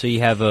to that? So you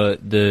have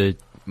the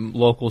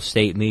local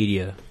state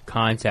media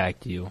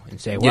contact you and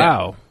say,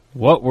 "Wow,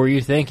 what were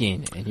you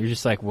thinking?" And you're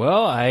just like,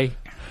 "Well, I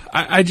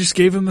just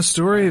gave them the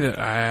story that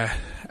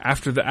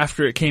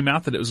after it came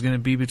out that it was going to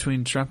be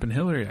between Trump and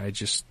Hillary,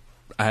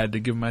 I had to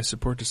give my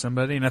support to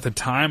somebody, and at the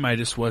time I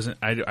just wasn't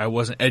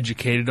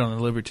educated on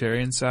the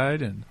libertarian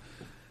side,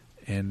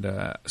 and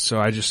so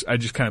I just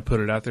kind of put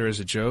it out there as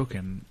a joke,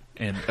 and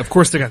of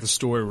course they got the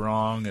story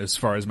wrong as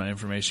far as my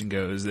information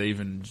goes. They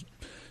even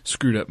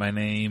screwed up my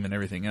name and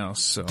everything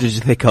else. So did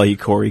they call you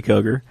Corey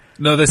Koger?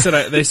 No, they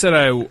said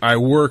I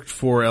worked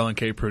for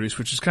L&K Produce,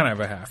 which is kind of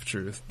a half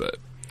truth, but.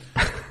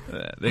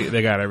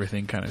 They got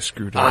everything kind of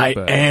screwed up. I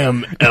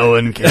am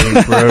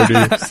L&K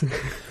Produce.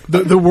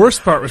 The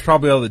worst part was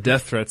probably all the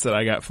death threats that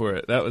I got for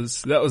it. That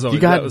was always. You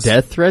got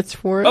death threats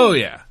for it? Oh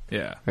yeah.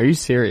 Are you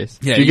serious?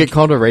 Yeah. Did you get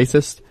called a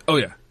racist? Oh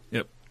yeah.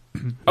 Yep.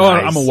 Oh,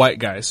 I'm a white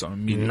guy, so I'm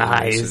immediately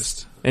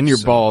racist. And you're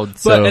bald.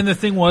 So. And the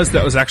thing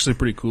that was actually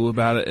pretty cool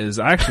about it is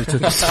I actually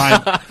took the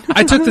time.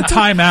 I took the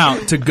time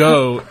out to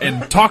go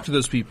and talk to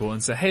those people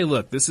and say, "Hey,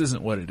 look, this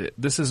isn't what it is.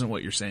 This isn't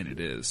what you're saying it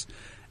is,"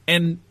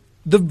 and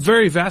the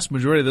very vast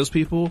majority of those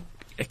people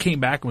came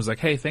back and was like,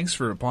 "Hey, thanks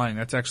for replying.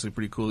 That's actually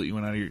pretty cool that you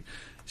went out of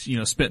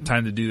your, spent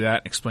time to do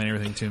that, explain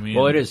everything to me."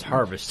 Well, it is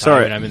harvest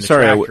time, and I'm in the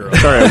tractor.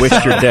 Sorry, I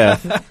wished your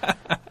death.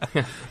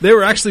 They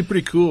were actually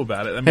pretty cool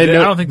about it. I mean, I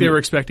don't think they were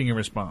expecting a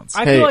response.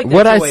 I feel like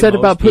what I said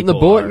about putting the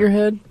bullet in your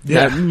head?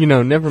 Yeah.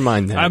 Never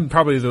mind that. I'm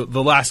probably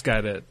the last guy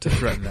to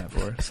threaten that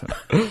for. So.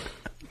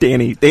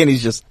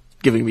 Danny's just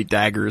giving me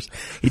daggers.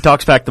 He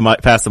talks past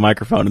the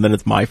microphone, and then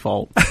it's my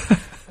fault.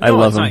 I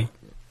love him.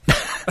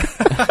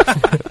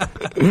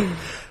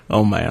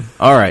 Oh man!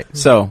 All right,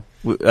 so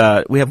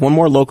we have one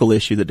more local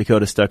issue that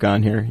Dakota stuck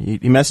on here. He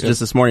messaged us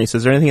this morning. He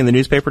says, "Is there anything in the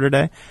newspaper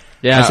today?"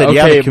 Yeah. I said,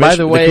 okay. By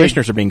the way, the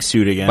commissioners are being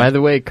sued again. By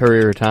the way,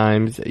 Courier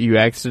Times, you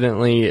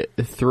accidentally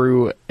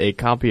threw a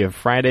copy of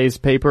Friday's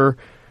paper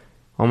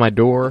on my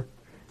door,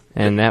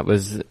 and that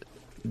was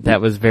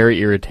very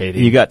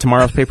irritating. You got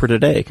tomorrow's paper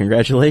today.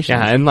 Congratulations!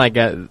 Yeah, and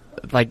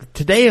like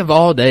today of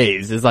all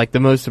days is like the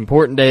most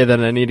important day that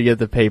I need to get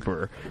the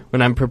paper.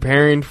 When I'm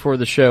preparing for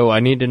the show, I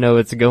need to know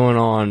what's going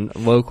on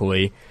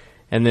locally,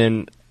 and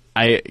then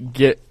I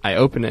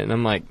open it and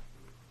I'm like,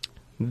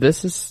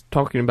 this is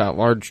talking about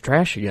large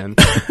trash again.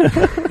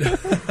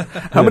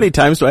 How many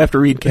times do I have to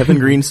read Kevin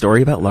Green's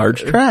story about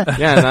large trash?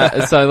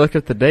 Yeah, so I looked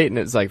at the date and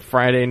it's like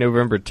Friday,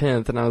 November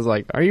 10th, and I was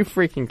like, are you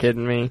freaking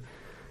kidding me?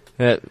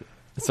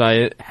 So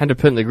I had to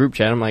put in the group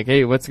chat, I'm like,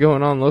 hey, what's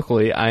going on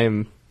locally? I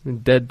am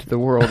dead to the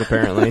world,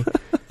 apparently.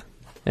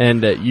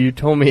 And you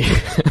told me,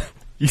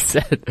 you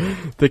said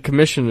the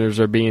commissioners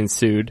are being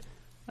sued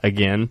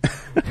again.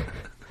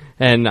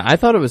 And I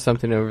thought it was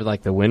something over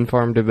like the wind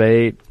farm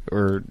debate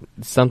or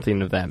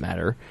something of that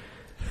matter.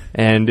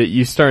 And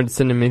you started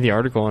sending me the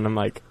article and I'm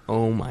like,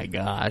 oh my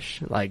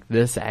gosh, like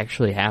this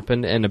actually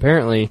happened. And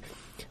apparently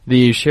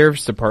the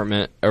sheriff's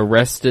department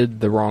arrested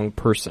the wrong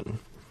person.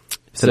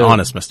 It's an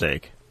honest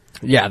mistake.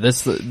 Yeah,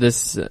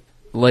 this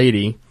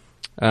lady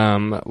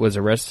was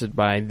arrested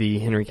by the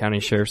Henry County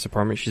Sheriff's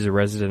Department. She's a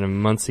resident of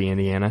Muncie,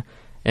 Indiana.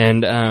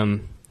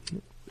 And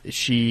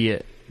she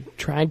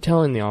tried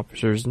telling the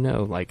officers,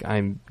 no, like,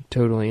 I'm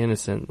totally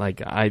innocent.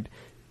 Like, I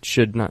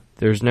should not,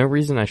 there's no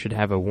reason I should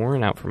have a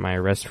warrant out for my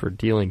arrest for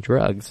dealing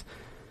drugs.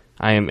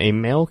 I am a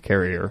mail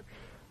carrier.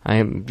 I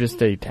am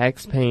just a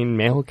tax-paying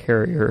mail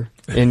carrier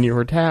in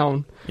your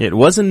town. It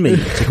wasn't me,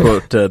 to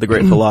quote the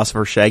great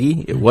philosopher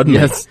Shaggy. It wasn't me.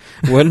 Yes,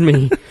 wasn't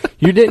me.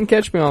 You didn't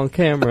catch me on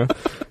camera.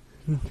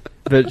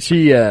 But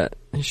she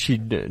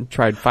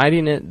tried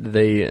fighting it.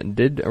 They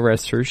did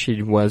arrest her.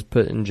 She was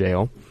put in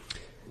jail.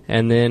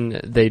 And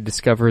then they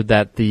discovered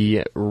that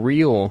the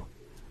real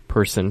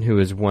person who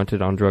was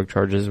wanted on drug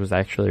charges was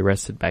actually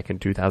arrested back in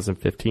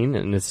 2015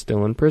 and is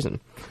still in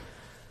prison.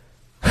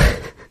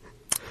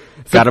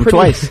 Got him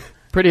twice.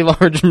 Pretty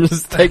large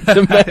mistake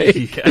to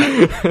make.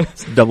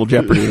 It's double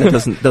jeopardy.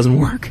 That doesn't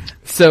work.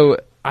 So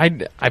I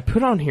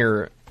put on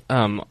here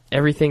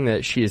everything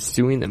that she is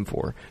suing them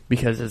for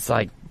because it's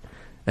like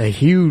a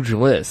huge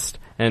list,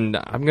 and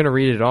I'm going to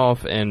read it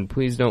off, and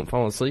please don't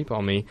fall asleep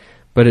on me,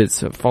 but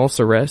it's false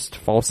arrest,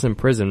 false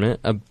imprisonment,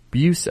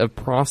 abuse of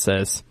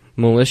process,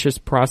 malicious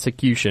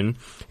prosecution,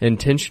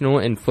 intentional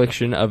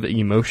infliction of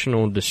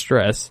emotional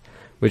distress,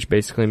 which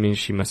basically means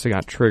she must have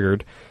got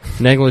triggered,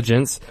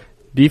 negligence,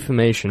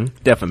 defamation,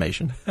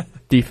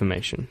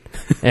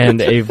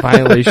 and a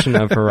violation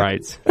of her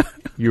rights.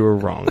 You were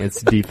wrong.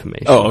 It's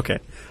defamation. Oh, okay.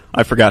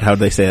 I forgot how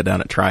they say it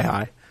down at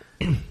Tri-High.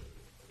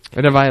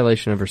 And a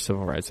violation of her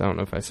civil rights. I don't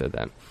know if I said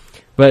that.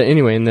 But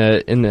anyway, in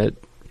the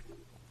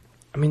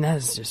I mean, that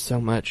is just so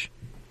much.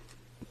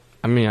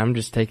 I mean, I'm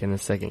just taking a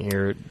second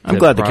here. I'm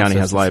glad the county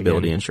has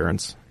liability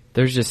insurance.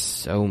 There's just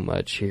so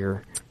much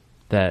here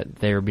that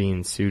they're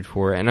being sued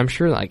for. And I'm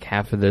sure like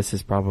half of this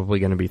is probably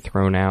going to be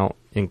thrown out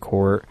in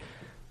court.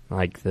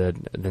 Like the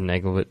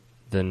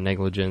the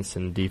negligence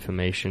and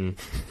defamation.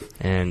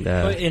 And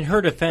but in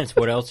her defense,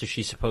 what else is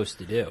she supposed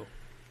to do?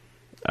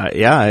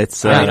 Yeah,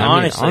 it's. I mean,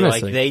 honestly,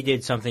 like they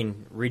did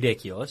something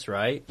ridiculous,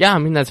 right? Yeah, I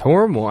mean that's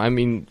horrible. I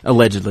mean,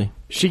 allegedly,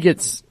 she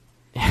gets.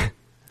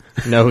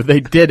 No, they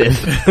did it.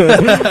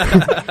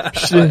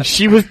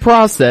 she was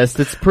processed.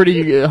 It's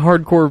pretty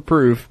hardcore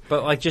proof.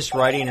 But like just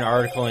writing an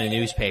article in a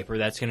newspaper,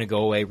 that's going to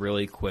go away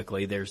really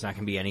quickly. There's not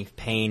going to be any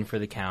pain for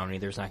the county.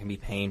 There's not going to be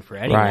pain for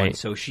anyone. Right.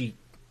 So she.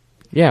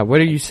 Yeah, what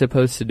are you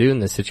supposed to do in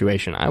this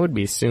situation? I would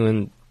be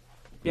suing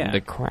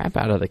the crap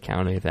out of the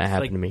county if that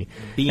happened to me.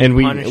 And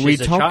we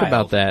talked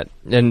about that.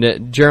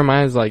 And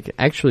Jeremiah's like,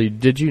 actually,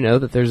 did you know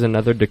that there's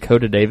another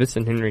Dakota Davis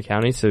in Henry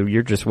County? So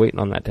you're just waiting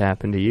on that to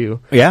happen to you.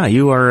 Yeah,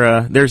 you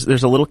are. There's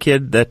a little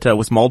kid that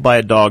was mauled by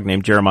a dog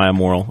named Jeremiah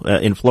Morrill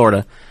in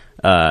Florida.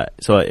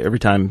 So every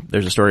time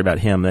there's a story about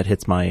him, that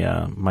hits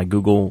my my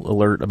Google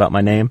alert about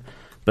my name.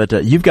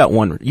 But you've got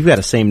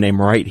a same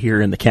name right here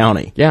in the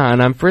county. Yeah,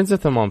 and I'm friends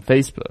with him on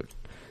Facebook.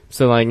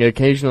 So, like,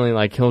 occasionally,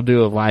 like, he'll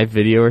do a live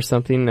video or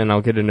something, and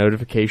I'll get a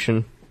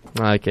notification.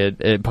 Like,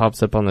 it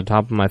pops up on the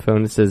top of my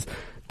phone. It says,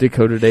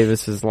 Dakota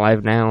Davis is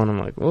live now, and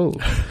I'm like, whoa,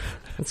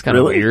 that's kind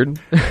of weird.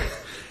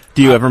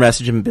 Do you ever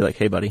message him and be like,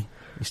 hey, buddy,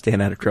 you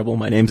staying out of trouble?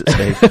 My name's at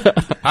stake.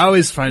 I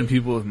always find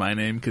people with my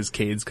name because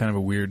Cade's kind of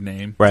a weird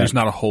name. Right. There's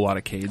not a whole lot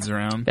of Cades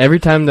around. Every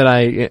time that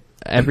I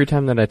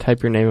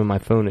type your name on my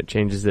phone, it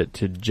changes it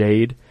to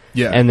Jade.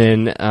 Yeah. And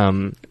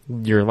then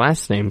your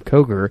last name,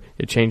 Koger,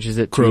 it changes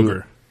it to...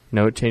 Kroger.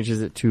 No, it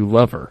changes it to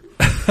Lover.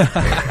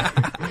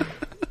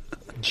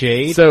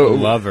 Jade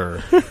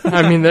Lover.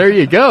 I mean, there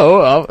you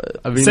go.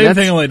 Same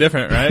thing, only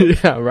different,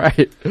 right? Yeah,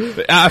 right.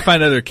 But I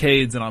find other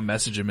Cades and I'll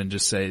message them and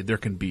just say, there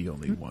can be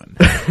only one.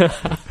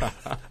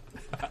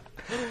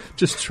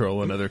 Just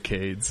trolling other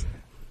Cades.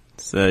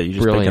 So you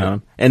just pick on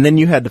them. And then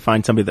you had to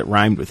find somebody that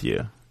rhymed with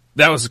you.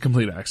 That was a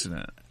complete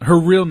accident. Her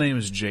real name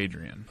is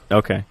Jadrian.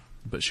 Okay.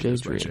 But she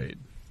goes by Jade.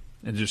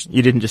 And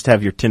you didn't just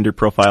have your Tinder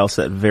profile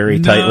set very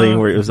tightly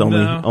where it was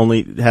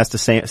only has to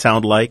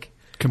sound like?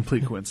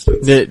 Complete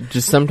coincidence.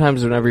 Just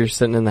sometimes whenever you're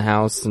sitting in the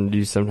house and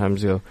you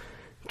sometimes go,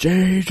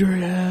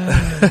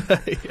 Jadrian.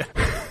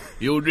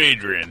 Yo,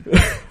 Jadrian.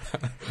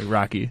 Like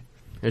Rocky.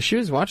 Yeah, she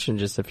was watching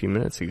just a few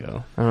minutes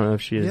ago. I don't know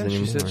if she is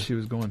anymore. She said she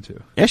was going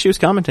to. Yeah, she was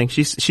commenting.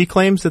 She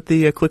claims that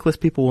the Clicklist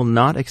people will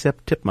not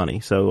accept tip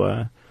money.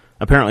 So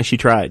apparently she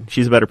tried.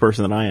 She's a better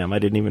person than I am. I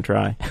didn't even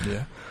try.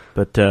 Yeah.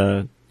 But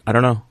I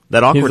don't know.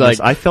 That awkwardness.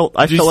 Like, I felt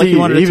like you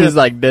wanted to tip. He was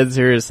like dead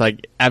serious,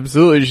 like,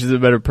 absolutely she's a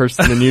better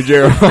person than you,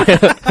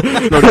 Jeremiah.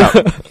 No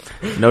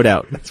doubt. No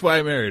doubt. That's why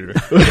I married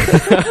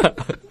her.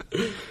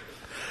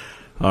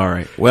 All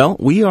right. Well,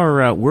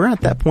 we're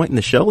at that point in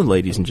the show,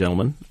 ladies and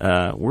gentlemen.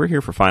 We're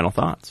here for final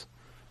thoughts.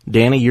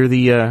 Danny, you're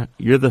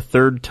the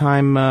third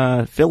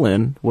time fill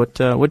in. What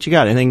you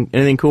got?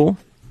 Anything cool?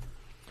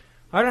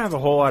 I don't have a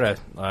whole lot of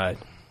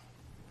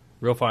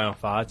real final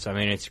thoughts. I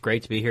mean, it's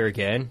great to be here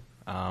again.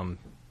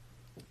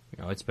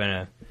 It's been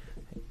a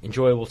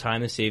enjoyable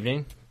time this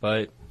evening,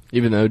 but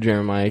even though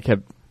Jeremiah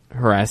kept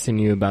harassing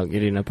you about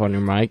getting up on your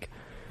mic,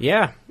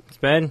 yeah, it's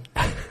been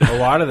a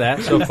lot of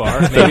that so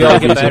far. Maybe I'll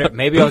get better.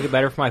 Maybe I'll get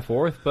better for my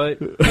fourth, but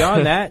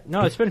beyond that,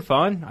 no, it's been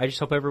fun. I just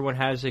hope everyone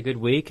has a good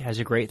week, has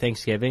a great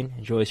Thanksgiving,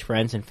 enjoys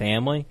friends and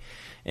family,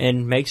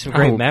 and makes some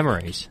great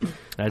memories.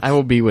 I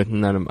will be with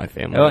none of my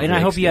family. Oh, and I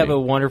hope you have a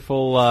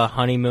wonderful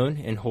honeymoon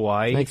in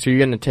Hawaii. Thanks. Are you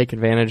going to take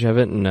advantage of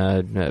it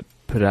and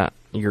put out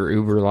your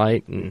Uber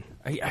Light? And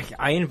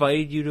I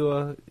invited you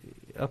to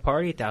a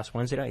party at the house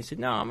Wednesday night. He said,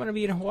 no, I'm going to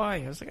be in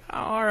Hawaii. I was like, oh,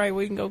 all right,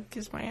 we can go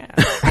kiss my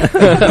ass.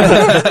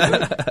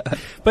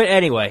 But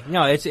anyway,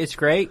 no, it's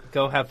great.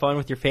 Go have fun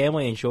with your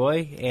family,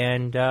 enjoy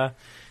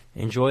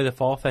the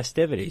fall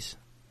festivities.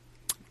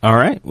 All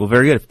right. Well,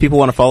 very good. If people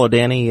want to follow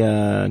Danny,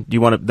 do you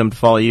want them to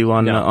follow you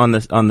on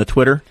the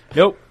Twitter?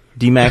 Nope.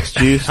 D-Max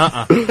Juice.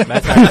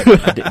 That's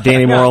not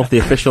Danny Morrill, the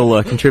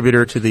official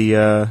contributor to the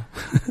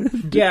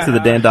to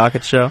the Dan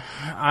Dockett Show.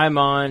 I'm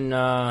on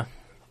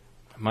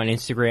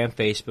Instagram,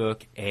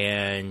 Facebook,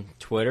 and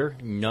Twitter.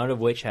 None of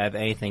which have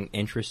anything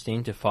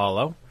interesting to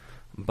follow,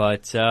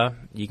 but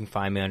you can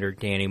find me under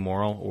Danny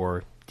Morrill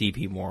or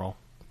DP Morrill.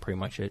 Pretty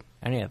much it.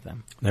 Any of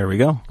them. There we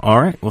go.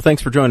 All right. Well,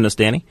 thanks for joining us,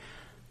 Danny.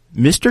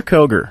 Mr.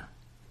 Koger,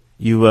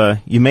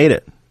 you made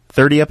it.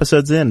 30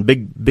 episodes in,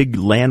 big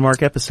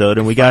landmark episode,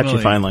 and we got you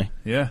finally.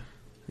 Yeah.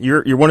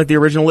 You're one of the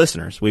original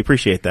listeners. We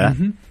appreciate that.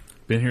 Mm-hmm.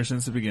 Been here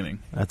since the beginning.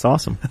 That's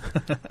awesome.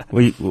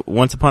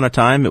 Once upon a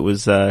time, it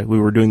was we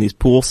were doing these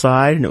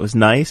poolside, and it was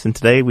nice, and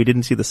today we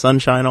didn't see the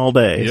sunshine all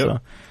day. Yep. So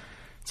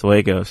that's the way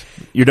it goes.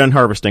 You're done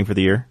harvesting for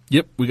the year?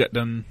 Yep, we got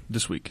done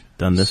this week.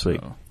 This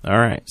week. All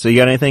right. So you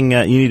got anything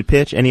you need to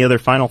pitch? Any other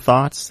final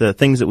thoughts?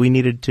 Things that we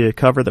needed to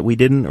cover that we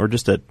didn't, or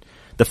just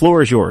the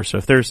floor is yours. So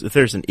if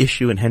there's an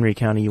issue in Henry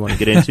County you want to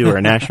get into or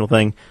a national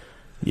thing,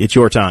 it's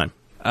your time.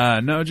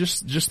 No,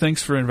 just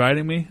thanks for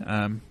inviting me.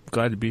 I'm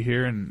glad to be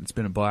here, and it's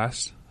been a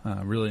blast.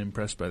 Really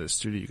impressed by this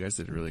studio. You guys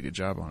did a really good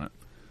job on it.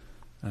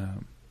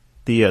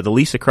 The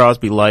Lisa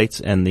Crosby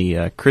lights and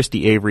the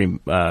Christy Avery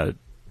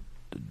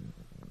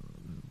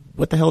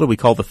what the hell do we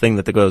call the thing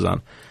that goes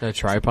on? A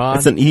tripod?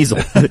 It's an easel.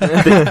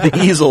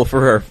 the easel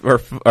for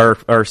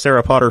our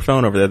Sarah Potter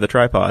phone over there, the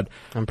tripod.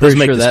 I'm pretty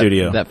sure the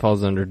studio. that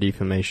falls under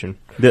defamation.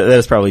 That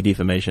is probably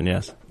defamation,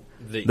 yes.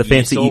 The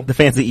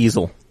fancy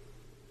easel.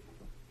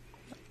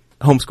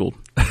 Homeschooled.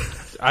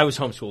 I was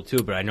homeschooled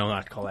too, but I know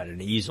not to call that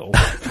an easel.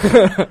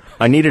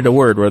 I needed a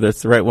word, whether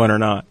it's the right one or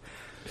not.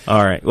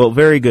 All right. Well,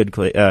 very good,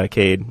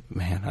 Kade.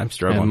 Man, I'm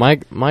struggling.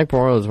 Mike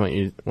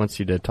Boros wants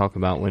you to talk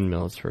about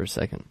windmills for a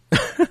second.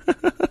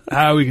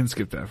 We can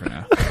skip that for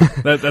now.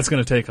 That's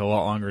going to take a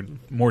lot longer,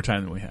 more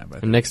time than we have. I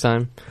think. Next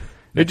time?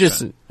 You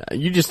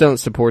just don't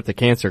support the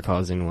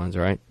cancer-causing ones,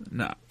 right?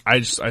 No,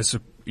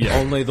 Yeah.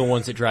 Only the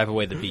ones that drive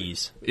away the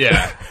bees.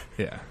 Yeah.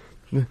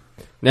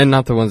 And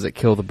not the ones that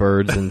kill the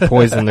birds and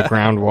poison the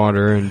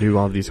groundwater and do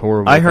all these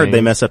horrible I heard things.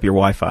 they mess up your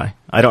Wi-Fi.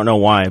 I don't know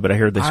why, but I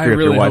heard they screw up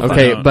your Wi-Fi.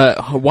 Okay, but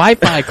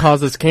Wi-Fi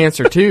causes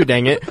cancer too,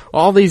 dang it.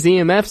 All these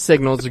EMF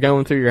signals are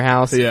going through your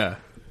house. Yeah.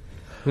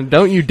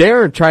 Don't you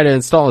dare try to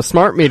install a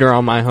smart meter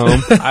on my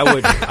home.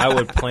 I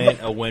would plant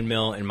a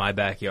windmill in my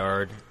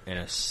backyard in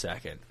a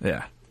second.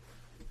 Yeah.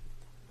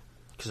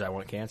 Because I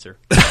want cancer.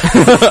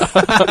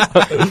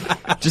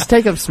 Just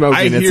take up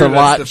smoking. It's a that's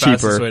lot the cheaper.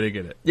 Fastest way to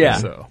get it. Yeah.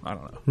 So I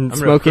don't know.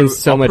 Smoking's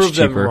so much I'll prove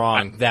cheaper. them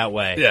wrong that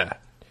way. Yeah.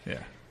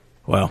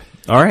 Well,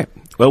 all right.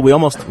 Well, we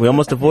almost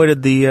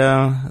avoided the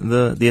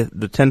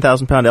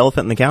 10,000-pound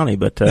elephant in the county,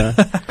 but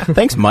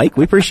thanks, Mike.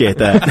 We appreciate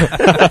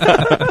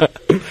that.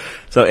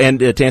 So, and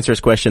to answer his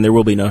question, there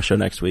will be no show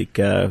next week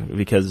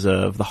because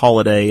of the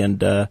holiday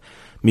and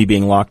me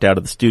being locked out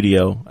of the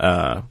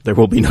studio. There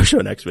will be no show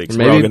next week, so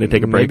we're all going to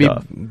take a break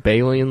off.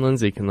 Bailey and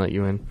Lindsay can let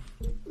you in.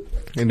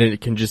 And then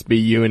it can just be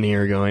you in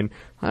here going,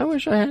 I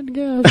wish I had to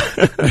go.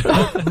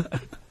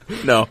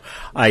 No,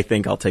 I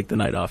think I'll take the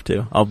night off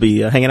too. I'll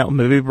be hanging out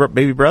with my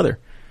baby brother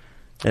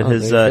at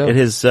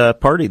his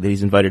party that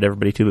he's invited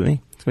everybody to but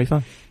me. It's going to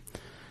be fun.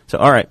 So,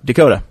 all right,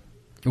 Dakota.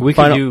 We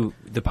could do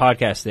the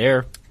podcast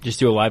there. Just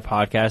do a live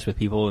podcast with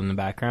people in the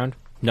background.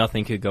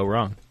 Nothing could go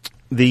wrong.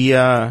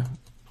 Except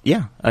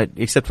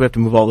we have to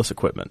move all this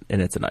equipment,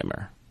 and it's a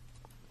nightmare.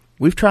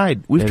 We've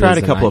tried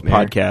a couple of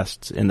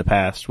podcasts in the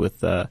past with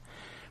the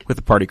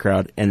party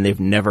crowd, and they've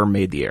never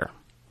made the air.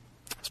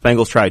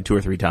 Spangle's tried 2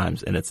 or 3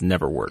 times, and it's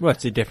never worked. Well,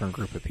 it's a different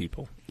group of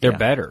people. They're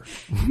better.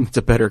 It's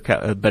a better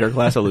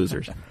class of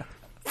losers.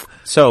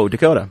 So,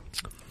 Dakota,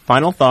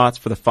 final thoughts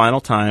for the final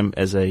time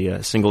as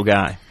a single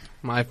guy.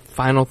 My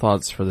final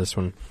thoughts for this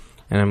one,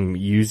 and I'm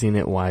using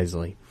it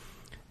wisely,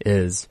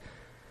 is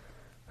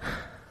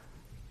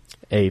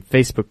a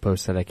Facebook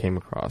post that I came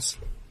across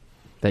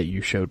that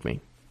you showed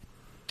me.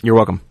 You're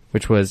welcome.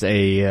 Which was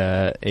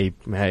a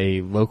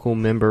local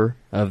member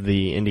of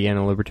the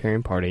Indiana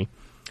Libertarian Party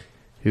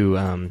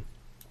who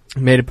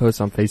made a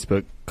post on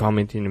Facebook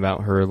commenting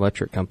about her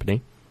electric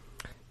company,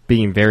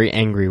 being very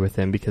angry with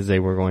them because they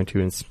were going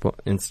to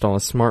install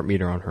a smart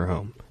meter on her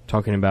home,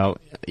 talking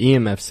about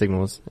EMF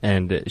signals,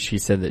 and she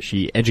said that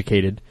she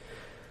educated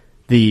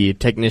the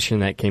technician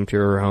that came to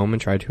her home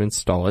and tried to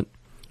install it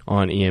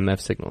on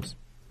EMF signals.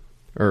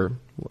 Or,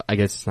 I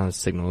guess it's not a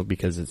signal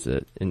because it's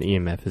an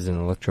EMF is an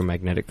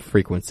electromagnetic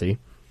frequency,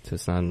 so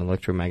it's not an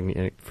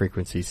electromagnetic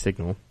frequency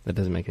signal. That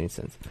doesn't make any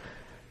sense.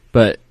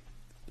 But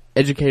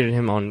educated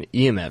him on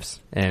EMFs,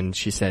 and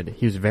she said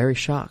he was very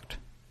shocked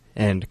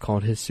and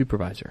called his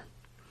supervisor.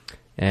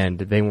 And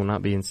they will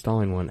not be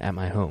installing one at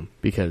my home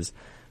because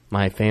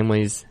my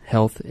family's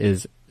health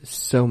is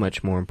so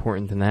much more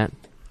important than that.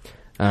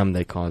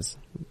 It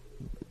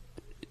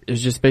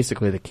was just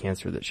basically the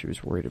cancer that she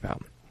was worried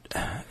about.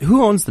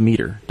 Who owns the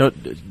meter?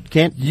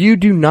 You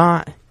do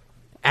not,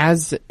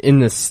 as in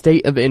the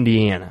state of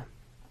Indiana,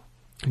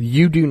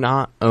 you do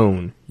not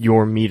own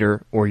your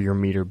meter or your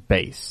meter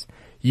base.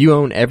 You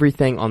own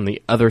everything on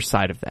the other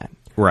side of that.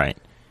 Right.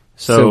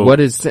 So what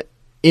is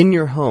in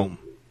your home?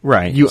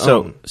 Right. You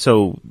own.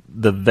 So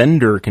the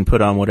vendor can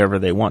put on whatever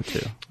they want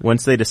to.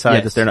 Once they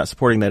decide that they're not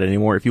supporting that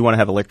anymore, if you want to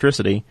have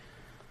electricity,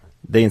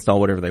 they install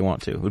whatever they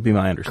want to, would be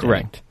my understanding.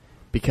 Correct.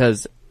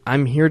 Because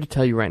I'm here to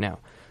tell you right now,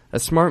 a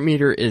smart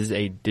meter is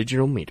a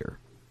digital meter.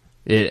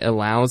 It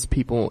allows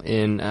people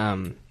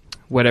in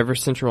whatever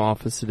central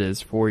office it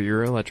is for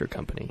your electric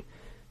company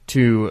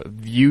to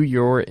view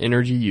your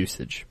energy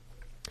usage.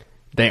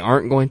 They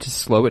aren't going to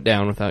slow it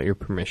down without your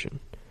permission.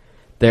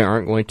 They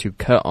aren't going to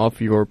cut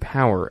off your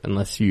power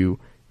unless you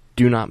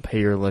do not pay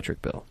your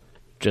electric bill,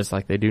 just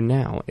like they do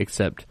now,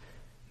 except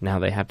now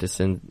they have to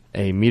send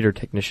a meter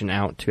technician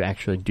out to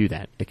actually do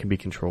that. It can be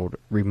controlled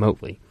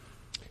remotely.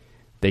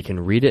 They can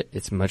read it.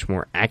 It's much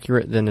more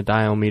accurate than a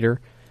dial meter.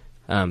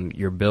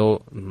 Your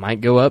bill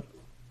might go up.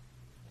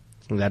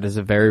 That is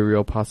a very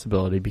real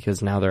possibility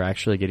because now they're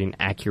actually getting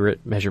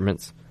accurate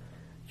measurements.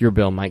 Your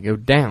bill might go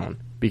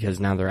down because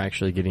now they're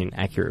actually getting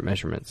accurate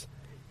measurements.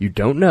 You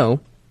don't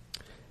know.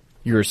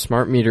 Your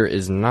smart meter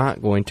is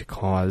not going to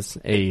cause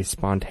a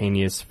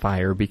spontaneous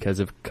fire because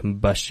of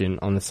combustion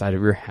on the side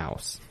of your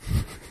house.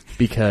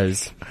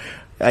 Because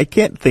I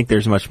can't think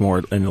there's much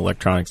more in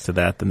electronics to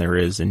that than there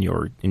is in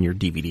your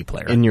DVD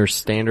player. In your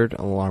standard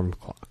alarm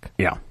clock.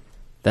 Yeah.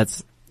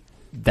 That's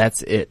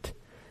it.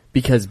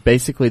 because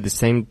basically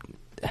the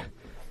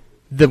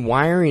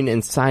wiring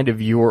inside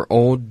of your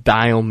old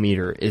dial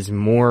meter is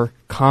more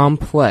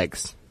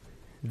complex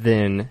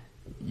than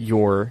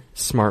your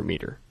smart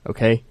meter,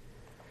 okay?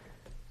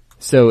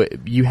 So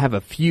you have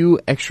a few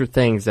extra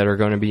things that are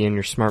going to be in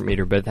your smart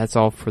meter, but that's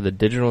all for the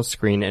digital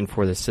screen and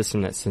for the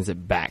system that sends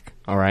it back,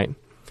 all right?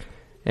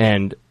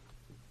 And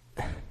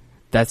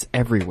that's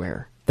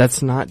everywhere.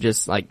 That's not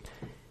just like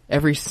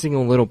every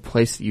single little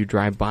place that you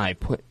drive by.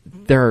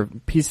 There are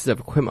pieces of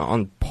equipment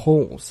on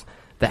poles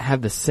that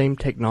have the same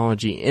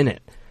technology in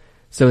it.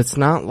 So it's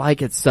not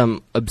like it's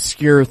some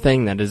obscure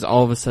thing that is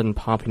all of a sudden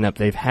popping up.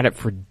 They've had it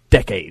for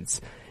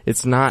decades.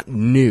 It's not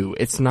new.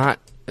 It's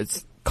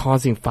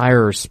causing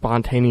fire or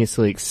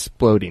spontaneously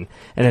exploding.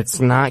 And it's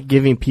not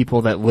giving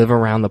people that live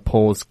around the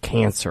poles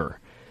cancer.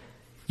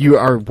 You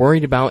are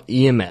worried about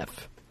EMF,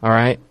 all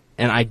right?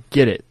 And I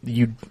get it.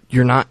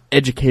 You're not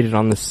educated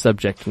on this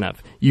subject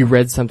enough. You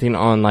read something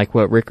on like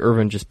what Rick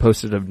Irvin just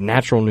posted of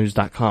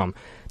naturalnews.com.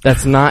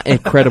 That's not a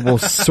credible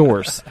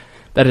source.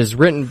 That is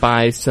written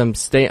by some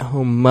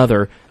stay-at-home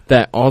mother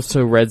that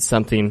also read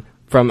something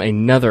from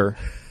another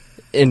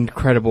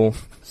incredible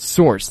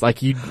source.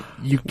 Like you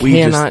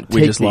cannot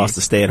We just lost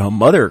the stay-at-home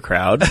mother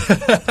crowd.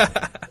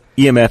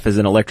 EMF is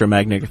an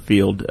electromagnetic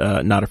field,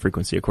 not a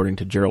frequency, according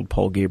to Gerald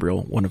Paul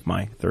Gabriel, one of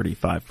my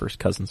 35 first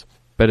cousons.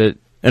 But an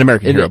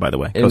American hero, by the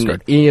way. Coast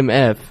Guard.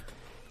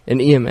 An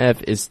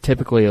EMF is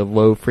typically a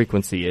low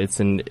frequency. It's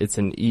an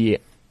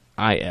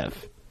EIF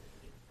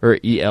or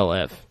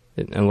ELF,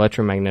 an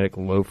electromagnetic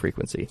low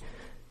frequency.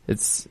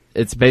 It's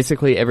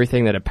basically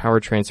everything that a power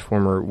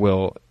transformer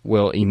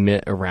will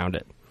emit around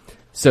it.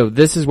 So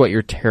this is what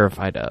you're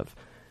terrified of.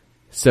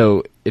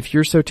 So if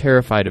you're so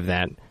terrified of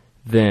that,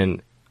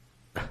 then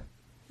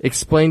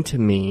explain to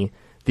me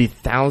the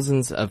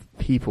thousands of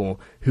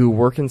people who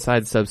work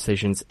inside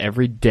substations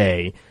every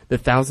day, the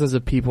thousands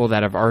of people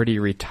that have already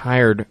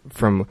retired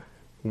from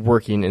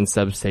working in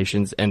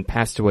substations and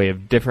passed away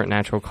of different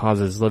natural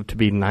causes, live to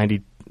be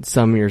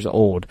 90-some years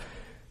old,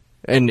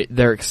 and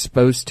they're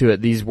exposed to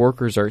it. These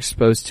workers are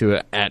exposed to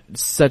it at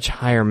such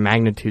higher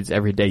magnitudes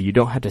every day. You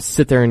don't have to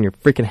sit there in your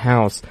freaking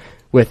house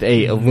with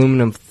a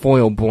aluminum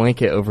foil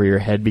blanket over your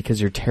head because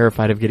you're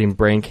terrified of getting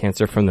brain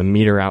cancer from the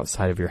meter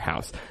outside of your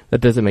house.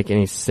 That doesn't make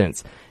any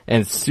sense.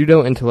 And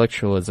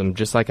pseudo-intellectualism,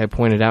 just like I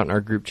pointed out in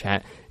our group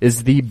chat,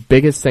 is the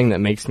biggest thing that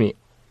makes me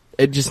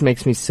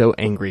so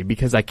angry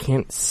because I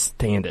can't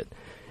stand it.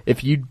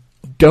 If you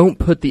don't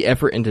put the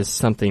effort into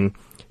something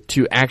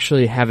to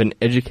actually have an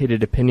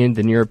educated opinion,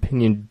 then your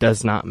opinion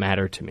does not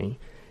matter to me.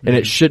 And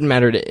it shouldn't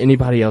matter to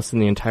anybody else in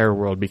the entire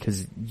world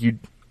because you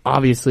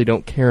obviously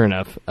don't care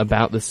enough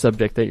about the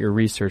subject that you're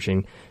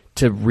researching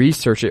to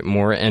research it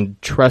more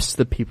and trust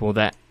the people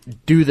that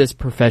do this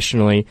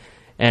professionally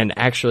and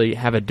actually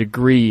have a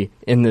degree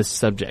in this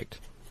subject.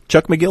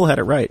 Chuck McGill had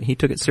it right. He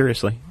took it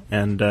seriously,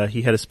 and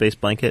he had a space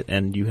blanket,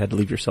 and you had to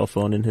leave your cell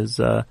phone in his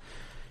in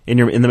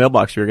the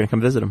mailbox. You were going to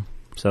come visit him.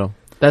 So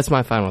that's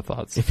my final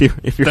thoughts. If you're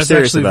that's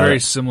serious actually about very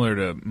it. similar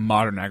to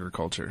modern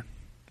agriculture.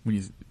 When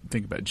you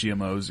think about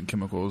GMOs and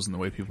chemicals and the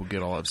way people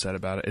get all upset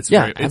about it, it's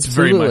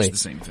very much the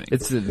same thing.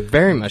 It's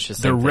very much the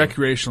same. They're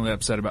recreationally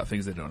upset about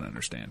things they don't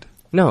understand.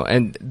 No,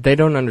 and they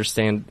don't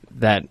understand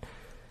that.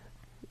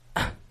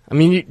 I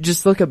mean, you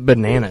just look at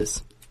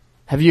bananas.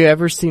 Have you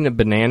ever seen a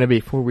banana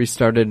before we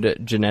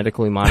started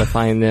genetically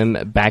modifying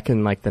them back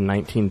in like the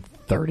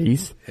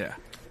 1930s? Yeah.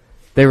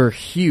 They were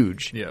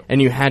huge. Yep.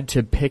 And you had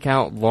to pick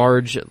out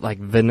large, like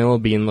vanilla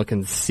bean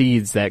looking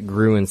seeds that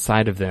grew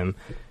inside of them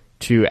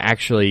to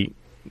actually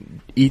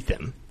eat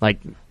them. Like,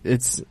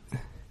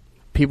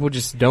 people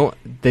just don't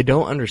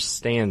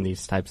understand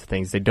these types of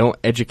things. They don't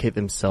educate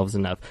themselves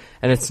enough.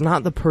 And it's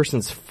not the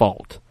person's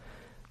fault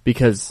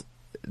because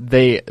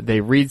they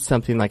read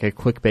something like a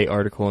clickbait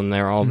article and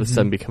they're all of a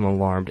sudden become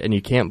alarmed. And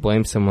you can't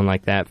blame someone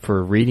like that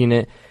for reading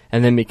it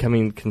and then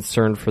becoming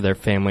concerned for their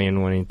family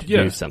and wanting to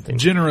do something.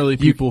 Generally,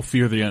 people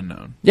fear the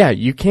unknown. Yeah,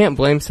 you can't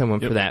blame someone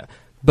for that.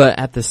 But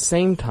at the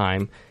same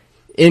time,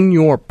 in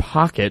your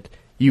pocket,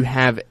 you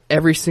have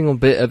every single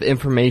bit of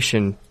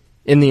information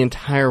in the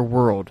entire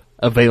world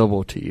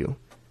available to you.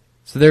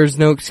 So there's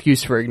no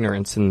excuse for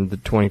ignorance in the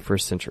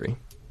 21st century.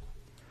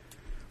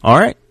 All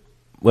right.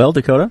 Well,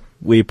 Dakota,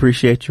 we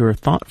appreciate your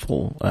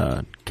thoughtful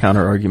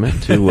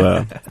counter-argument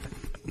to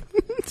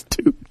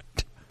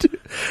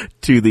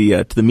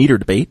the meter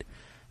debate,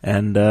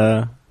 and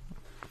man,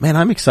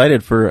 I'm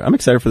excited for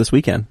this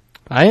weekend.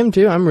 I am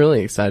too. I'm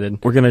really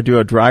excited. We're gonna do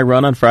a dry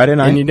run on Friday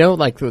night, and you know,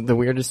 like the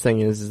weirdest thing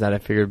is that I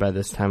figured by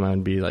this time I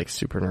would be like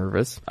super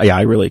nervous. Yeah,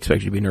 I really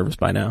expect you to be nervous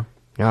by now.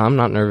 Yeah, I'm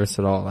not nervous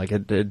at all. Like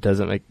it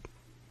doesn't make.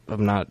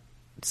 I'm not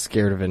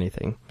scared of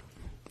anything.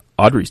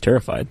 Audrey's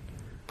terrified.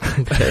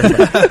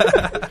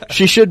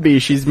 She should be.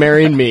 She's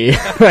marrying me.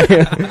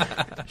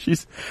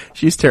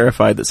 She's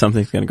terrified that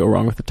something's going to go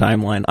wrong with the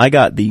timeline. I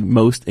got the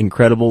most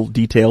incredible,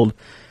 detailed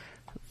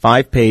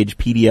 5-page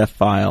PDF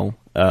file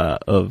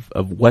of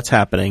what's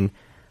happening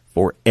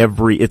for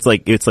every. It's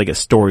like a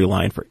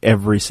storyline for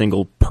every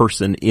single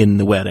person in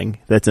the wedding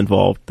that's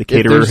involved. The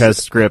caterer has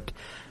script.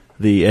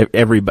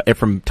 everybody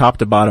from top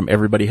to bottom,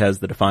 everybody has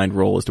the defined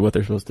role as to what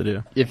they're supposed to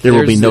do. If there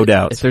will be no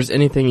doubts. If there's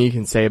anything you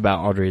can say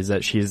about Audrey is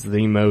that she's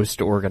the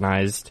most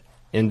organized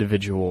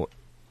individual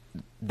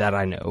that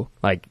I know.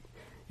 Like,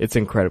 it's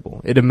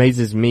incredible. It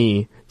amazes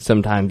me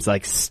sometimes,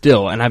 like,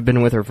 still, and I've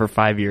been with her for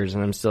 5 years,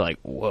 and I'm still like,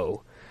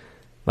 whoa.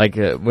 Like,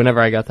 whenever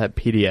I got that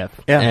PDF,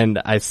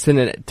 and I sent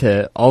it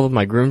to all of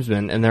my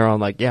groomsmen, and they're all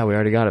like, yeah, we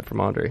already got it from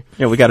Audrey.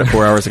 Yeah, we got it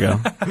 4 hours ago.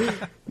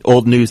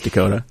 Old news,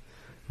 Dakota.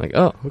 Like,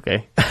 oh,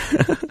 okay.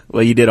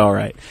 Well, you did all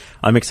right.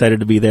 I'm excited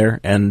to be there,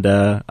 and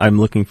I'm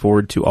looking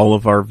forward to all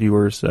of our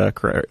viewers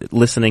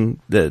listening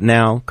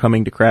now,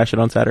 coming to Crash It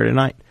on Saturday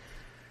night,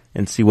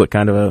 and see what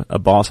kind of a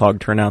boss hog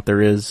turnout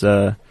there is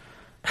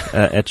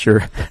at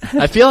your.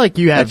 I feel like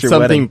you have something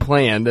wedding.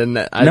 Planned, and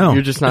No.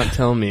 You're just not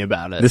telling me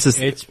about it.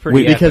 It's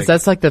pretty because epic.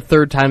 that's like the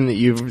third time that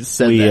you've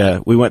said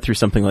that. We went through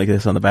something like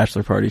this on the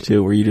bachelor party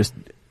too, where you just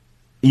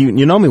you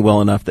know me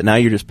well enough that now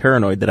you're just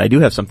paranoid that I do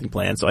have something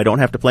planned, so I don't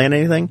have to plan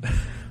anything.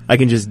 I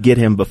can just get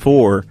him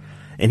before,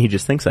 and he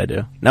just thinks I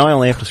do. Now I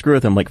only have to screw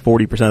with him like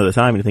 40% of the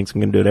time, and he thinks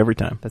I'm going to do it every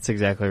time. That's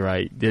exactly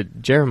right.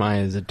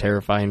 Jeremiah is a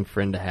terrifying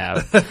friend to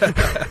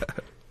have.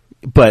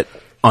 But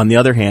on the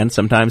other hand,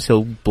 sometimes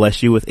he'll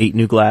bless you with 8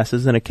 new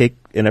glasses and a cake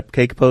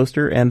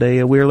poster and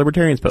a We Are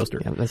Libertarians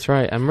poster. Yeah, that's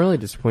right. I'm really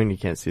disappointed you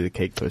can't see the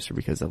cake poster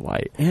because of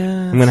light.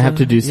 Yeah, I'm going to have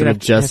to do some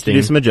adjusting.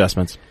 Do some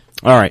adjustments.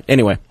 All right.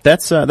 Anyway,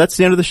 that's the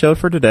end of the show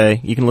for today.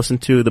 You can listen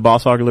to the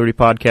Boss Hog of Liberty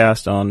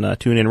podcast on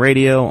TuneIn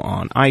Radio,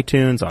 on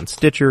iTunes, on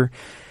Stitcher,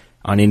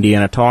 on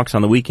Indiana Talks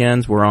on the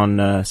weekends. We're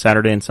on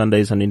Saturday and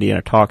Sundays on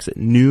Indiana Talks at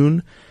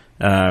noon.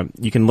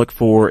 You can look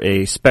for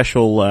a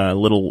special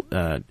little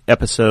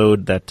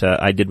episode that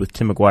I did with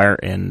Tim McGuire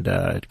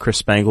and Chris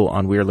Spangle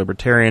on We Are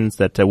Libertarians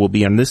that will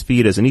be on this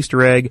feed as an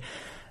Easter egg.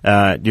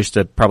 Just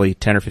a probably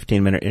 10 or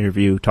 15 minute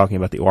interview talking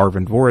about the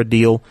Arvin Vohra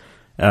deal.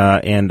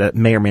 And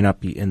may or may not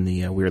be in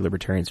the We Are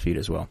Libertarians feed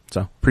as well.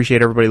 So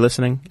appreciate everybody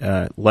listening.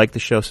 Like the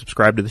show,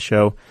 subscribe to the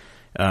show.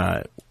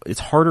 It's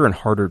harder and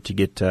harder to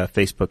get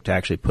Facebook to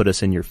actually put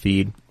us in your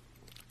feed.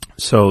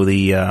 So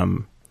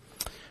the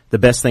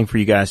best thing for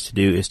you guys to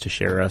do is to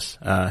share us,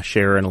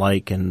 share and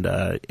like and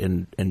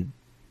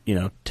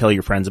tell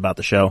your friends about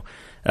the show.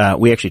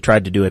 We actually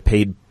tried to do a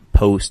paid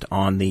post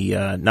on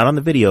the not on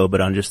the video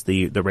but on just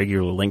the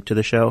regular link to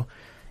the show.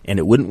 And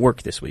it wouldn't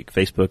work this week.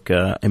 Facebook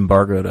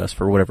embargoed us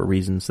for whatever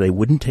reasons. They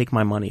wouldn't take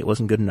my money. It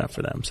wasn't good enough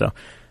for them. So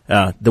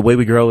the way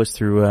we grow is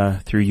through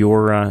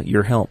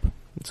your help.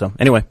 So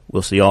anyway,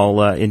 we'll see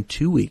y'all in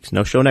 2 weeks.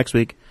 No show next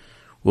week.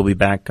 We'll be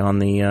back on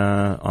the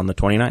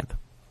 29th.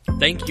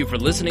 Thank you for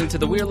listening to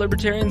the We Are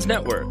Libertarians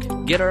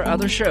Network. Get our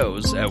other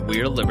shows at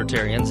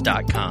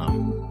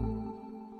WeareLibertarians.com.